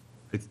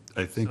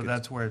 I think So it's-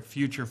 that's where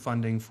future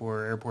funding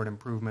for airport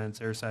improvements,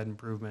 airside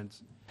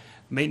improvements,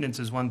 maintenance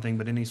is one thing,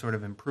 but any sort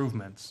of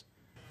improvements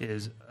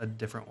is a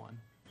different one.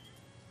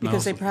 Because they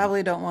also think-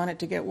 probably don't want it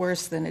to get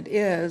worse than it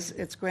is.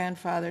 It's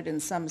grandfathered in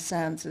some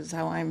sense, is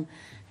how I'm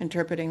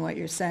interpreting what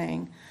you're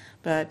saying.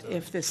 But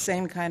if this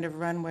same kind of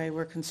runway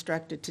were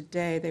constructed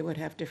today, they would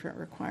have different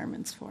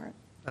requirements for it,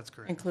 That's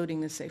correct.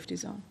 including the safety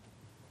zone.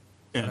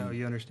 and-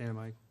 You understand,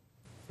 Mike?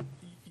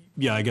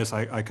 Yeah, I guess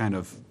I kind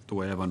of, the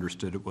way I've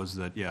understood it was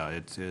that, yeah,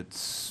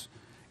 it's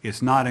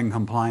not in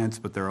compliance,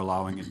 but they're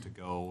allowing it to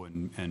go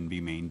and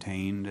be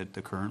maintained at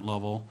the current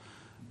level.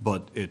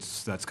 But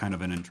that's kind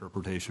of an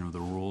interpretation of the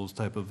rules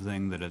type of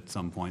thing, that at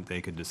some point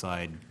they could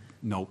decide,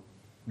 nope,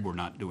 we're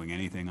not doing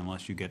anything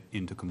unless you get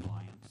into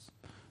compliance.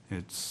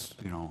 It's,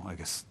 I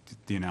guess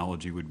the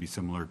analogy would be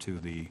similar to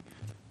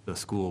the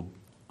school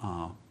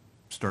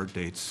start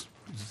dates.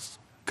 It's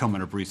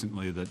coming up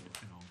recently that,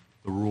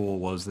 the rule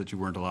was that you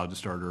weren't allowed to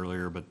start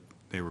earlier, but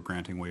they were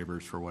granting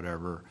waivers for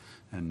whatever,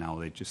 and now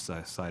they just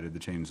decided to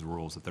change the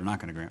rules that they're not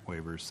going to grant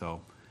waivers,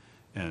 so,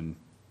 and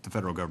the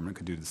federal government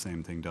could do the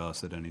same thing to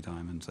us at any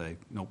time and say,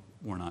 nope,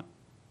 we're not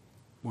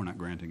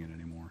granting it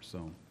anymore,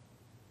 so.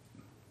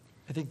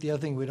 I think the other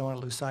thing we don't want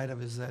to lose sight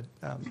of is that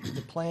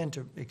the plan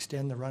to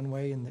extend the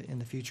runway in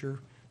the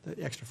future,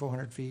 the extra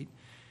 400 feet,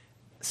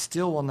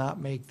 still will not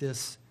make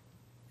this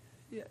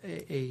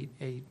a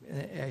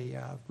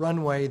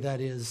runway that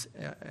is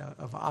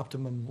of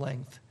optimum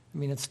length. I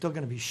mean, it's still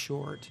going to be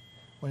short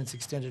when it's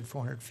extended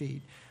 400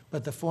 feet,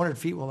 but the 400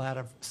 feet will add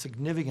a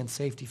significant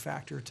safety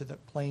factor to the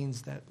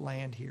planes that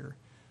land here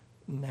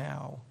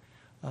now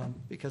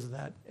because of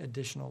that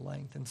additional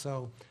length. And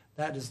so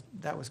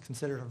that was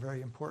considered a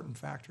very important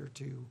factor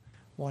to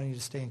wanting to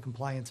stay in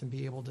compliance and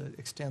be able to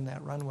extend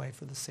that runway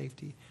for the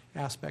safety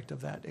aspect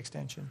of that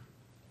extension.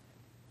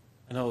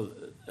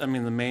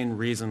 the main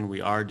reason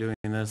we are doing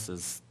this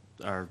is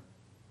our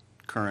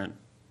current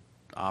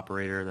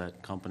operator,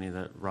 that company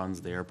that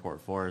runs the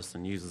airport for us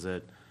and uses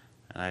it,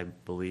 and I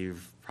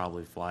believe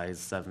probably flies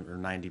 7 or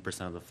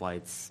 90% of the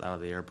flights out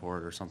of the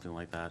airport or something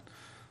like that.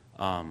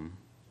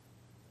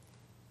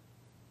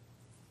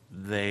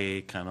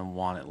 They kind of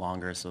want it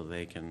longer so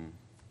they can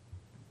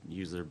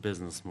use their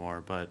business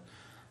more, but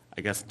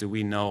I guess, do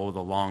we know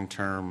the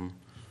long-term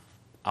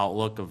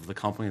outlook of the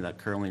company that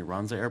currently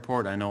runs the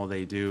airport? I know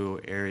they do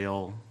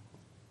aerial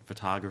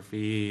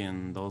photography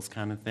and those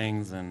kind of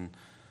things, and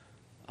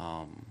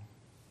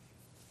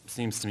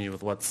seems to me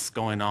with what's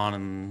going on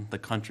in the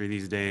country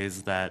these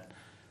days that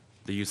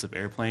the use of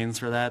airplanes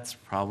for that's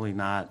probably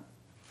not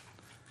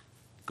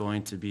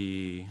going to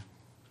be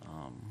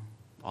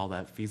all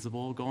that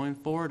feasible going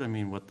forward. I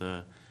mean, with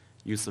the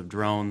use of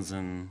drones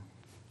and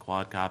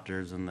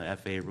quadcopters, and the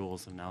FAA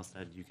rules have now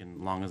said you can, as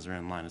long as they're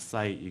in line of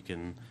sight, you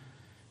can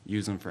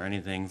use them for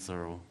anything.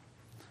 So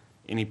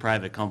any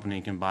private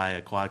company can buy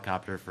a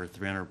quadcopter for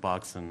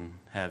 $300 and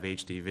have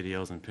HD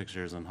videos and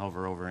pictures and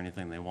hover over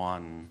anything they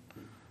want. And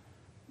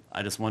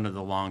I just wonder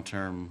the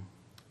long-term,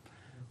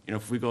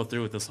 if we go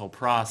through with this whole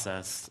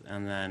process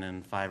and then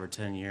in 5 or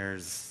 10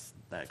 years,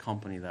 that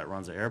company that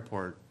runs the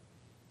airport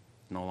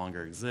no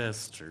longer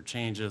exists or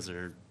changes,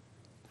 or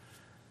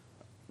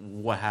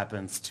what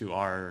happens to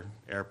our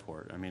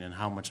airport? I mean, and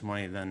how much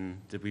money then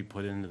did we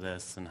put into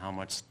this, and how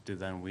much do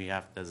then we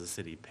have as a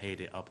city pay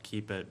to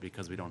upkeep it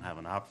because we don't have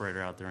an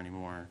operator out there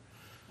anymore?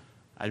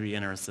 I'd be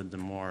interested to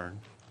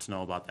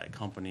know about that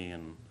company,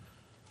 and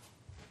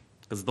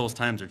because those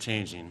times are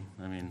changing.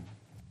 I mean,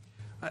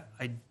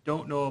 I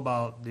don't know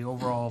about the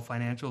overall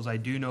financials. I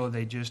do know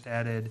they just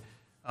added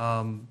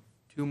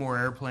 2 more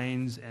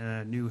airplanes and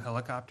a new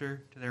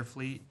helicopter to their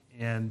fleet,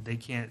 and they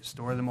can't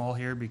store them all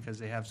here because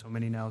they have so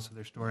many now, so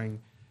they're storing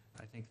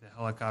I think the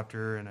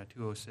helicopter and a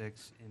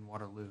 206 in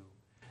Waterloo.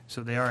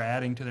 So they are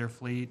adding to their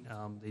fleet.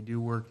 They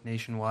do work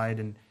nationwide,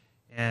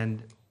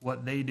 and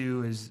what they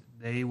do is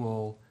they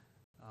will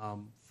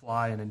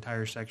fly an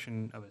entire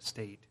section of a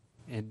state.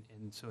 And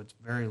so it's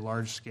very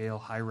large-scale,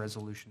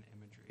 high-resolution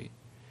imagery.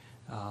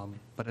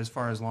 But as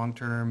far as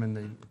long-term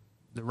and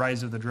the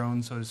rise of the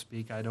drone, so to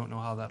speak, I don't know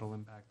how that'll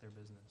impact their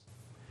business.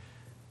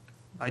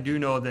 I do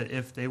know that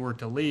if they were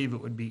to leave, it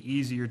would be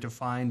easier to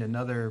find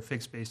another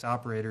fixed-base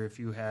operator if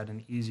you had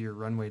an easier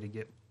runway to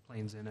get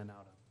planes in and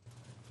out of.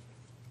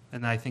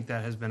 And I think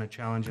that has been a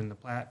challenge in the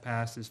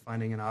past, is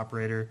finding an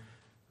operator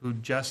who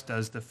just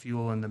does the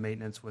fuel and the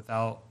maintenance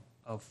without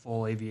a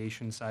full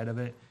aviation side of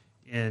it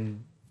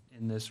in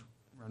this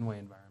runway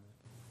environment.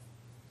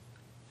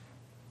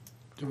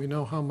 Do we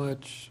know how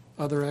much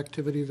other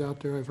activities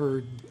out there? I've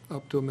heard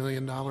up to $1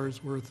 million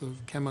worth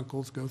of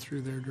chemicals go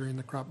through there during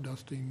the crop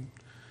dusting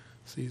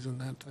season,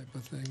 that type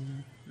of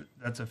thing.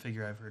 That's a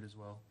figure I've heard as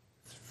well.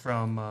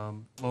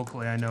 From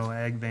locally, I know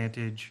Ag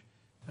Vantage,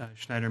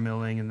 Schneider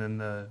Milling, and then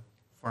the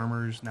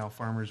farmers, now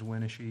Farmers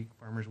Winneshiek,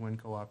 Farmers Win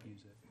Co-op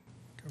use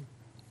it.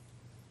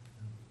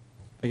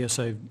 I guess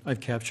I've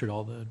captured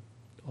all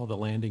the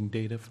landing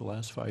data for the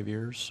last 5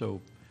 years,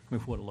 so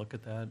if we want to look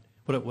at that.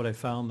 What I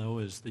found, though,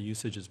 is the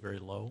usage is very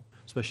low,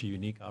 especially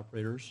unique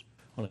operators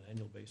on an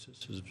annual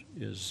basis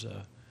is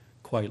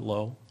quite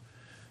low.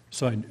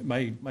 So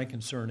my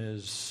concern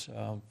is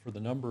for the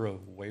number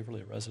of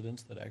Waverly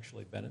residents that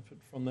actually benefit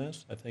from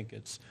this. I think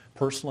it's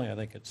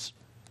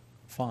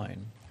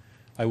fine.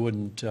 I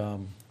wouldn't,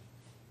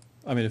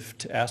 if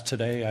asked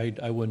today,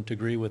 I wouldn't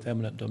agree with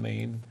eminent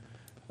domain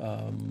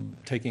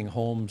taking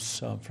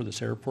homes for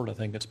this airport. I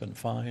think it's been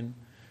fine.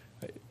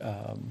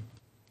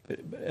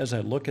 As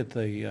I look at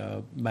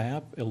the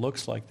map, it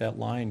looks like that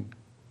line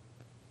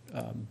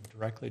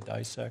directly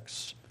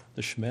dissects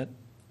the Schmidt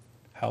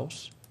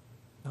house.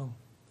 No.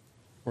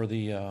 Or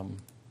the,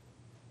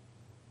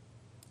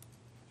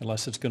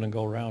 unless it's going to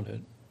go around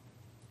it.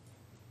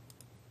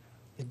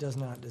 It does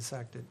not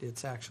dissect it.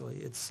 It's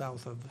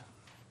south of,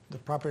 the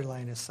property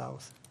line is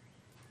south.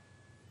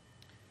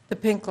 The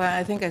pink line,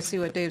 I think I see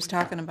what Dave's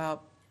talking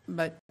about,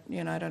 but,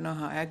 I don't know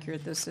how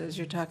accurate this is.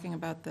 You're talking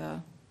about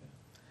the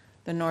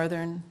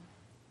northern,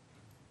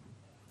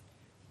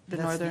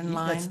 northern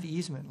line? That's the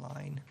easement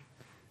line.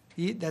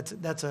 You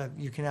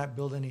cannot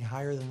build any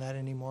higher than that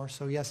anymore.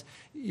 So yes,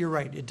 you're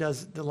right, it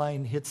does, the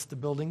line hits the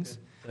buildings.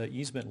 The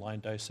easement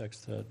line dissects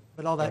the.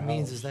 But all that their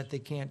means house. is that they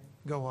can't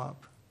go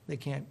up. They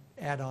can't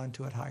add on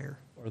to it higher.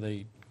 Or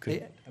they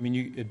could,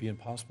 it'd be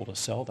impossible to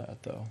sell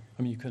that, though.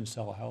 You couldn't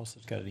sell a house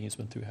that's got an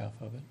easement through half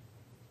of it.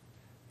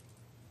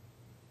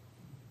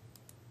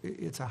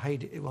 It's a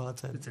height,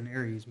 It's an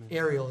air easement.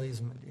 aerial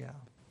easement, yeah.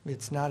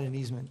 It's not an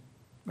easement.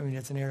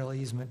 It's an aerial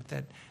easement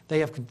that they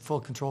have full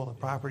control of the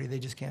property. They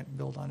just can't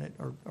build on it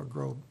or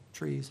grow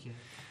trees.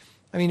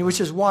 Which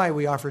is why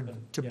we offered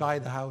to buy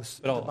the house.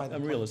 But to buy the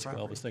realistically,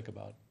 property. always think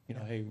about,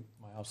 hey,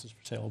 my house is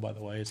for sale, by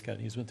the way, it's got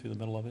an easement through the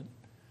middle of it.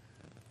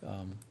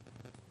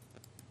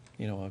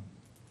 A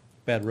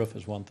bad roof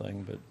is one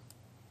thing, but.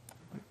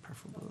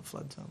 Preferably the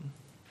flood zone.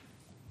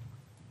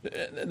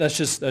 That's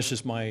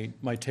just my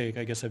take.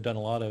 I guess I've done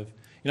a lot of,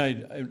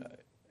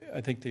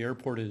 I think the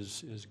airport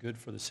is good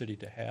for the city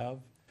to have.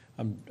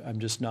 I'm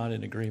just not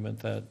in agreement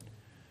that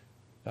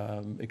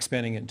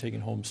expanding it and taking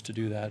homes to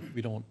do that,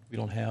 we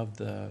don't have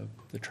the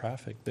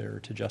traffic there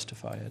to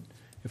justify it.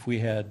 If we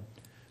had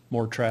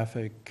more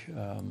traffic,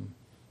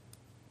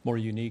 more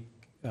unique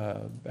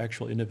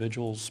actual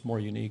individuals, more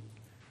unique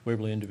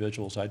Waverly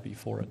individuals, I'd be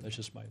for it. That's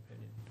just my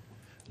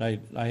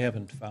opinion. And I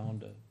haven't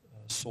found a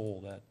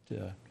soul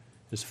that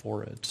is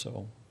for it,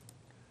 so,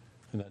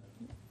 and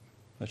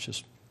that's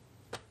just.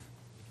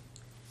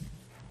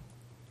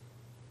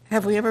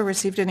 Have we ever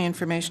received any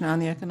information on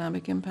the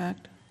economic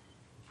impact?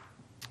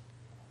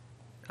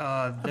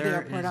 There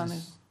airport is on a the-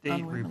 state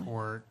on Waverly?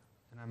 report,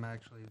 and I'm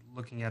actually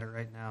looking at it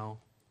right now,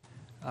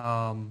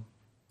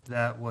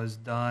 that was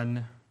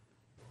done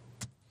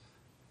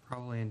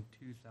probably in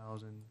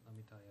 2000, let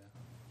me tell you.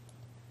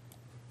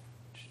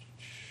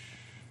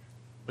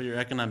 But your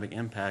economic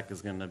impact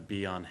is going to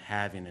be on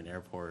having an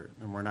airport,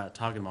 and we're not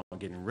talking about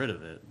getting rid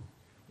of it.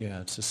 Yeah,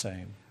 it's the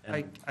same.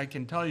 I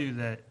can tell you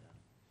that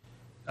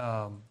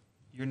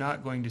you're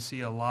not going to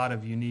see a lot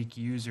of unique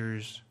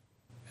users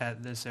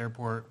at this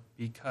airport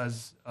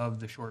because of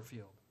the short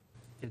field.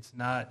 It's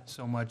not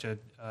so much a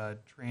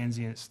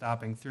transient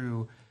stopping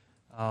through.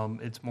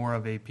 It's more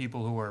of a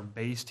people who are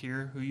based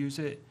here who use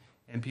it,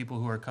 and people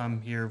who are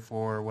come here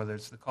for whether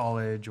it's the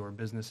college or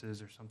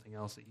businesses or something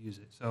else that use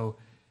it. So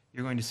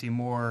you're going to see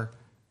more,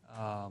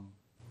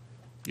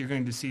 you're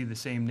going to see the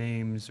same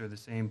names or the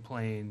same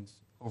planes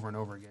over and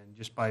over again,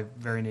 just by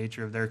very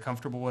nature of they're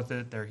comfortable with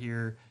it, they're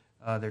here,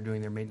 they're doing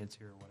their maintenance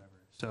here or whatever.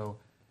 So,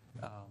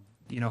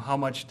 how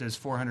much does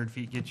 400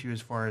 feet get you as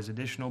far as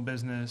additional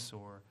business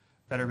or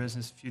better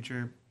business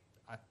future?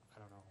 I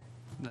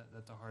don't know.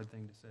 That's a hard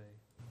thing to say.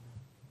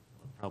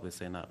 I'd probably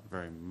say not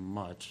very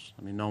much.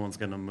 No one's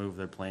going to move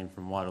their plane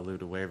from Waterloo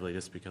to Waverly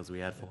just because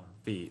we add 400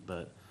 feet,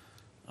 but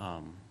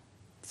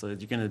So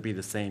you're gonna be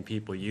the same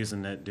people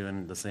using it,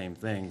 doing the same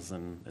things,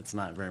 and it's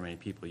not very many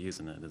people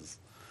using it.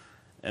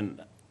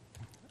 And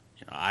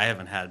I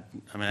haven't had,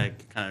 I mean, I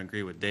kind of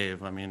agree with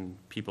Dave. I mean,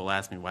 people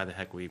ask me why the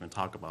heck we even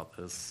talk about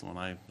this when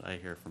I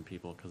hear from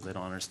people, because they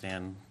don't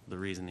understand the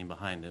reasoning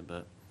behind it,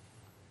 but.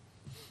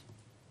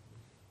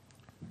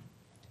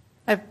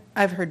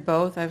 I've heard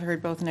both. I've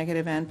heard both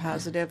negative and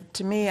positive.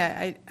 To me,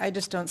 I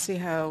just don't see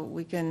how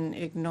we can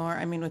ignore,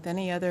 I mean, with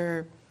any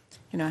other,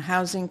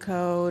 housing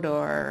code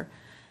or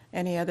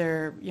any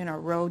other,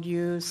 road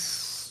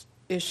use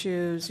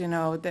issues,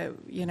 that,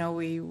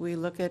 we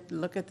look at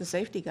the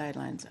safety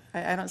guidelines.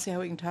 I don't see how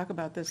we can talk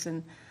about this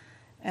and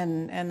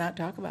not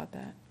talk about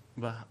that.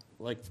 But,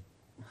 like,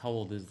 how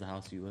old is the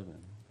house you live in?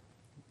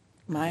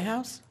 My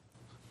house?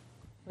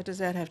 What does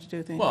that have to do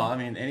with anything? Well, I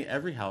mean,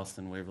 every house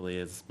in Waverly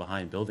is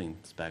behind building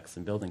specs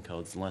and building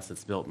codes unless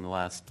it's built in the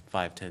last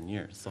 5-10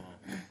 years. So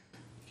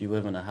if you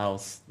live in a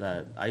house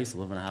I used to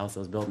live in a house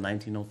that was built in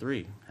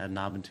 1903, had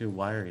knob and tube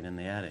wiring in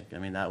the attic. I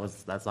mean,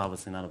 that's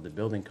obviously not of the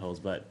building codes,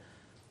 but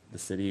the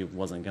city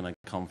wasn't going to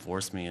come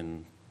force me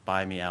and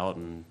buy me out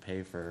and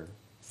pay for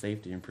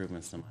safety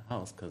improvements to my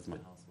house because my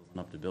house wasn't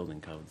up to building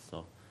codes,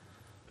 so.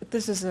 But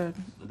this is a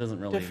It doesn't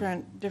really.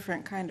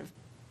 different kind of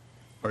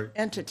Or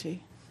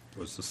entity.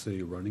 was the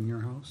city running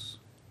your house?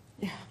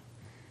 Yeah.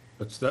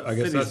 I guess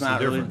that's the The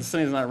difference.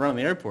 city's not running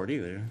the airport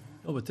either.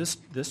 Oh, but this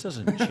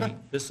doesn't change,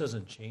 this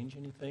doesn't change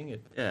anything.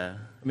 Yeah.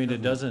 I mean,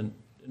 it doesn't,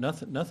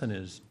 nothing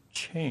has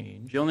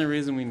changed. The only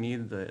reason we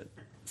need the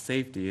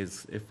safety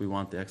is if we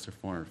want the extra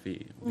 400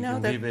 feet. We No,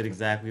 can that- leave it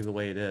exactly the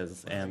way it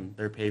is, and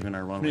they're paving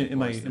our I runway mean,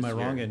 for us this am I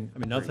wrong year. in, I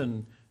mean,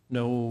 nothing,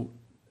 no,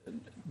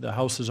 the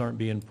houses aren't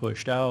being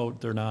pushed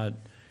out, they're not,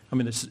 I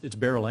mean, it's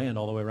bare land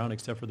all the way around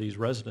except for these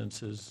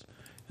residences,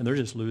 and they're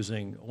just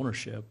losing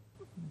ownership.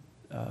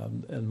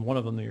 And one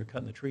of them, you're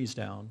cutting the trees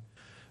down.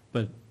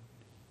 But,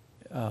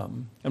 I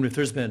mean, if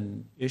there's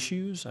been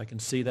issues, I can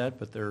see that,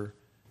 but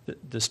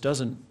this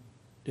doesn't,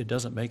 it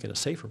doesn't make it a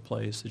safer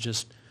place.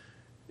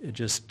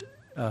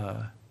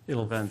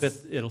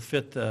 it'll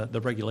fit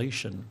the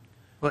regulation,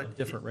 a But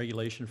different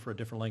regulation for a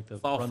different length of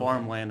It's all runway.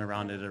 farmland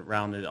around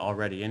it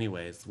already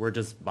anyways. We're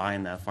just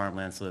buying that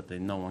farmland so that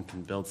no one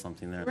can build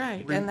something there.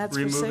 Right, and that's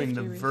for safety removing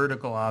the reasons.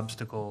 vertical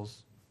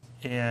obstacles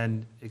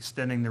and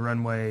extending the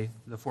runway,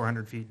 the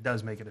 400 feet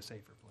does make it a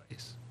safer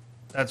place.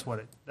 That's what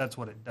it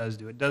does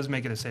do. It does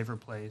make it a safer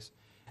place.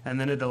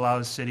 And then it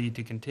allows city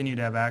to continue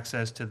to have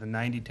access to the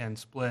 90-10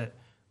 split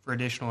for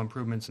additional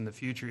improvements in the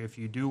future if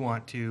you do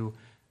want to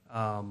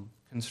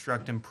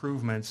construct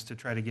improvements to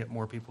try to get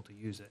more people to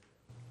use it,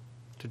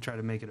 to try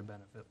to make it a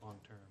benefit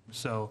long-term.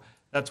 So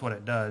that's what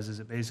it does, is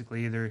it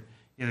basically either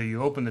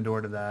you open the door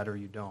to that or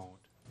you don't.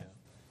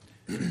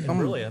 And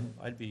really,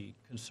 I'd be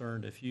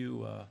concerned if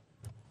you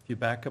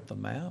back up the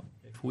map,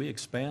 if we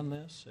expand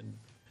this and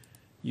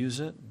use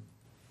it,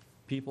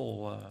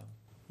 people,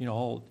 we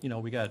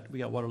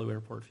got Waterloo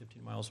Airport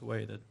 15 miles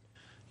away that,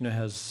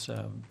 has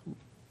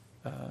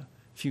a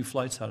few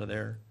flights out of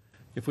there.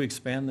 If we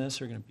expand this,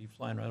 they're going to be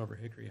flying right over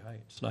Hickory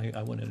Heights, and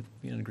I wouldn't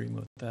be in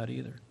agreement with that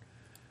either.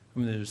 I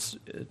mean,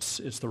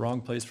 it's the wrong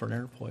place for an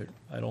airport.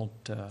 I don't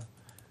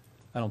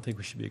think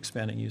we should be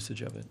expanding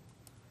usage of it.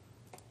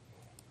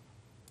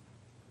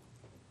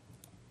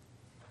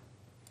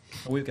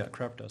 And we've got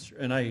crop dusters,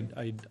 and I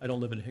don't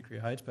live in Hickory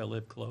Heights, but I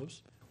live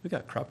close. We've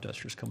got crop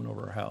dusters coming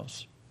over our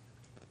house.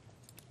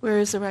 Where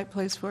is the right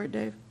place for it,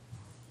 Dave?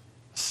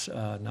 It's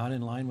not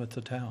in line with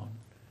the town.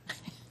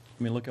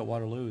 I mean, look at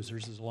Waterloo's,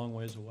 theirs is a long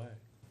ways away.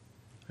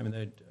 I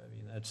mean,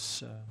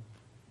 that's,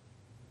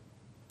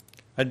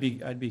 I'd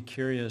be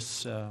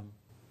curious, yeah.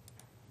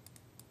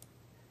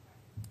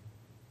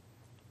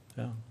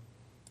 I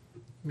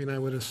mean, I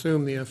would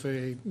assume the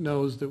FAA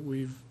knows that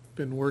we've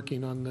been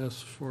working on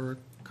this for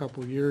a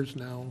couple of years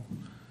now.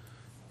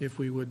 If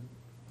we would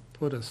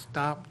put a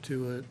stop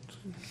to it,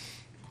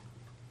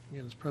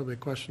 again, it's probably a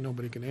question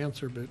nobody can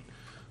answer, but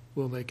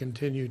will they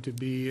continue to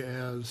be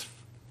as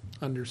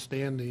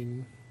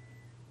understanding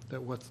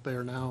that what's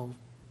there now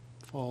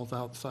falls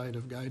outside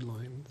of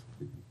guidelines?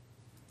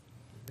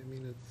 I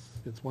mean,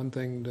 it's one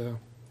thing to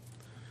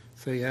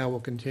say, yeah, we'll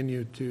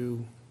continue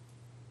to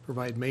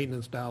provide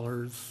maintenance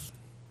dollars,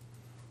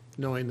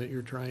 knowing that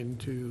you're trying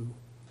to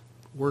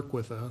work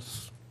with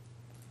us,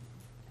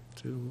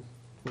 to,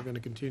 we're going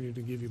to continue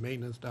to give you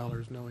maintenance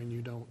dollars, knowing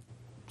you don't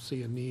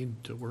see a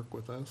need to work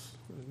with us.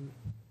 And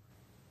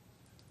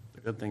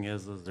The good thing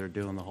is they're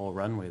doing the whole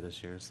runway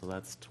this year, so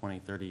that's 20,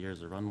 30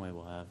 years of runway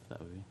we'll have that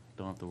we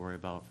don't have to worry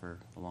about for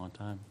a long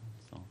time,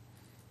 so.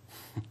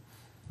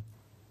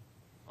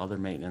 Other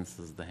maintenance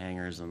is the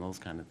hangars and those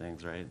kind of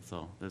things, right?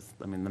 So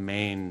the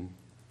main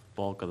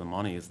bulk of the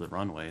money is the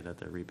runway that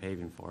they're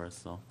repaving for us,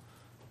 so.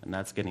 And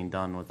that's getting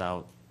done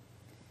without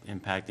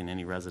impacting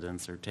any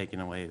residents or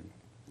taking away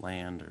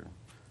land or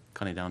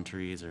cutting down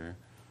trees or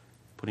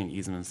putting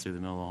easements through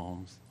the middle of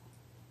homes.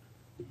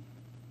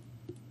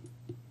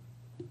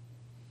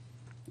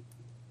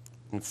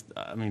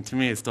 To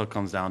me, it still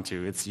comes down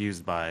to, it's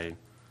used by,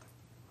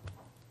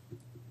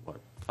 5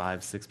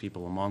 5, 6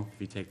 people a month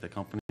if you take the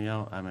company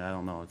out. I mean, I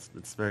don't know,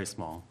 it's very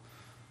small.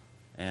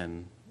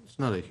 And It's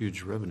not a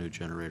huge revenue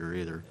generator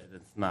either.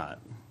 it's not,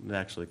 it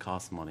actually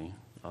costs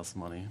us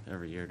money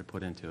every year to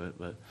put into it,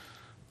 but,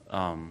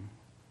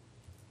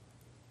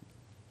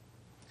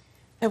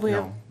 Have we, you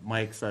ever- know,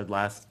 Mike said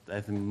last, I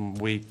think,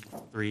 week,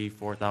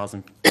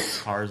 4,000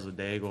 cars a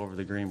day go over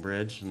the Green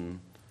Bridge, and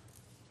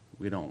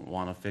we don't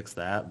want to fix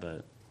that,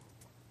 but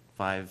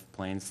 5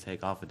 planes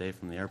take off a day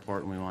from the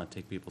airport, and we want to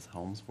take people's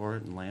homes for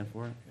it and land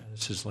for it. Yeah,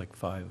 This is like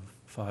five,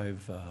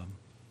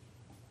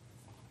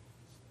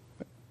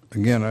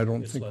 Again, I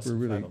don't it's think less we're than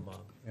really, 5 a month.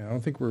 yeah, I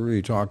don't think we're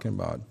really talking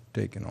about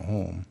taking a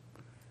home.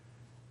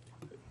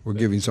 We're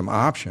giving some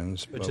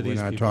options, But but to we're these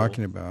not people-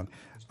 talking about.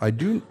 I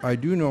do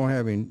know,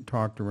 having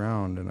talked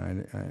around,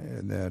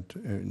 and that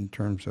in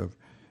terms of,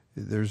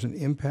 there's an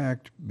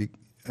impact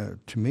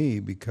to me,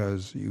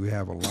 because you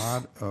have a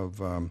lot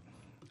of,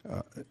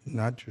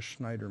 not just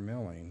Schneider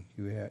Milling,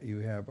 you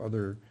have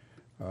other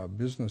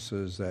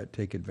businesses that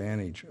take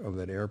advantage of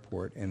that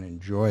airport and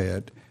enjoy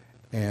it,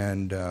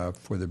 and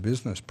for the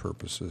business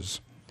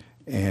purposes,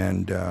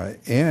 and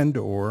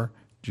or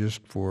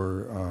just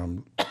for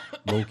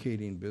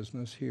locating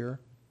business here.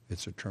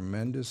 It's a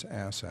tremendous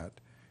asset,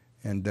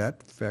 and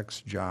that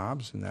affects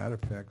jobs, and that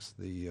affects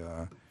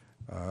the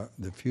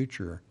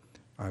future.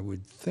 I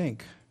would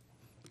think,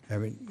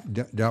 having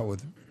dealt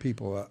with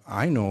people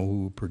I know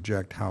who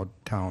project how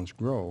towns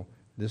grow,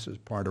 this is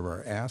part of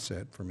our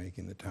asset for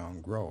making the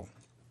town grow.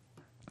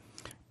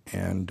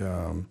 And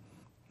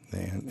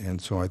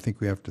so I think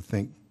we have to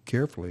think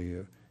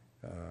carefully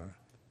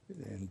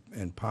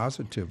and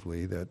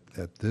positively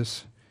that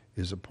this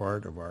is a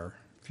part of our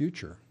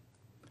future.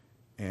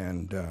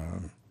 And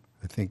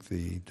I think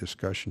the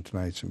discussion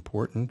tonight's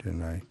important,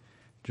 and I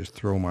just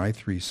throw my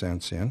 3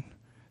 cents in,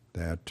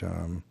 that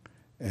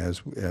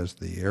as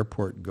the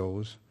airport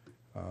goes,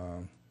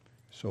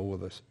 so will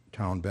the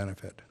town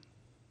benefit.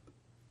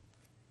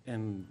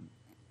 And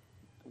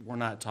we're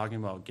not talking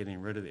about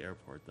getting rid of the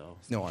airport, though.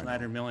 No, I know.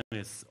 Schneider Milling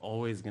is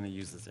always going to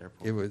use this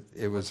airport. It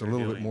was a they're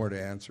little bit doing. more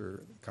to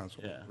answer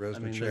Council Yeah, I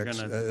mean, they're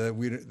Resnick's,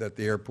 gonna- that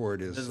the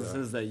airport is.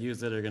 Businesses that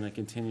use it are going to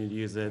continue to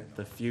use it.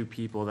 The few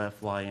people that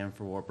fly in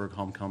for Wartburg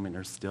Homecoming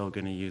are still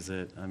going to use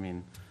it. I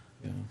mean,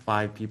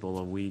 5 people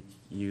a week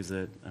use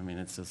it. I mean,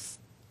 it's just,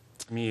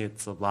 to me,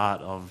 it's a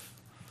lot of,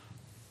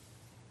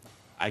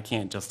 I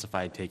can't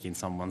justify taking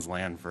someone's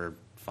land for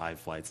 5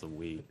 flights a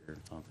week or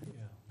something.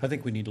 Yeah. I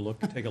think we need to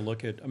take a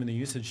look at, I mean, the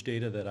usage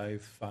data that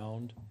I've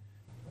found,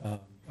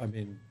 I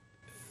mean,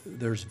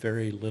 there's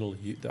very little,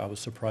 I was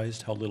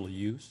surprised how little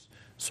use.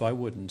 So I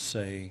wouldn't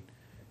say,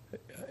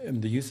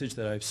 the usage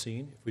that I've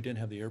seen, if we didn't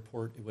have the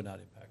airport, it would not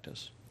impact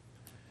us.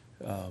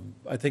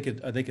 I think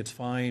it's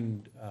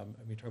fine. I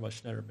mean, talking about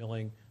Schneider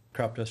Milling,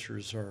 crop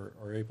dusters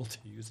are able to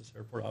use this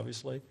airport,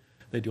 obviously.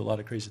 They do a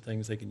lot of crazy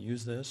things. They can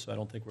use this. I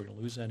don't think we're going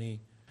to lose any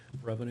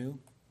revenue.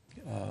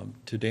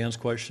 To Dan's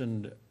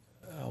question,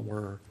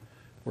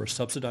 we're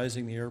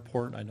subsidizing the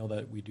airport. I know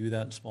that we do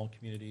that in small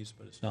communities,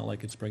 but it's not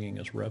like it's bringing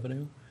us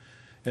revenue.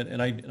 And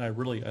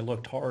I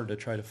looked hard to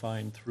try to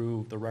find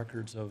through the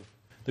records of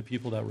the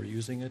people that were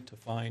using it to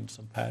find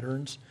some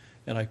patterns,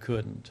 and I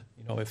couldn't.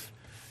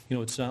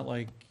 It's not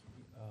like,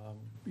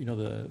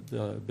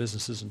 the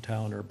businesses in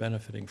town are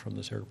benefiting from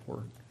this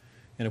airport.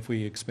 And if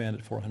we expand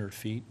it 400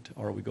 feet,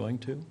 are we going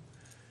to?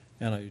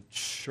 And I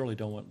surely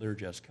don't want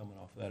Learjets coming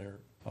off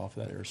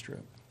that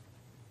airstrip.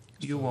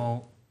 You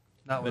won't,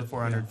 not with But,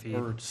 400 yeah, feet.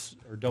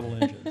 Or double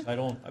engines.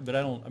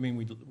 I mean,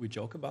 we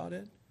joke about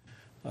it,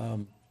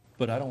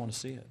 but I don't want to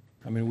see it.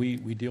 I mean,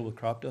 we deal with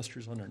crop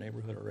dusters in our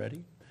neighborhood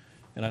already,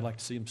 and I'd like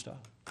to see them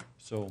stop.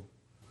 So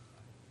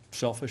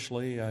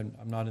selfishly, I'm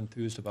not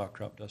enthused about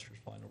crop dusters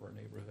flying over our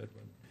neighborhood,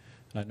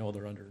 and I know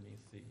they're underneath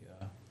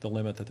the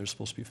limit that they're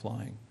supposed to be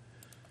flying.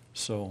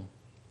 So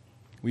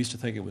we used to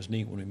think it was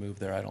neat when we moved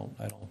there. I don't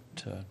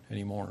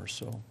anymore,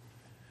 so.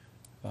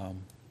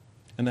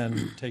 And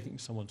then taking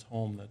someone's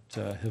home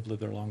that have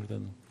lived there longer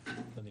than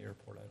the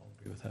airport, I don't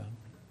agree with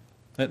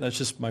that. That's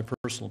just my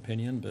personal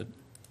opinion, but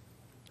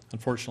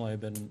unfortunately,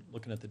 I've been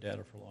looking at the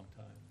data for a long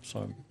time, so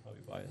I'm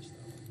probably biased that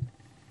way.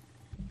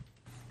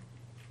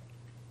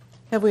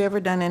 have we ever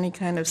done any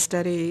kind of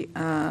study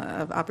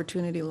of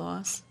opportunity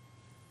loss?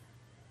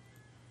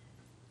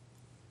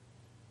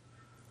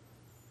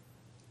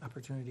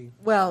 Opportunity.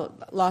 Well,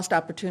 lost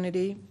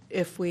opportunity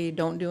if we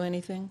don't do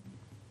anything?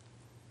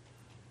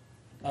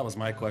 That was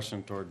my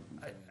question toward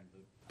the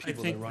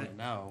people that think run that- it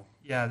now.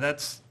 Yeah,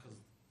 that's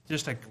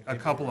just a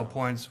couple of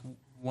points.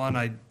 One,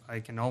 I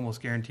can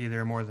almost guarantee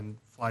there are more than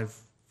five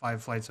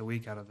flights a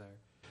week out of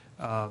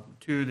there.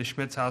 2, the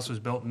Schmitz House was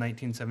built in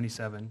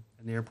 1977,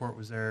 and the airport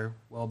was there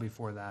well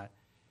before that.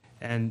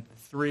 And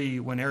 3,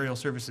 when aerial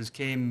services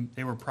came,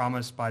 they were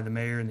promised by the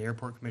mayor and the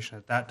airport commission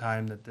at that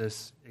time that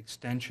this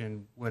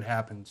extension would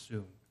happen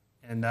soon.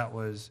 And that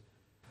was,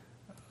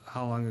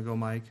 how long ago,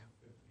 Mike?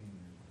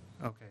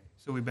 Okay,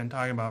 so we've been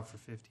talking about it for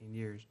 15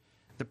 years.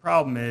 The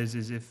problem is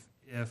if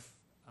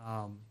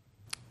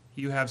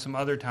you have some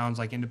other towns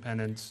like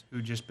Independence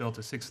who just built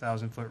a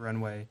 6,000-foot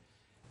runway,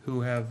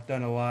 who have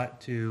done a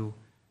lot to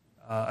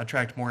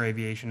attract more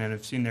aviation and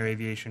have seen their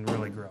aviation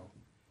really grow.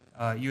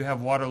 You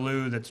have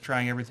Waterloo that's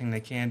trying everything they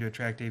can to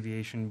attract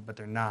aviation, but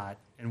they're not.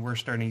 And we're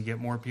starting to get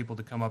more people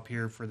to come up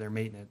here for their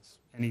maintenance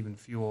and even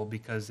fuel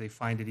because they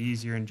find it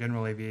easier in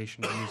general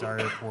aviation to use our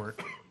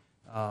airport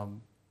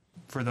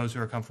for those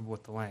who are comfortable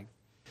with the length.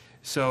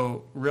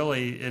 So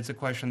really, it's a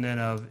question then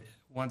of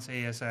once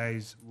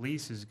ASI's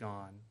lease is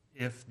gone,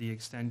 if the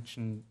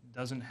extension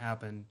doesn't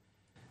happen,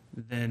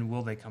 then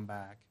will they come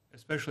back?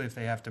 Especially if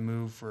they have to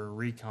move for a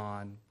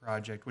recon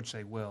project, which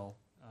they will,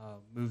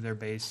 move their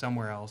base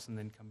somewhere else and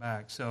then come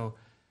back. So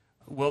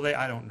will they?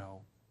 I don't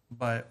know.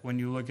 But when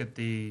you look at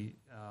the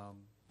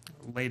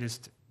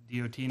latest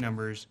DOT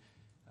numbers,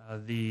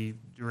 the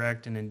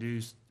direct and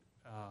induced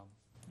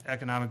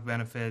economic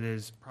benefit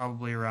is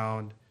probably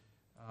around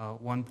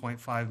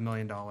 $1.5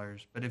 million.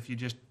 But if you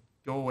just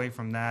go away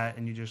from that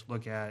and you just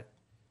look at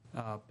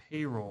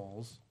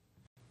payrolls,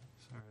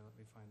 sorry, let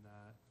me find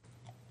that,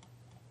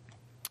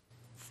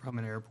 from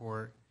an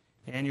airport,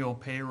 annual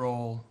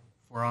payroll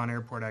for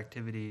on-airport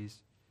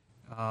activities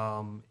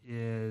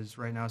is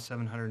right now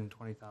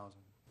 $720,000.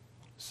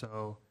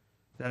 So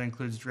that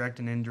includes direct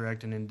and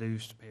indirect and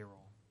induced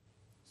payroll.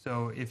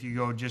 So if you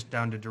go just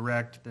down to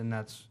direct, then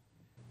that's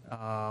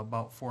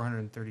about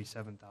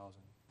 $437,000.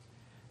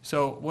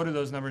 So what do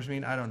those numbers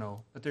mean? I don't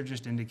know, but they're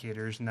just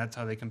indicators, and that's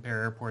how they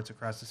compare airports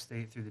across the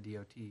state through the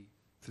DOT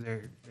for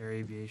their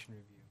aviation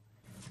review.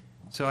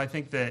 So I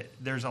think that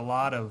there's a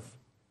lot of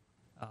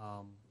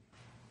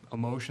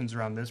emotions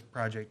around this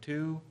project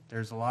too.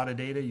 There's a lot of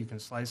data. You can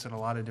slice it a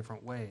lot of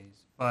different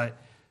ways. But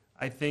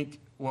I think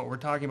what we're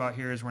talking about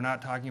here is we're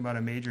not talking about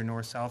a major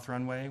north-south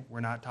runway. We're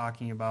not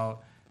talking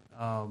about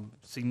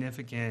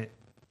significant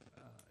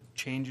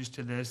changes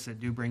to this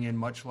that do bring in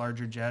much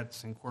larger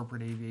jets and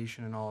corporate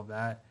aviation and all of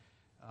that.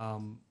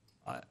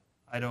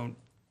 I don't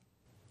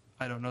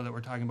know that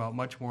we're talking about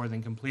much more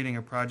than completing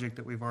a project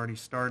that we've already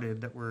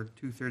started, that we're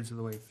 2/3 of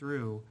the way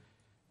through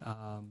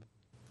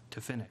to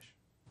finish.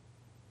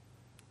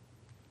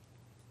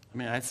 I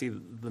mean, I see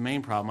the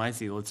main problem I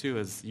see too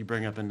is you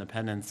bring up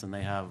Independence and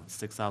they have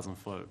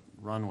 6,000-foot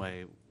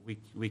runway.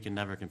 We can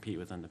never compete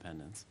with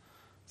Independence.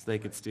 So they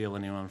could steal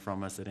anyone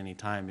from us at any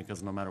time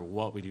because no matter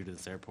what we do to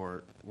this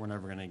airport, we're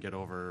never going to get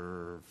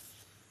over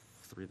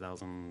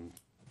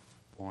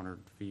 3,400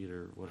 feet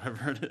or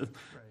whatever it is, Right.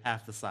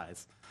 half the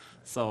size.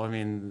 So, I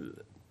mean,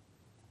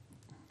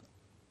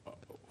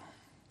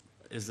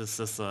 is this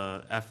just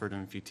an effort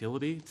in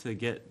futility to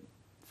get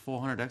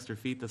 400 extra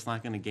feet that's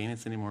not going to gain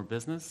us any more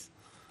business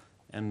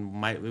and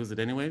might lose it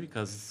anyway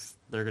because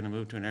they're going to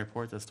move to an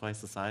airport that's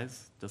twice the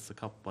size, just a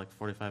couple, like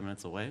 45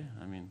 minutes away?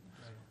 I mean,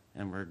 right.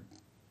 And we're...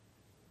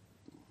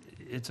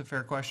 It's a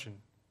fair question.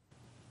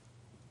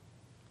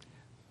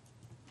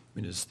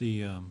 I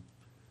mean,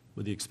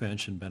 would the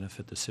expansion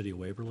benefit the city of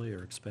Waverly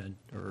or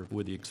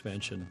would the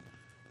expansion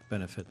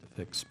benefit the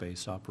fixed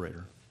space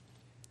operator?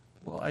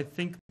 Well, I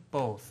think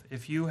both.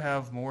 If you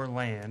have more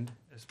land,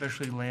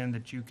 especially land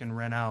that you can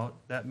rent out,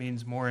 that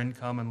means more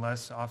income and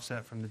less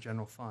offset from the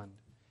general fund.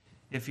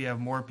 If you have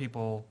more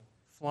people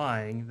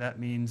flying, that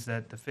means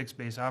that the fixed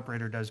base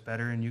operator does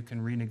better and you can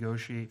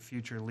renegotiate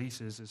future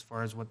leases as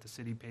far as what the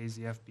city pays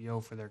the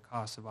FBO for their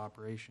costs of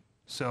operation.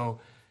 So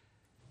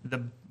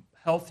the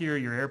healthier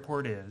your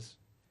airport is,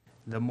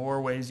 the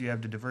more ways you have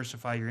to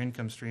diversify your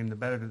income stream, the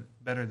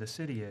better the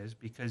city is,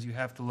 because you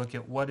have to look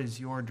at what is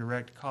your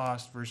direct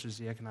cost versus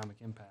the economic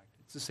impact.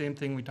 It's the same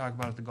thing we talk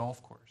about at the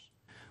golf course.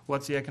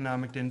 What's the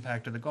economic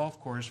impact of the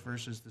golf course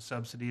versus the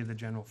subsidy of the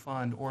general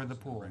fund or the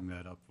pool? Bring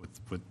that up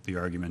with the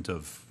argument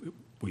of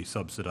we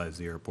subsidize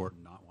the airport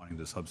and not wanting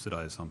to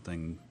subsidize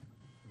something.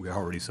 We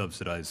already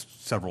subsidize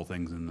several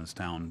things in this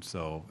town,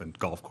 so, and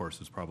golf course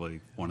is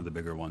probably one of the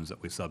bigger ones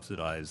that we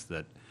subsidize,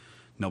 that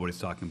nobody's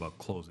talking about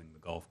closing the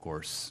golf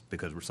course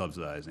because we're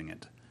subsidizing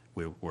it.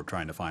 We're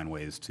trying to find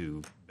ways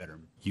to better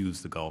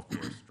use the golf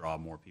course, draw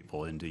more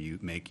people in to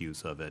make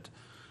use of it.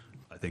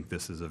 I think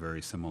this is a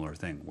very similar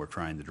thing. We're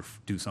trying to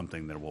do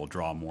something that will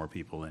draw more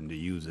people in to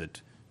use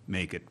it,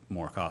 make it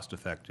more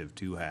cost-effective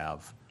to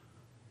have.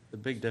 The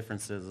big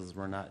difference is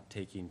we're not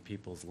taking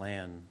people's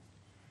land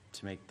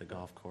to make the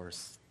golf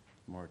course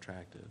more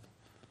attractive.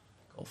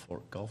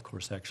 Golf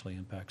course actually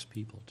impacts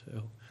people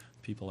too.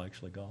 People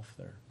actually golf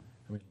there.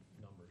 I mean,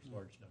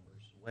 large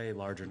numbers. Way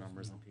larger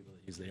numbers than people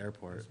that use the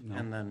airport. No.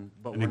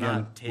 But And we're again,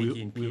 not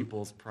taking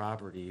people's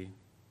property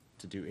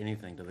to do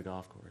anything to the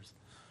golf course.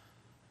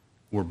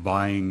 We're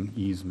buying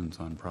easements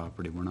on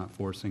property. We're not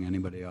forcing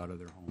anybody out of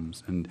their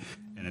homes. And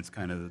it's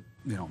kind of,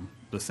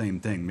 the same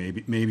thing.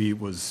 Maybe it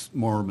was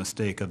more a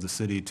mistake of the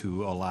city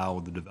to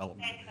allow the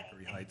development of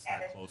Hickory Heights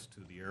that close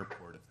to the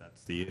airport, if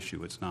that's the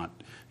issue. It's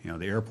not,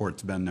 the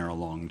airport's been there a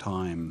long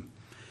time.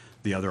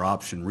 The other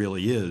option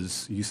really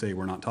is, you say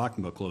we're not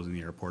talking about closing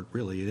the airport,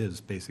 really it is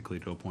basically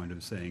to a point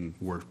of saying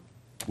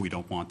we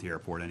don't want the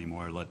airport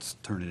anymore, let's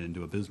turn it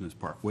into a business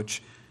park,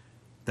 which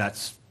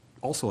that's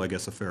also, I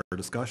guess, a fair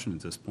discussion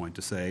at this point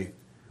to say,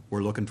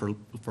 we're looking for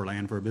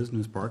land for a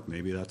business park,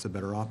 maybe that's a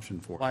better option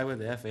for it. Why would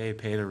the FAA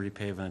pay to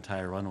repave an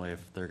entire runway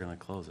if they're going to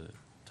close it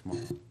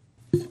tomorrow.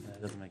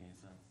 That doesn't make any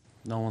sense.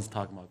 No one's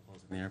talking about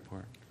closing the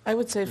airport. I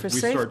would say for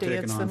safety,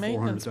 it's the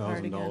maintenance part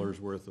If we start taking on again. $400,000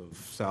 worth of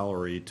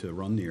salary to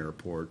run the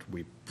airport,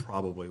 we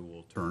probably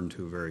will turn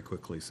to very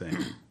quickly saying,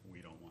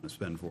 we don't want to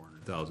spend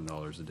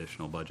 $400,000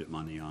 additional budget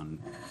money on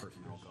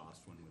personnel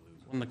costs when we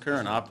lose. When the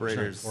current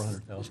operators,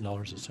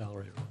 $400,000 of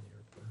salary around the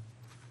airport.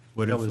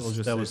 What That if they'll was,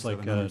 just that say was like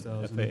a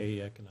 700,000?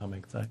 FAA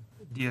economic thing.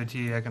 DOT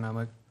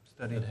economic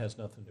study. It has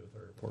nothing to do with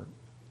our airport.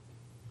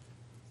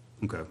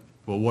 Okay,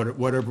 well,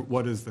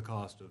 what is the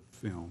cost of,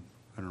 I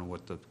don't know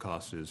what the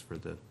cost is for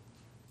the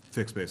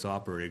fixed base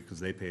operating,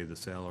 because they pay the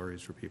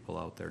salaries for people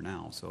out there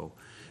now, so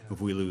if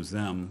we lose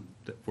them,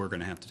 we're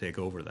gonna have to take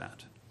over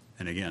that.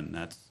 And again,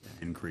 that's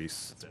an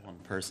increase. it's one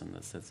person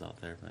that sits out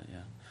there, but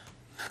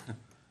yeah.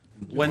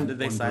 When did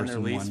they One sign their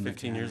person, lease, one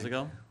 15 years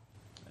mechanic.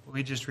 ago?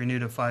 We just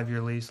renewed a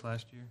 5-year lease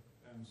last year.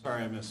 I'm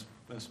sorry, I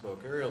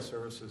misspoke. Aerial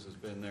Services has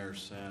been there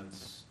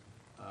since,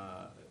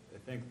 I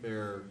think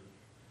they're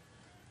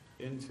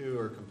into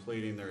or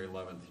completing their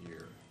 11th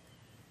year.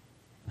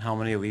 How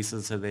many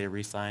leases have they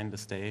re-signed to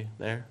stay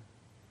there?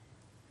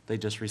 They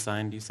just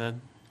re-signed, you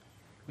said?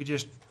 We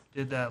just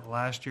did that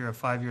last year, a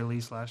 5-year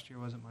lease last year,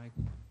 wasn't Mike?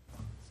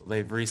 So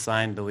they've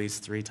re-signed the lease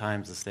 3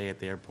 times to stay at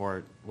the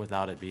airport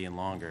without it being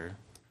longer.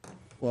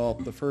 Well,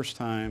 the first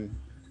time,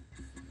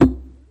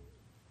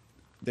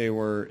 they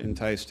were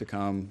enticed to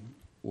come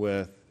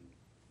with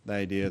the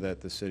idea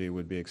that the city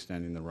would be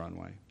extending the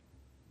runway.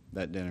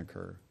 That didn't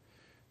occur.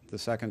 The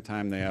second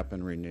time, they up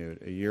and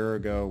renewed. A year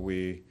ago,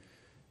 we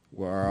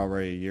were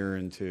already a year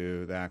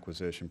into the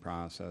acquisition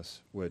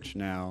process, which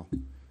now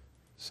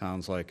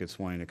sounds like it's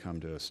wanting to come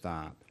to a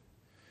stop.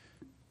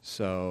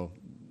 So,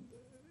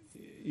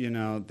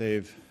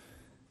 they've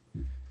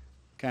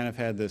kind of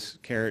had this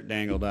carrot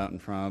dangled out in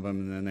front of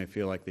them, and then they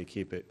feel like they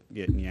keep it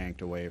getting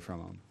yanked away from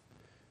them.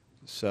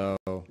 So,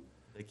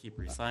 They keep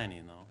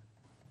re-signing though.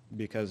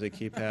 because they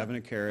keep having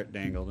a carrot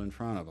dangled in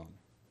front of them.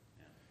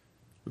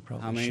 We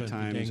probably How many shouldn't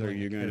be times are dangling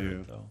you a going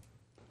carrot, to- though.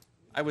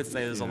 I would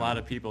say there's a Yeah. lot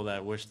of people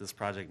that wish this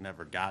project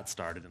never got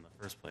started in the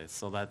first place.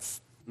 So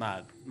it's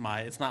not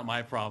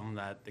my problem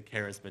that the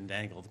carrot's been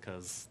dangled,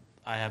 because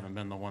I haven't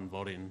been the one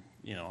voting,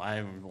 I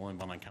haven't only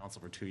been on council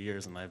for 2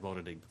 years, and I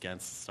voted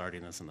against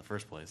starting this in the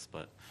first place,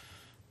 but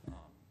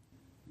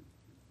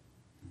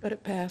But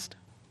it passed.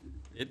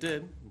 it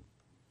did.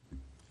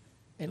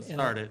 And- To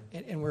start it.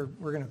 And we're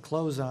going to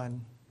close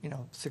on,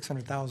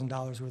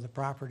 $600,000 worth of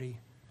property.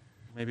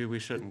 Maybe we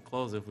shouldn't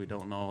close if we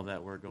don't know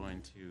that we're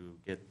going to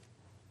get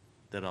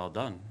that all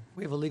done.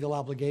 We have a legal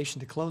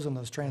obligation to close on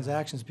those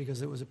transactions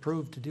because it was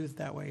approved to do it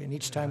that way. And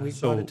each time we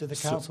brought it to the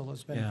council,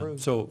 it's been Yeah, approved.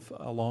 So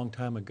a long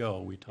time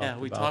ago, we Yeah, talked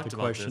we about, talked the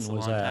about question this a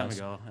was long time asked.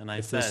 ago, and I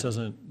If this said-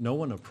 doesn't, no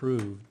one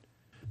approved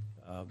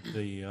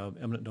the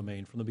eminent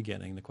domain from the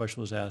beginning. The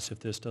question was asked, if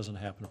this doesn't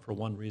happen for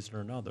one reason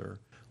or another,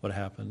 what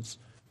happens?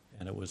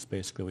 And it was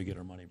basically, we get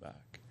our money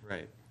back.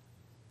 Right.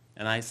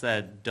 And I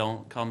said,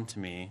 don't come to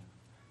me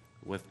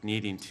with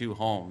needing 2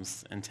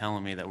 homes and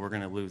telling me that we're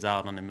going to lose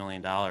out on $1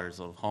 million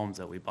of homes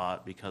that we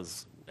bought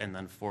and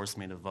then force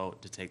me to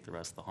vote to take the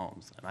rest of the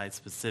homes. And I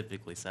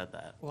specifically said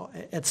that. Well,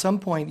 at some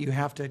point, you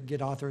have to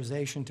get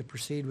authorization to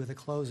proceed with a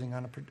closing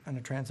on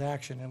a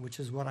transaction, and which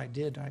is what I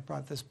did. I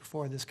brought this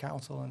before this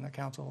council, and the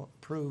council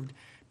approved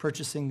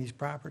purchasing these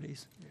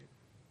properties.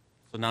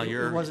 So now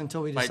It wasn't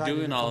until we by decided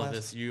doing at the all of last-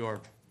 this, you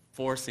are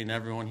forcing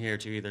everyone here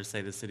to either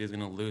say the city is going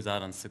to lose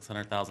out on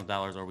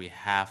 $600,000 or we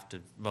have to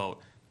vote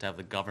to have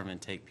the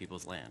government take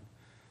people's land.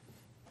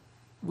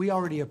 We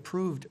already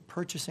approved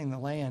purchasing the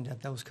land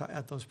at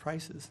those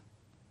prices.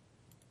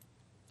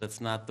 That's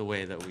not the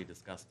way that we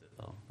discussed it,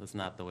 though. That's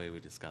not the way we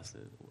discussed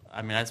it.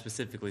 I mean, I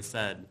specifically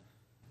said,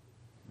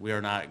 we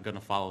are not going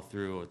to follow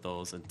through with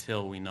those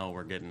until we know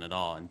we're getting it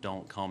all, and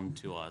don't come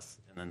to us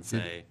and then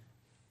say,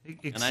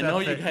 and I know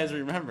you guys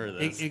remember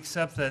this.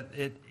 Except that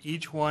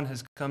each one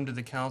has come to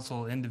the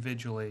council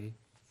individually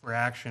for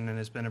action and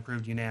has been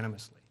approved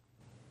unanimously.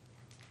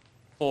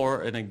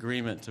 Or an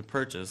agreement to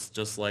purchase,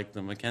 just like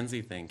the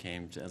Mackenzie thing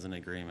came as an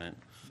agreement.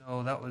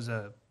 No, that was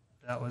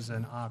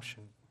an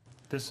option.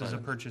 This is a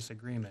purchase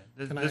agreement.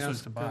 Can I This was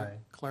ask to a buy.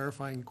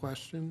 clarifying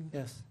question?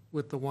 Yes.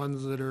 With the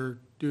ones that are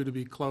due to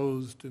be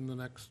closed in the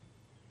next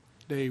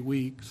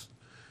weeks,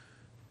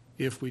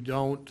 if we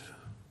don't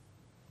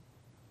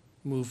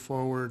move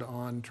forward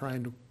on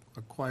trying to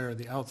acquire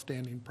the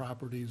outstanding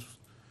properties,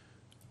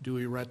 do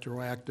we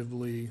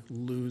retroactively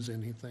lose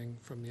anything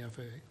from the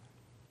FAA?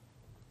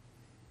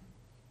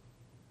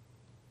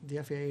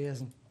 The FAA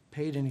hasn't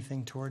paid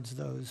anything towards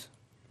those.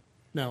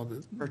 No,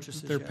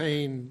 Purchases they're yet.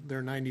 paying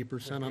their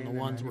 90% on the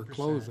ones we're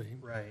closing.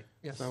 Right.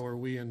 Yes. So are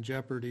we in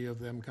jeopardy of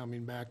them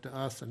coming back to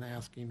us and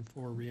asking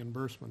for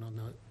reimbursement on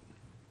that?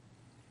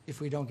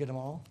 If we don't get them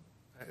all?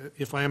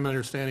 If I am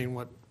understanding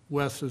what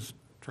Wes is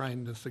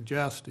trying to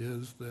suggest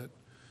is that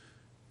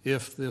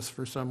if this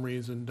for some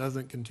reason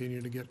doesn't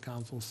continue to get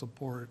council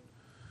support,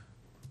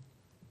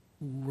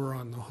 we're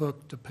on the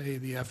hook to pay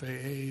the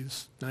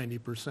FAA's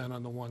 90%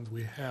 on the ones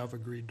we have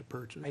agreed to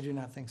purchase. I do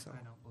not think so.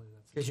 I don't believe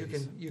that's the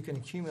Because case. you can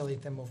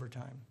accumulate them over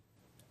time.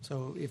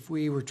 So if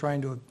we were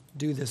trying to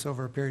do this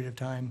over a period of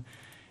time,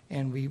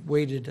 and we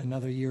waited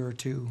another year or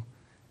two,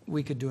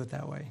 we could do it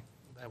that way.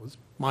 That was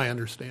my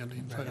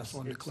understanding, so I just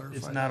wanted to clarify.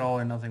 It's that. not all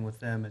or nothing with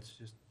them, it's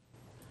just,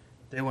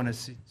 they want to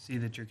see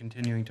that you're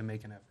continuing to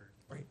make an effort.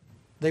 Right.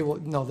 They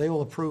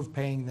will approve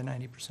paying the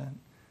 90%.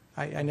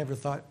 I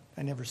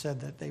never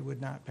said that they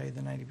would not pay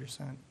the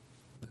 90%.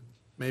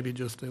 Maybe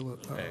just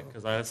Okay,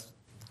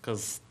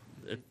 because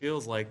it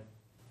feels like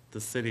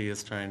the city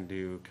is trying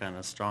to kind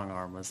of strong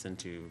arm us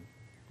into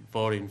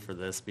voting for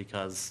this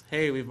because,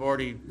 hey, we've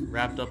already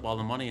wrapped up all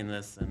the money in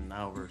this and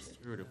now we're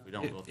screwed if we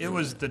don't go through It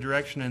was the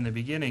direction in the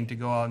beginning to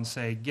go out and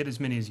say, get as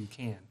many as you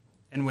can.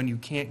 And when you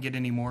can't get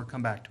any more,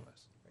 come back to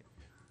us.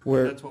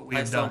 That's what we By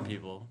have some done,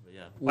 people, but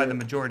yeah. by the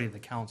majority of the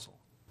council.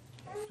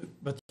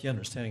 But the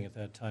understanding at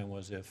that time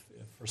was if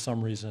for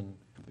some reason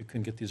we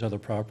couldn't get these other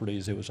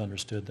properties, it was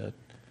understood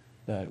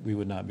that we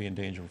would not be in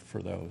danger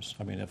for those.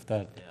 I mean, if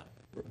that, Yeah.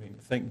 I mean,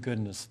 thank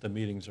goodness the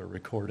meetings are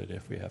recorded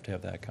if we have to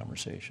have that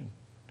conversation.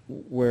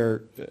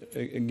 Where,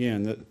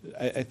 again,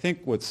 I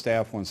think what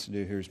staff wants to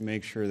do here is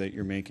make sure that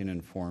you're making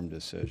informed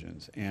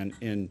decisions. And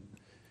in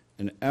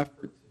an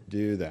effort to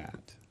do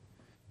that,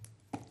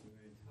 I'm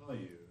going to tell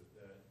you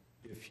that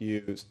if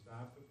you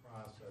stop the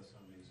process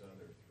on these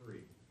other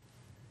three,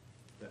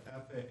 the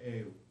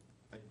FAA,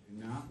 I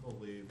do not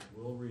believe,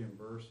 will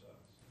reimburse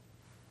us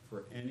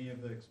for any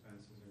of the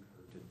expenses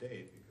incurred to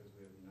date because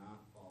we have not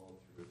followed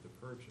through with the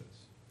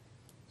purchase.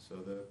 So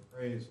the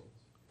appraisals.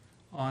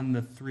 On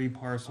the 3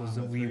 parcels On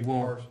that the we 3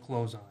 won't parcels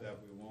close on. That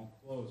we won't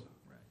close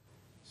on. Right.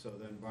 So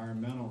the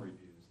environmental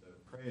reviews, the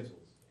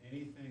appraisals,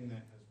 anything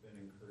that has been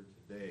incurred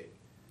to date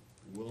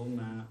will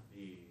not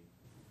be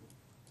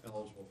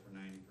eligible for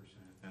 90%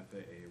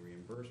 FAA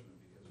reimbursement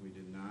because we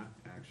did not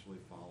actually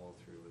follow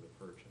through with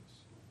the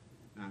purchase.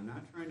 Now, I'm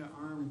not trying to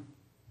arm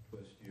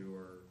twist you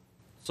or.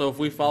 So if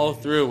we follow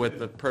through with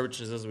the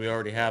purchases we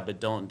already have but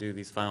don't do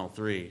these final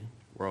 3,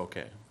 we're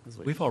okay. is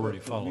what We've you're already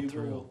We followed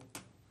through. will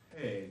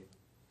pay,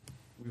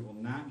 we will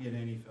not get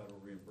any federal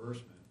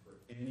reimbursement for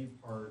any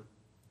part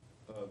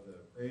of the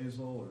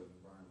appraisal or the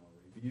environmental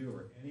review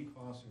or any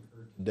costs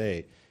incurred to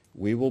date.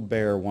 We will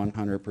bear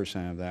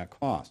 100% of that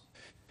cost.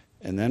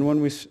 And then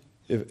when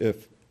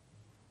if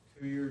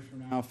 2 years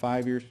from now,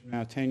 5 years from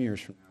now, 10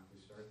 years from now, if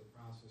we start the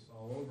process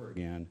all over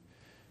again,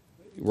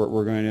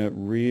 we're going to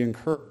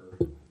re-incur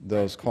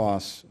those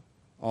costs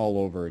all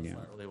over again.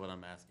 That's not really what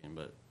I'm asking,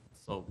 but,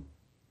 so,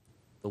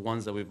 the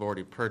ones that we've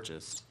already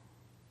purchased,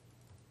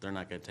 they're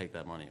not going to take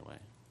that money away.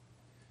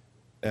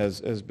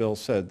 As Bill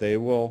said, they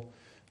will,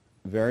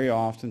 very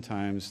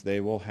oftentimes,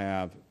 they will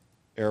have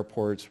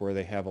airports where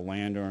they have a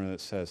landowner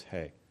that says,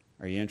 hey,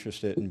 are you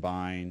interested in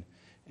buying?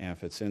 And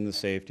if it's in the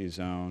safety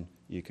zone,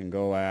 you can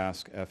go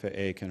ask,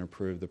 FAA can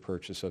approve the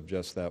purchase of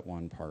just that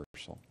one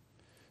parcel.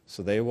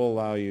 So they will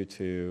allow you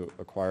to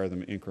acquire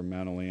them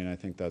incrementally, and I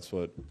think that's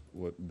what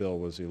Bill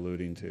was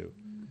alluding to.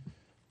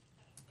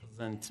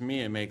 Then, to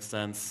me, it makes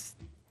sense.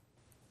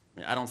 I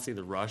mean, I don't see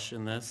the rush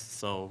in this,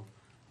 so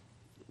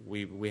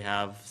we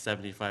have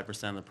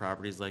 75% of the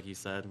properties, like you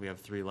said. We have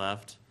 3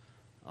 left.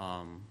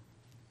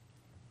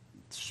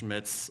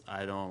 Schmitz,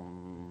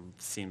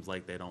 seems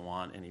like they don't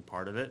want any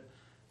part of it,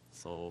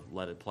 so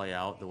let it play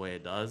out the way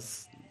it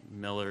does.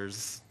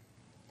 Miller's,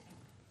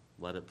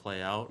 let it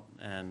play out,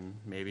 and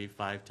maybe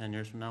 5-10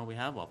 years from now, we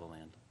have all the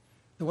land.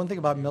 The one thing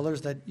about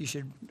Miller's that you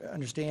should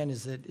understand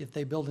is that if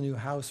they build a new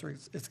house, we're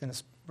going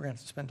to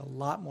spend a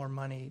lot more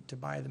money to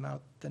buy them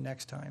out the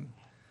next time.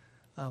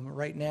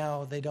 Right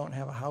now, they don't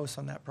have a house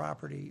on that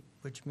property,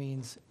 which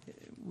means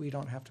we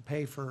don't have to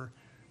pay for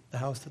the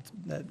house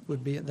that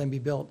would then be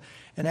built.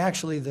 And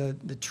actually,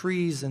 the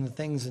trees and the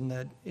things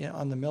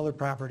on the Miller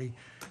property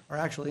are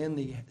actually in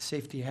the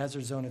safety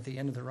hazard zone at the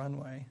end of the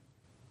runway.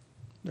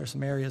 There's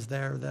some areas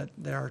there that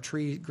there are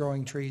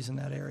growing trees in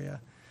that area,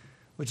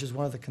 which is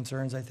one of the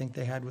concerns I think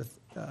they had with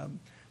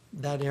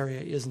that area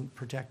isn't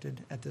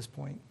protected at this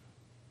point.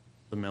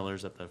 The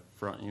Millers at the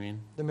front, you mean?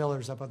 The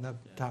Millers up on the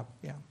top,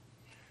 yeah.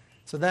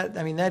 So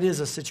that is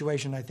a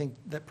situation I think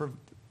that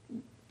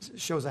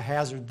shows a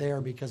hazard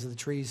there because of the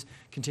trees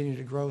continue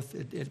to grow.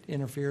 It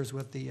interferes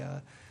with the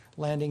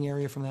landing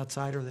area from that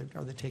side or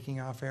the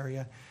taking off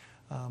area.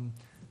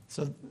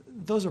 So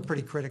those are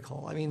pretty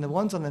critical. I mean, the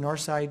ones on the north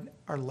side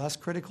are less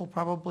critical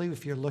probably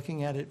if you're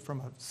looking at it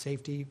from a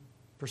safety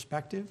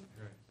perspective.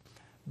 Right.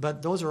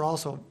 But those are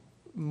also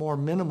more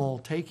minimal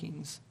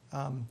takings.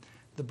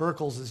 The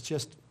Burkles is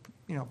just,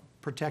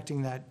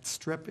 protecting that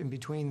strip in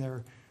between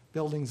their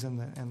buildings and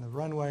the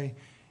runway.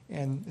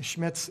 And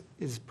Schmitz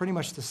is pretty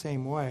much the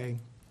same way,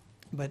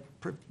 but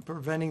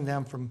preventing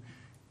them from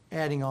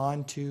adding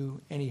on to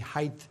any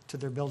height to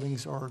their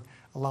buildings or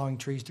allowing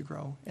trees to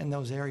grow in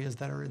those areas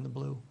that are in the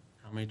blue.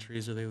 How many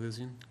trees are they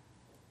losing?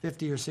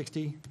 50 or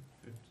 60.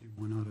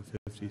 51 out of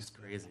 50. It's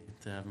crazy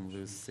to have them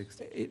lose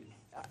 60.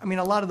 A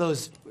lot of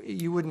those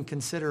you wouldn't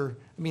consider,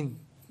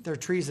 they're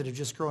trees that have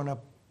just grown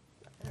up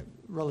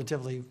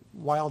relatively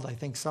wild, I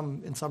think,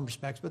 in some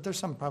respects, but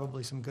there's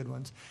probably some good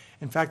ones.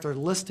 In fact, they're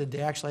listed,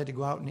 they actually had to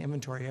go out and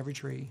inventory every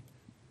tree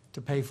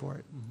to pay for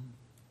it.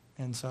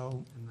 Mm-hmm. And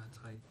so, And that's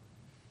height.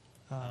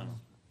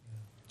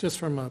 Just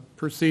from a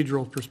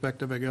procedural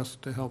perspective, I guess,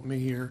 to help me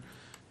here,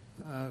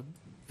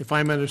 if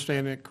I'm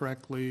understanding it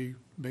correctly,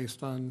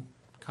 based on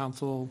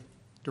council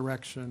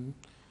direction,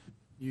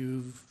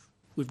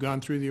 we've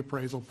gone through the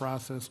appraisal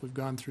process, we've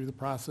gone through the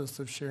process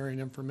of sharing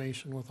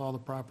information with all the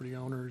property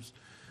owners.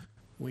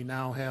 We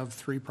now have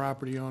 3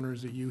 property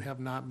owners that you have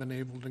not been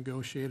able to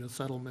negotiate a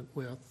settlement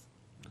with.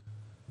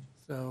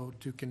 So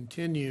to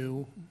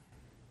continue,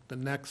 the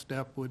next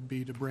step would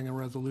be to bring a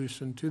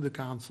resolution to the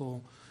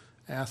council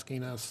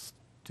asking us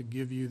to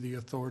give you the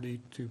authority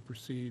to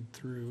proceed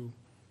through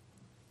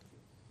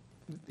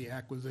the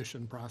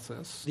acquisition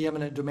process. The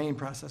eminent domain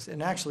process,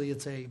 and actually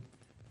it's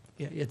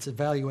a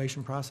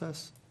valuation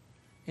process,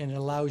 and it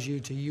allows you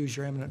to use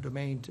your eminent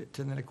domain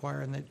to then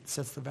acquire, and that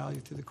sets the value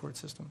through the court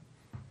system.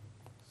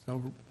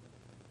 So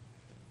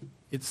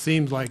it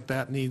seems like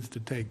that needs to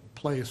take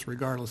place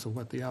regardless of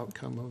what the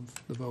outcome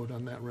of the vote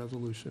on that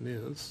resolution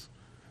is,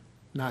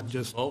 not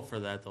just, Vote for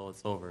that, though,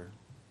 it's over.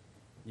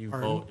 You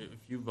Pardon? vote, if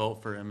you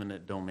vote for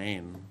eminent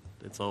domain,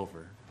 it's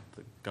over.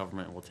 The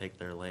government will take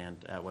their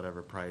land at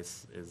whatever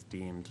price is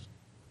deemed.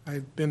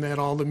 I've been at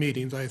all the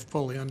meetings, I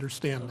fully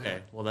understand that.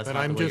 Okay, well, that's But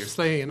not I'm the way just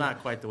you're, saying,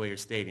 not quite the way you're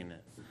stating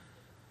it.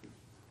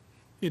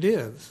 it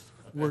is.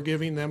 We're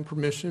giving them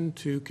permission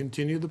to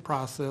continue the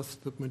process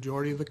the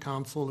majority of the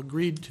council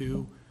agreed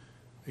to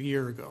a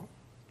year ago.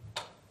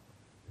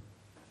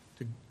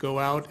 To go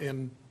out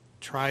and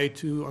try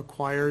to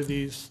acquire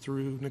these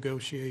through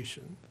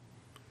negotiation.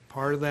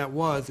 Part of that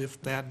was,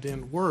 if that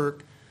didn't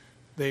work,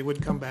 they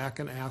would come back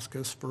and ask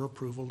us for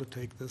approval to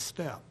take this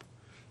step.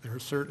 There are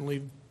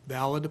certainly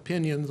valid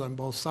opinions on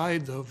both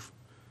sides of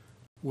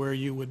where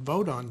you would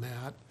vote on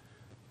that,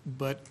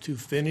 but to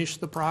finish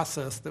the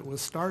process that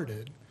was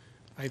started,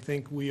 I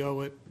think we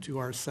owe it to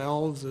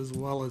ourselves as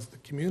well as the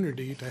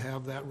community to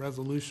have that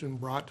resolution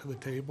brought to the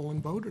table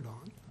and voted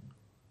on.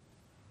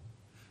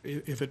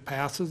 If it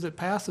passes, it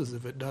passes.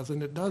 If it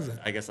doesn't, it doesn't.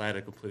 I guess I had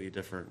a completely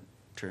different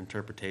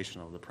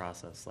interpretation of the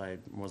process. I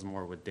was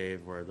more with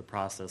Dave, where the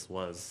process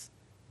was,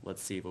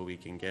 let's see what we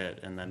can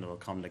get, and then it'll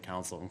come to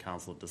council, and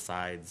council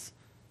decides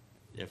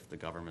if the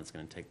government's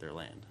going to take their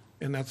land.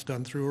 And that's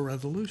done through a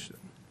resolution.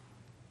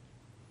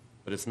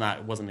 But it's not,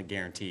 it wasn't a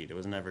guaranteed. It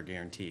was never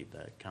guaranteed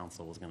that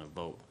council was going to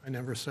vote. I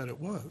never said it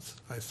was.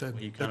 I said.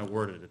 Well, you kind of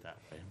worded it that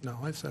way. No,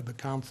 I said the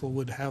council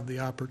would have the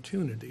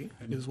opportunity,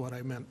 is what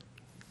I meant.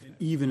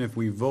 Even if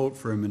we vote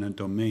for eminent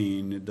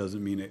domain, it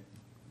doesn't mean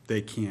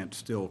they can't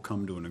still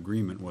come to an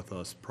agreement with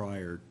us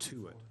prior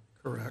to it.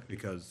 Correct.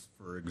 Because,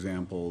 for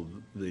example,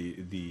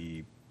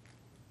 the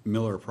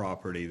Miller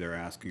property, they're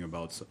asking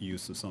about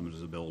use of some of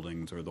the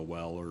buildings or the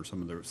well or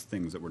some of those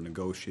things that were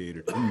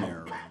negotiated in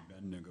there, or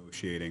been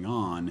negotiating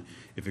on.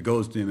 If it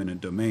goes to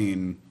eminent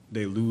domain,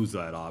 they lose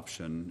that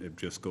option. It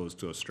just goes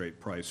to a straight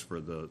price for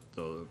the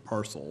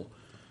parcel.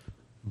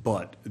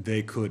 But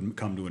they could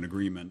come to an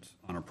agreement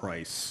on a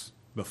price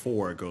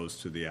before it goes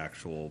to the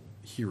actual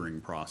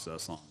hearing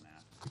process on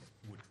that,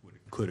 which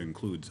could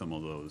include some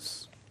of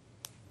those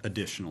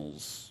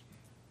additionals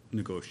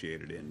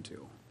negotiated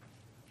into.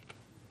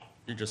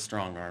 You're just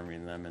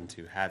strong-arming them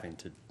into having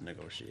to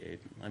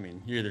negotiate. I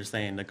mean, you're either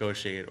saying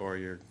negotiate or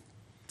you're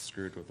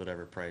screwed with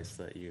whatever price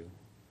that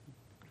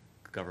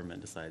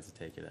government decides to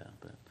take it at.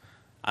 But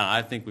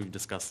I think we've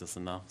discussed this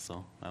enough,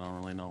 so I don't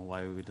really know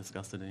why we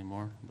discussed it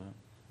anymore, but.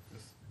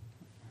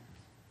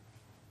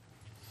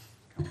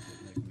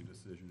 Council's making a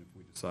decision if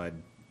we decide.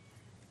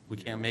 We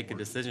can't make a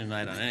decision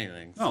tonight on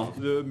anything. No,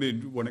 I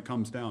mean, when it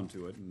comes down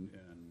to it, and you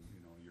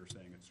know, you're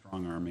saying it's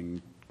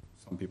strong-arming,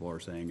 some people are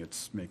saying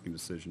it's making a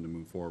decision to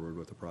move forward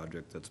with a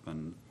project that's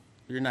been.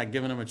 You're not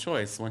giving them a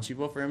choice. Once you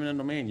vote for eminent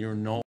domain, you're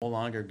no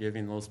longer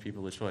giving those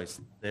people a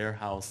choice. Their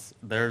house,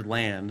 their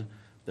land,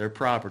 their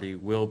property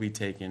will be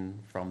taken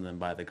from them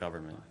by the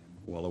government.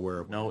 Well aware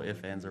of. No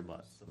ifs, ands, or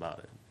buts about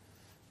it.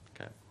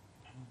 Okay.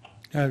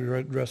 Have you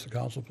address the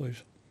council,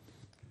 please?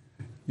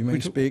 You may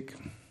speak.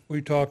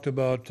 We talked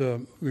about,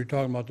 we were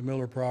talking about the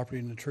Miller property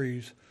and the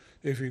trees.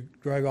 If you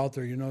drive out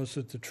there, you notice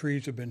that the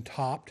trees have been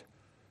topped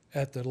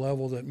at the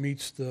level that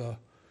meets the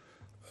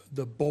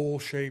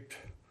bowl-shaped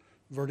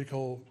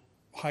vertical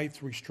height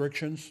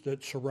restrictions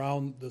that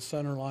surround the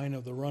center line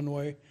of the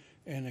runway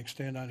and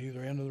extend on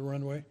either end of the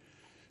runway.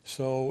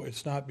 So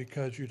it's not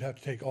because you'd have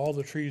to take all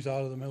the trees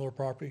out of the Miller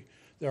property.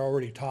 They're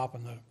already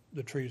topping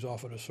the trees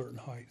off at a certain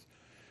height.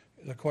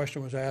 The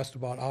question was asked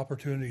about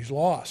opportunities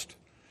lost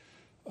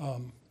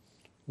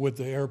with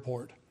the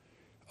airport.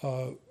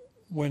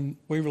 When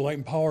Waverly Light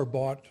and Power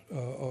bought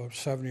a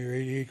 70 or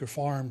 80 acre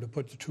farm to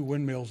put the 2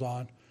 windmills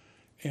on,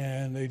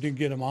 and they didn't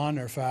get them on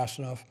there fast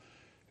enough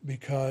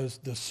because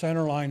the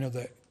center line of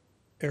the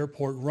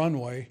airport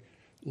runway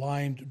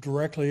lined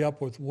directly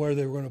up with where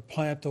they were going to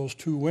plant those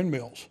 2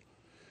 windmills.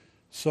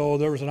 So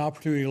there was an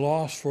opportunity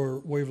lost for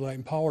Waverly Light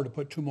and Power to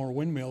put 2 more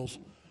windmills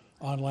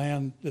on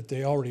land that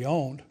they already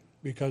owned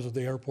because of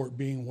the airport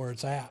being where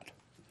it's at.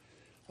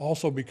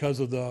 Also because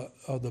of the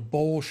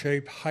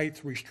bowl-shaped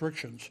height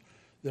restrictions.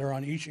 They're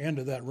on each end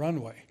of that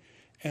runway.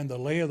 And the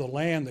lay of the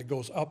land that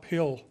goes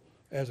uphill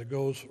as it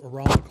goes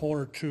around the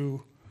corner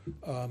to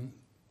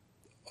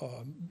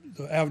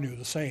the Avenue of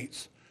the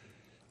Saints,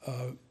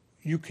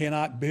 you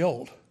cannot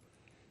build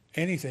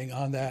anything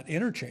on that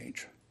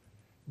interchange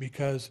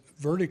because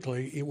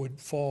vertically it would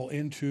fall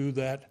into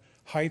that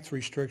height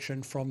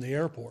restriction from the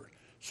airport.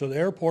 So the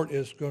airport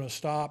is going to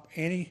stop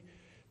any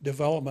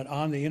development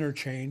on the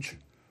interchange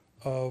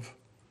of,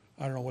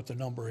 I don't know what the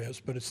number is,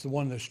 but it's the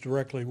one that's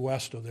directly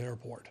west of the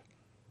airport.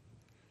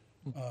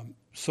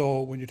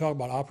 So when you talk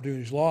about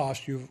opportunities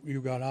lost,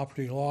 you've got an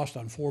opportunity lost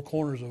on four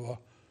corners of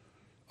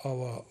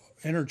a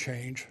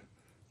interchange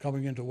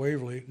coming into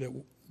Waverly that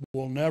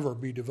will never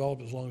be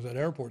developed as long as that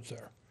airport's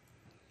there.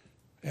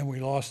 And we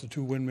lost the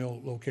two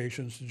windmill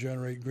locations to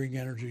generate green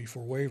energy for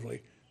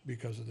Waverly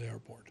because of the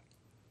airport.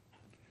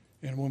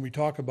 And when we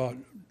talk about,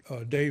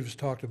 Dave's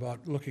talked about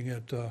looking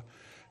at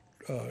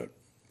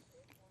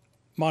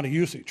amount of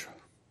usage,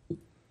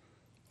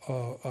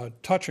 a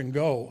touch and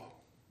go,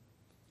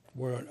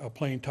 where a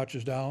plane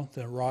touches down,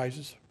 then it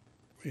rises,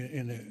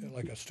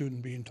 like a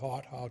student being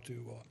taught how to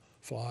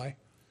fly.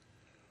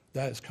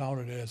 That is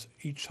counted as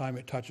each time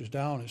it touches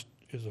down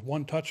is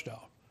one touchdown.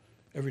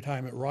 Every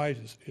time it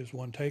rises is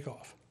one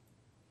takeoff.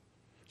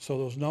 So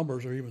those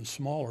numbers are even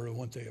smaller than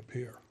what they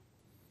appear.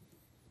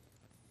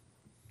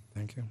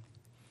 Thank you.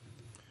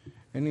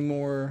 Any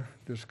more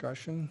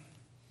discussion?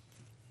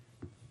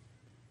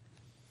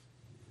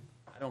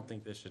 I don't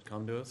think this should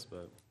come to us,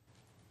 but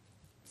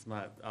it's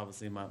not,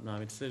 obviously not my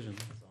decision,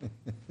 so.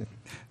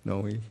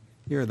 No,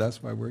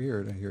 that's why we're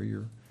here, to hear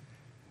your,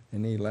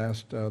 any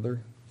last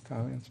other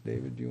comments?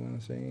 David, do you want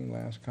to say any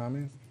last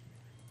comment?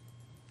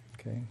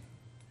 Okay.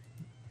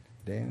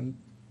 Dan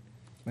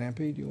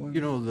Lampy, do you want to?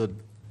 You know, the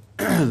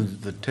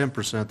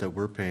 10% that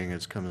we're paying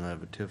is coming out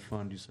of a TIF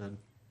fund, you said?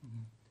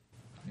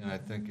 And I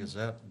think, is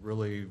that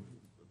really the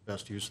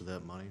best use of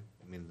that money?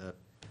 I mean, that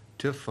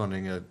TIF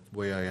funding, the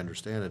way I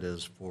understand it,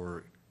 is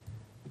for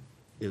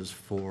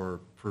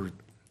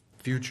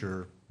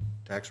future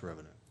tax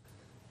revenue.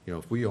 You know,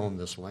 if we own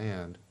this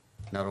land,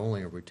 not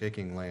only are we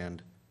taking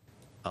land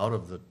out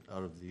of the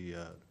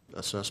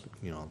assessment,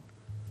 you know,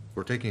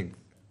 we're taking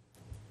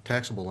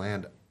taxable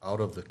land out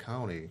of the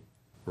county,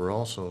 we're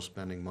also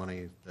spending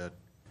money that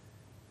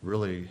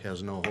really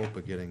has no hope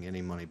of getting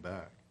any money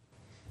back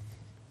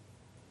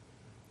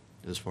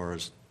as far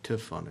as TIF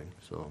funding.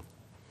 So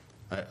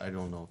I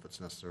don't know if it's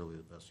necessarily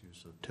the best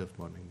use of TIF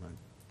funding,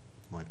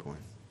 my point.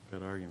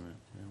 Good argument,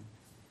 yeah.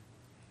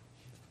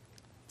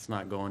 It's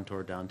not going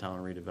toward downtown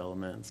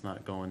redevelopment, it's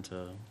not going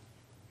to.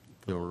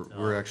 So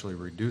we're actually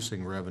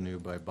reducing revenue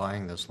by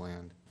buying this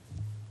land.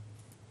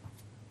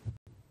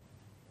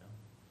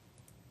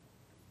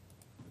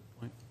 Good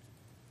point.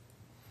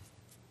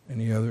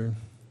 Any other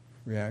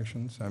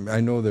reactions? I mean, I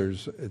know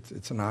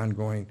it's an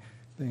ongoing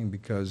thing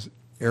because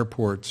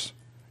airports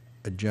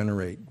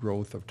generate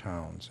growth of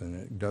towns, and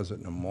it does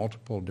it in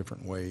multiple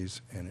different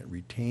ways, and it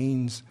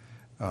retains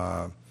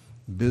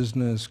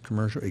business,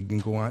 commercial. It can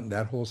go on.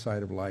 That whole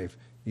side of life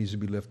needs to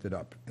be lifted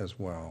up as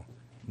well.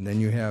 And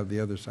then you have the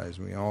other sides.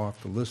 We all have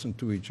to listen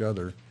to each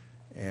other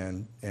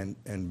and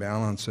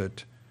balance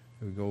it.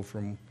 We go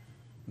from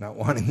not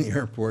wanting the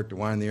airport to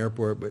wanting the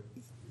airport, but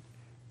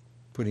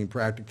putting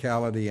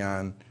practicality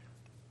on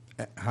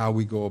how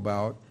we go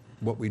about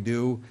what we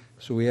do.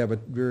 So we have a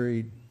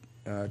very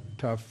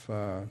tough,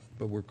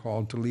 but we're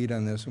called to lead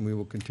on this, and we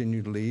will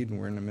continue to lead, and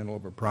we're in the middle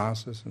of a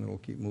process, and we'll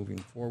keep moving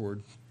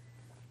forward.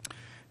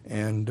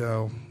 And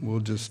we'll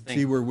just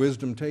see where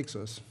wisdom takes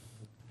us.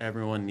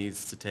 Everyone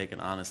needs to take an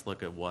honest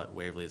look at what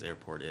Waverly's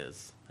airport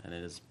is, and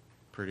it is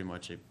pretty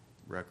much a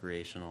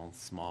recreational,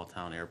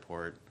 small-town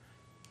airport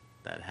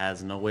that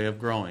has no way of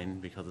growing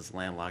because it's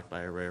landlocked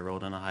by a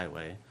railroad and a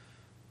highway,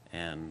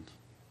 and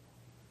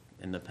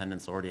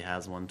Independence already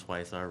has one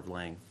twice our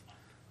length,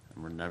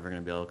 and we're never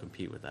going to be able to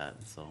compete with that.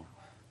 So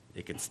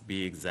it could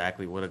be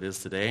exactly what it is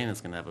today, and it's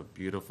going to have a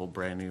beautiful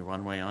brand-new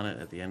runway on it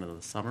at the end of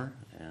the summer,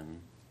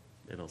 and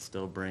it'll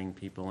still bring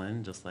people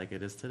in just like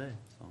it is today.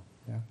 So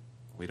Yeah.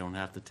 we don't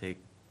have to take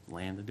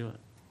land to do it.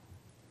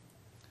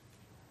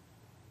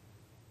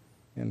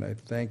 And I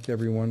thank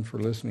everyone for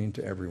listening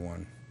to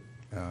everyone,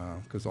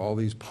 because all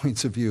these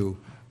points of view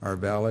are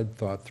valid,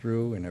 thought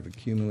through, and have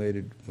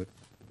accumulated with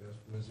the best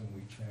wisdom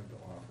we have to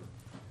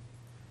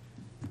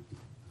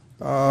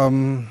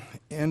offer.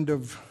 End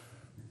of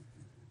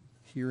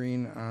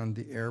hearing on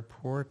the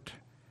airport.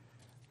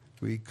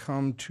 We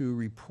come to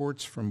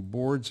reports from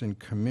boards and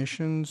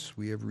commissions.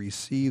 We have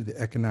received the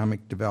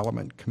Economic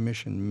Development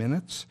Commission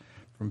minutes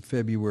from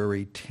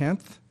February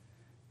 10th,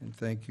 and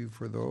thank you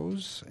for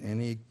those.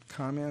 Any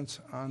comments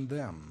on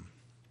them?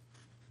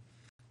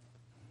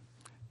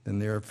 Then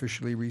they're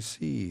officially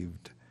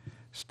received.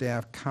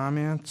 Staff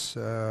comments.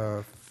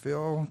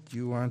 Phil, do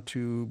you want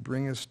to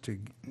bring us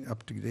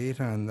up to date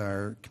on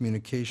our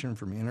communication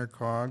from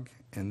Intercog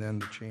and then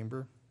the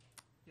chamber?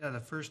 Yeah,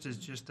 the first is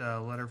just a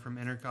letter from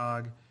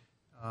Intercog,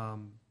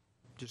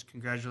 just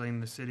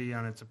congratulating the city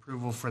on its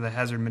approval for the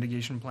hazard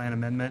mitigation plan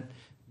amendment.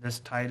 This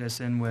tied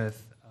us in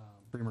with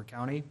Bremer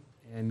County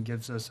and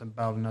gives us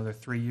about another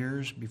 3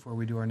 years before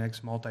we do our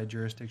next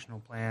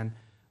multi-jurisdictional plan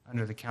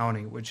under the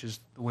county, which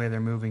is the way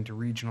they're moving to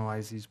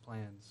regionalize these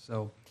plans.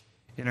 So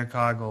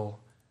Intercog will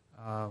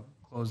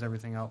close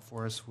everything out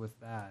for us with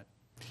that.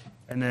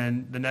 And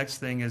then the next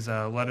thing is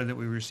a letter that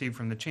we received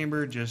from the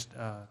chamber, just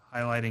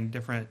highlighting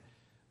different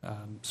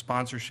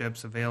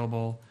sponsorships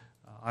available.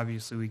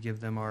 Obviously, we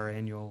give them our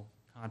annual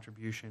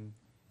contribution,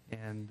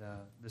 and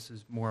this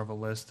is more of a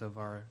list of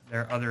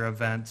their other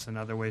events and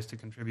other ways to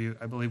contribute.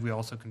 I believe we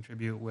also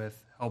contribute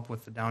with help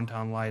with the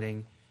downtown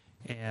lighting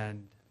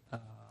and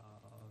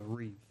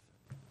wreath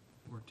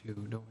or two,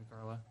 don't we,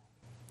 Carla?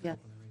 Yeah.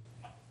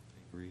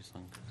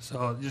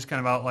 So it just kind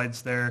of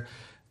outlines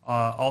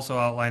also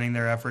outlining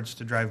their efforts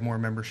to drive more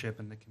membership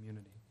in the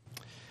community.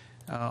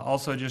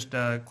 Also, just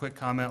a quick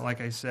comment,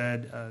 like I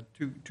said,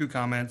 two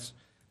comments.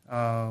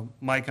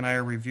 Mike and I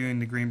are reviewing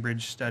the Green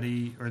Bridge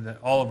study, or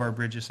all of our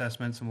bridge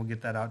assessments, and we'll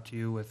get that out to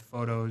you with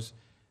photos.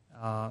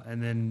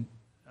 And then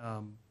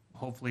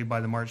hopefully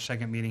by the March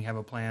 2nd meeting, have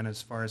a plan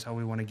as far as how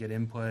we want to get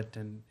input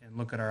and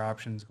look at our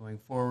options going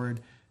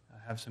forward,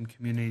 have some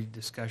community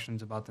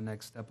discussions about the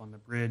next step on the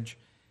bridge.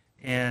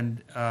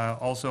 And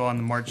also on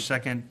the March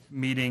 2nd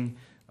meeting,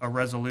 a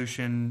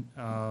resolution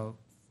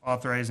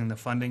authorizing the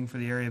funding for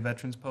the area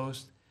veterans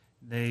post.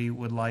 They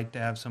would like to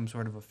have some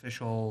sort of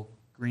official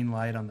green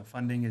light on the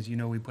funding. As you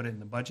know, we put it in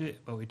the budget,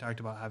 but we talked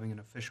about having an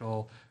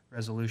official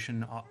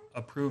resolution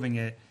approving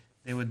it.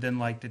 They would then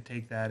like to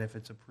take that, if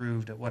it's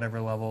approved at whatever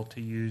level,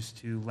 to use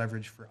to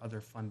leverage for other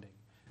funding.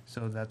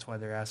 So that's why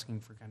they're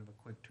asking for kind of a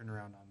quick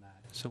turnaround on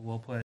that. So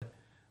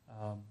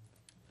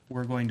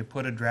we're going to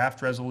put a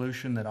draft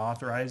resolution that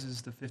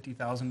authorizes the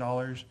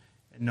 $50,000,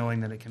 and knowing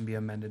that it can be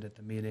amended at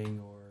the meeting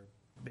or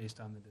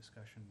based on the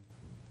discussion.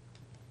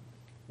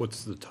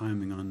 What's the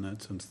timing on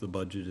that, since the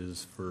budget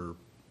is for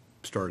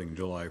starting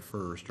July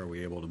 1st? Are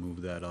we able to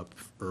move that up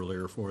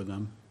earlier for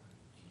them?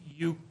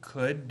 You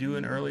could do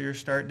an earlier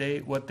start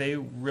date. What they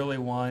really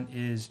want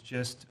is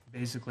just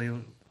basically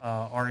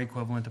our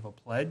equivalent of a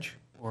pledge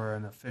or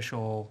an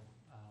official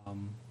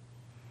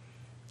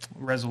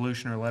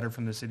resolution or letter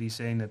from the city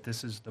saying that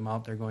this is the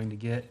amount they're going to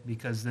get,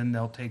 because then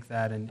they'll take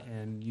that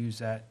and use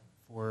that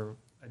for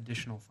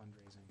additional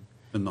fundraising.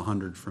 And the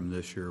 100 from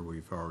this year,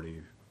 we've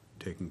already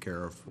taken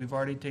care of? We've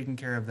already taken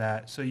care of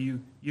that. So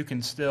you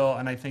can still,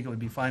 and I think it would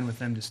be fine with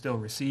them to still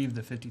receive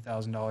the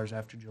 $50,000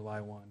 after July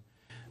 1.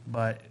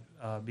 But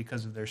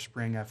because of their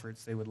spring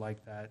efforts, they would like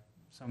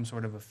some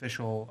sort of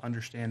official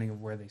understanding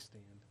of where they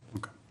stand.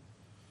 Okay.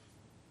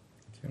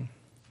 Okay.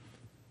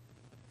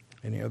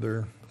 Any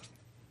other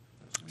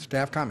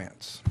staff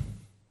comments?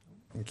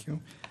 Thank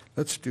you.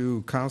 Let's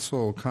do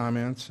council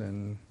comments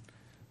and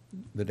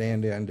the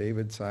Dan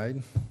David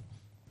side.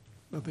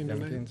 Nothing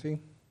Kevin tonight. Kinsey?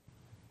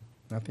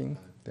 Nothing?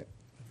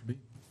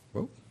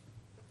 Whoa.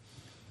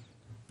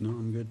 No,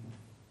 I'm good.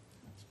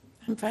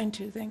 I'm fine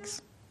too,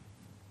 thanks.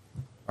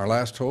 Our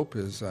last hope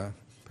is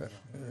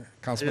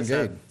Councilman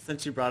Gade.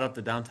 Since you brought up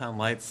the downtown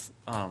lights,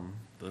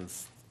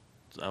 it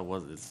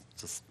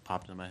just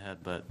popped in my head,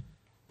 but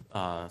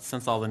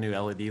since all the new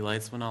LED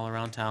lights went all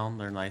around town,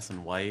 they're nice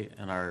and white,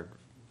 and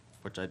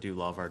which I do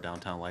love, our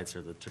downtown lights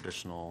are the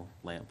traditional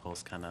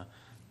lamppost kind of,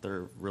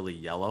 they're really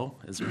yellow.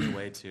 Is there a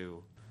way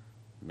to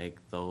make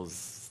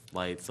those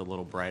lights a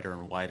little brighter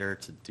and whiter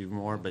to do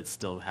more, but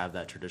still have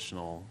that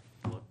traditional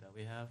look that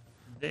we have?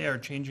 They are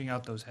changing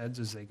out those heads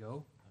as they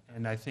go,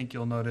 and I think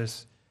you'll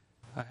notice,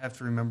 I have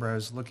to remember, I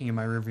was looking in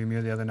my rearview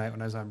mirror the other night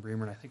when I was on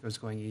Bremer, and I think I was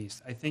going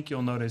east. I think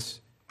you'll notice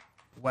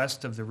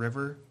west of the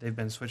river, they've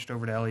been switched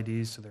over to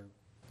LEDs, so they're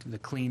the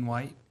clean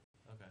white.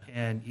 Okay.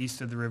 And east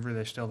of the river,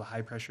 they're still the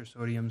high-pressure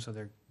sodium, so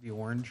they're the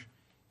orange.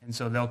 And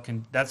so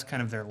that's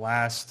kind of their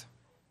last,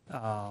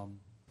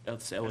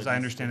 as I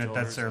understand it,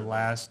 that's their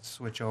last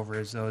switch over,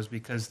 is those,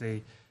 because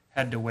they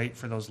had to wait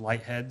for those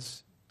light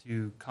heads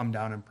to come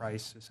down in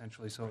price,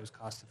 essentially, so it was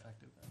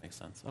cost-effective. That makes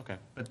sense. Okay.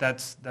 But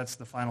that's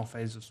the final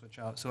phase of switch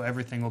out, so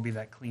everything will be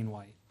that clean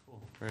white.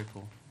 Cool. Very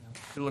cool. Yeah.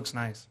 It looks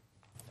nice.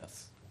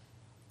 Yes.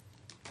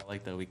 I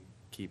like that we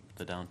keep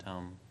the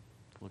downtown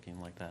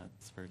looking like that.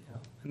 It's very cool.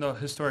 Yeah. And the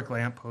historic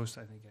lamp posts,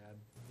 I think, add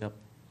Yep.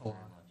 a lot.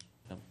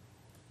 Yep.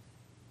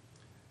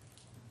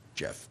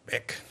 Jeff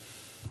Bick.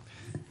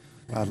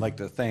 I'd like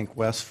to thank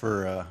Wes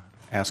for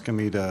asking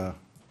me to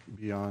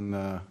be on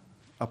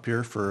up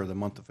here for the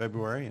month of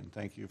February, and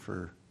thank you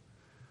for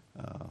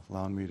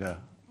allowing me to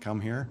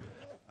come here.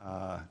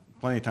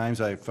 Plenty of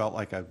times I felt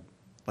like I'd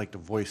like to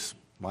voice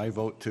my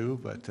vote too,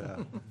 but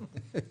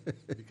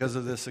because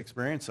of this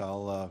experience,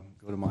 I'll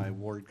go to my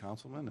ward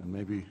councilman and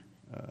maybe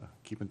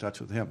keep in touch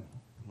with him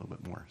a little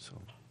bit more, so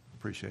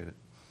appreciate it.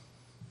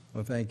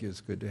 Well, thank you. It's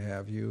good to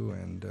have you,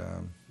 and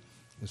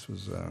this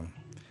was,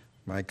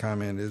 my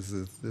comment is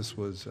that this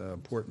was an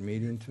important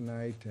meeting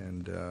tonight,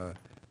 and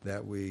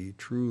that we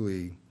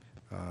truly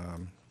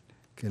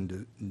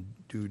can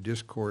do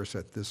discourse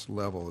at this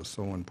level is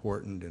so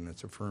important, and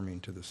it's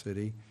affirming to the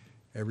city.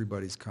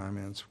 Everybody's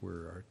comments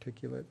were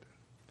articulate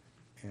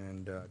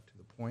and to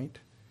the point,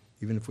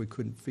 even if we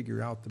couldn't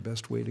figure out the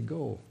best way to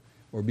go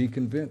or be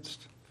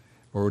convinced.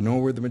 or know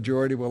where the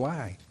majority will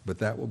lie, but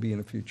that will be in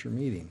a future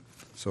meeting.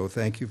 So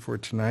thank you for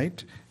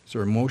tonight. Is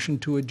there a motion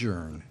to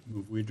adjourn?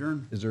 Move we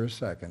adjourn. Is there a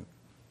second?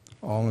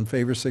 All in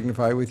favor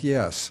signify with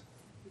yes.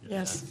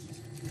 Yes.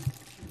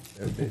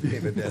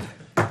 David did.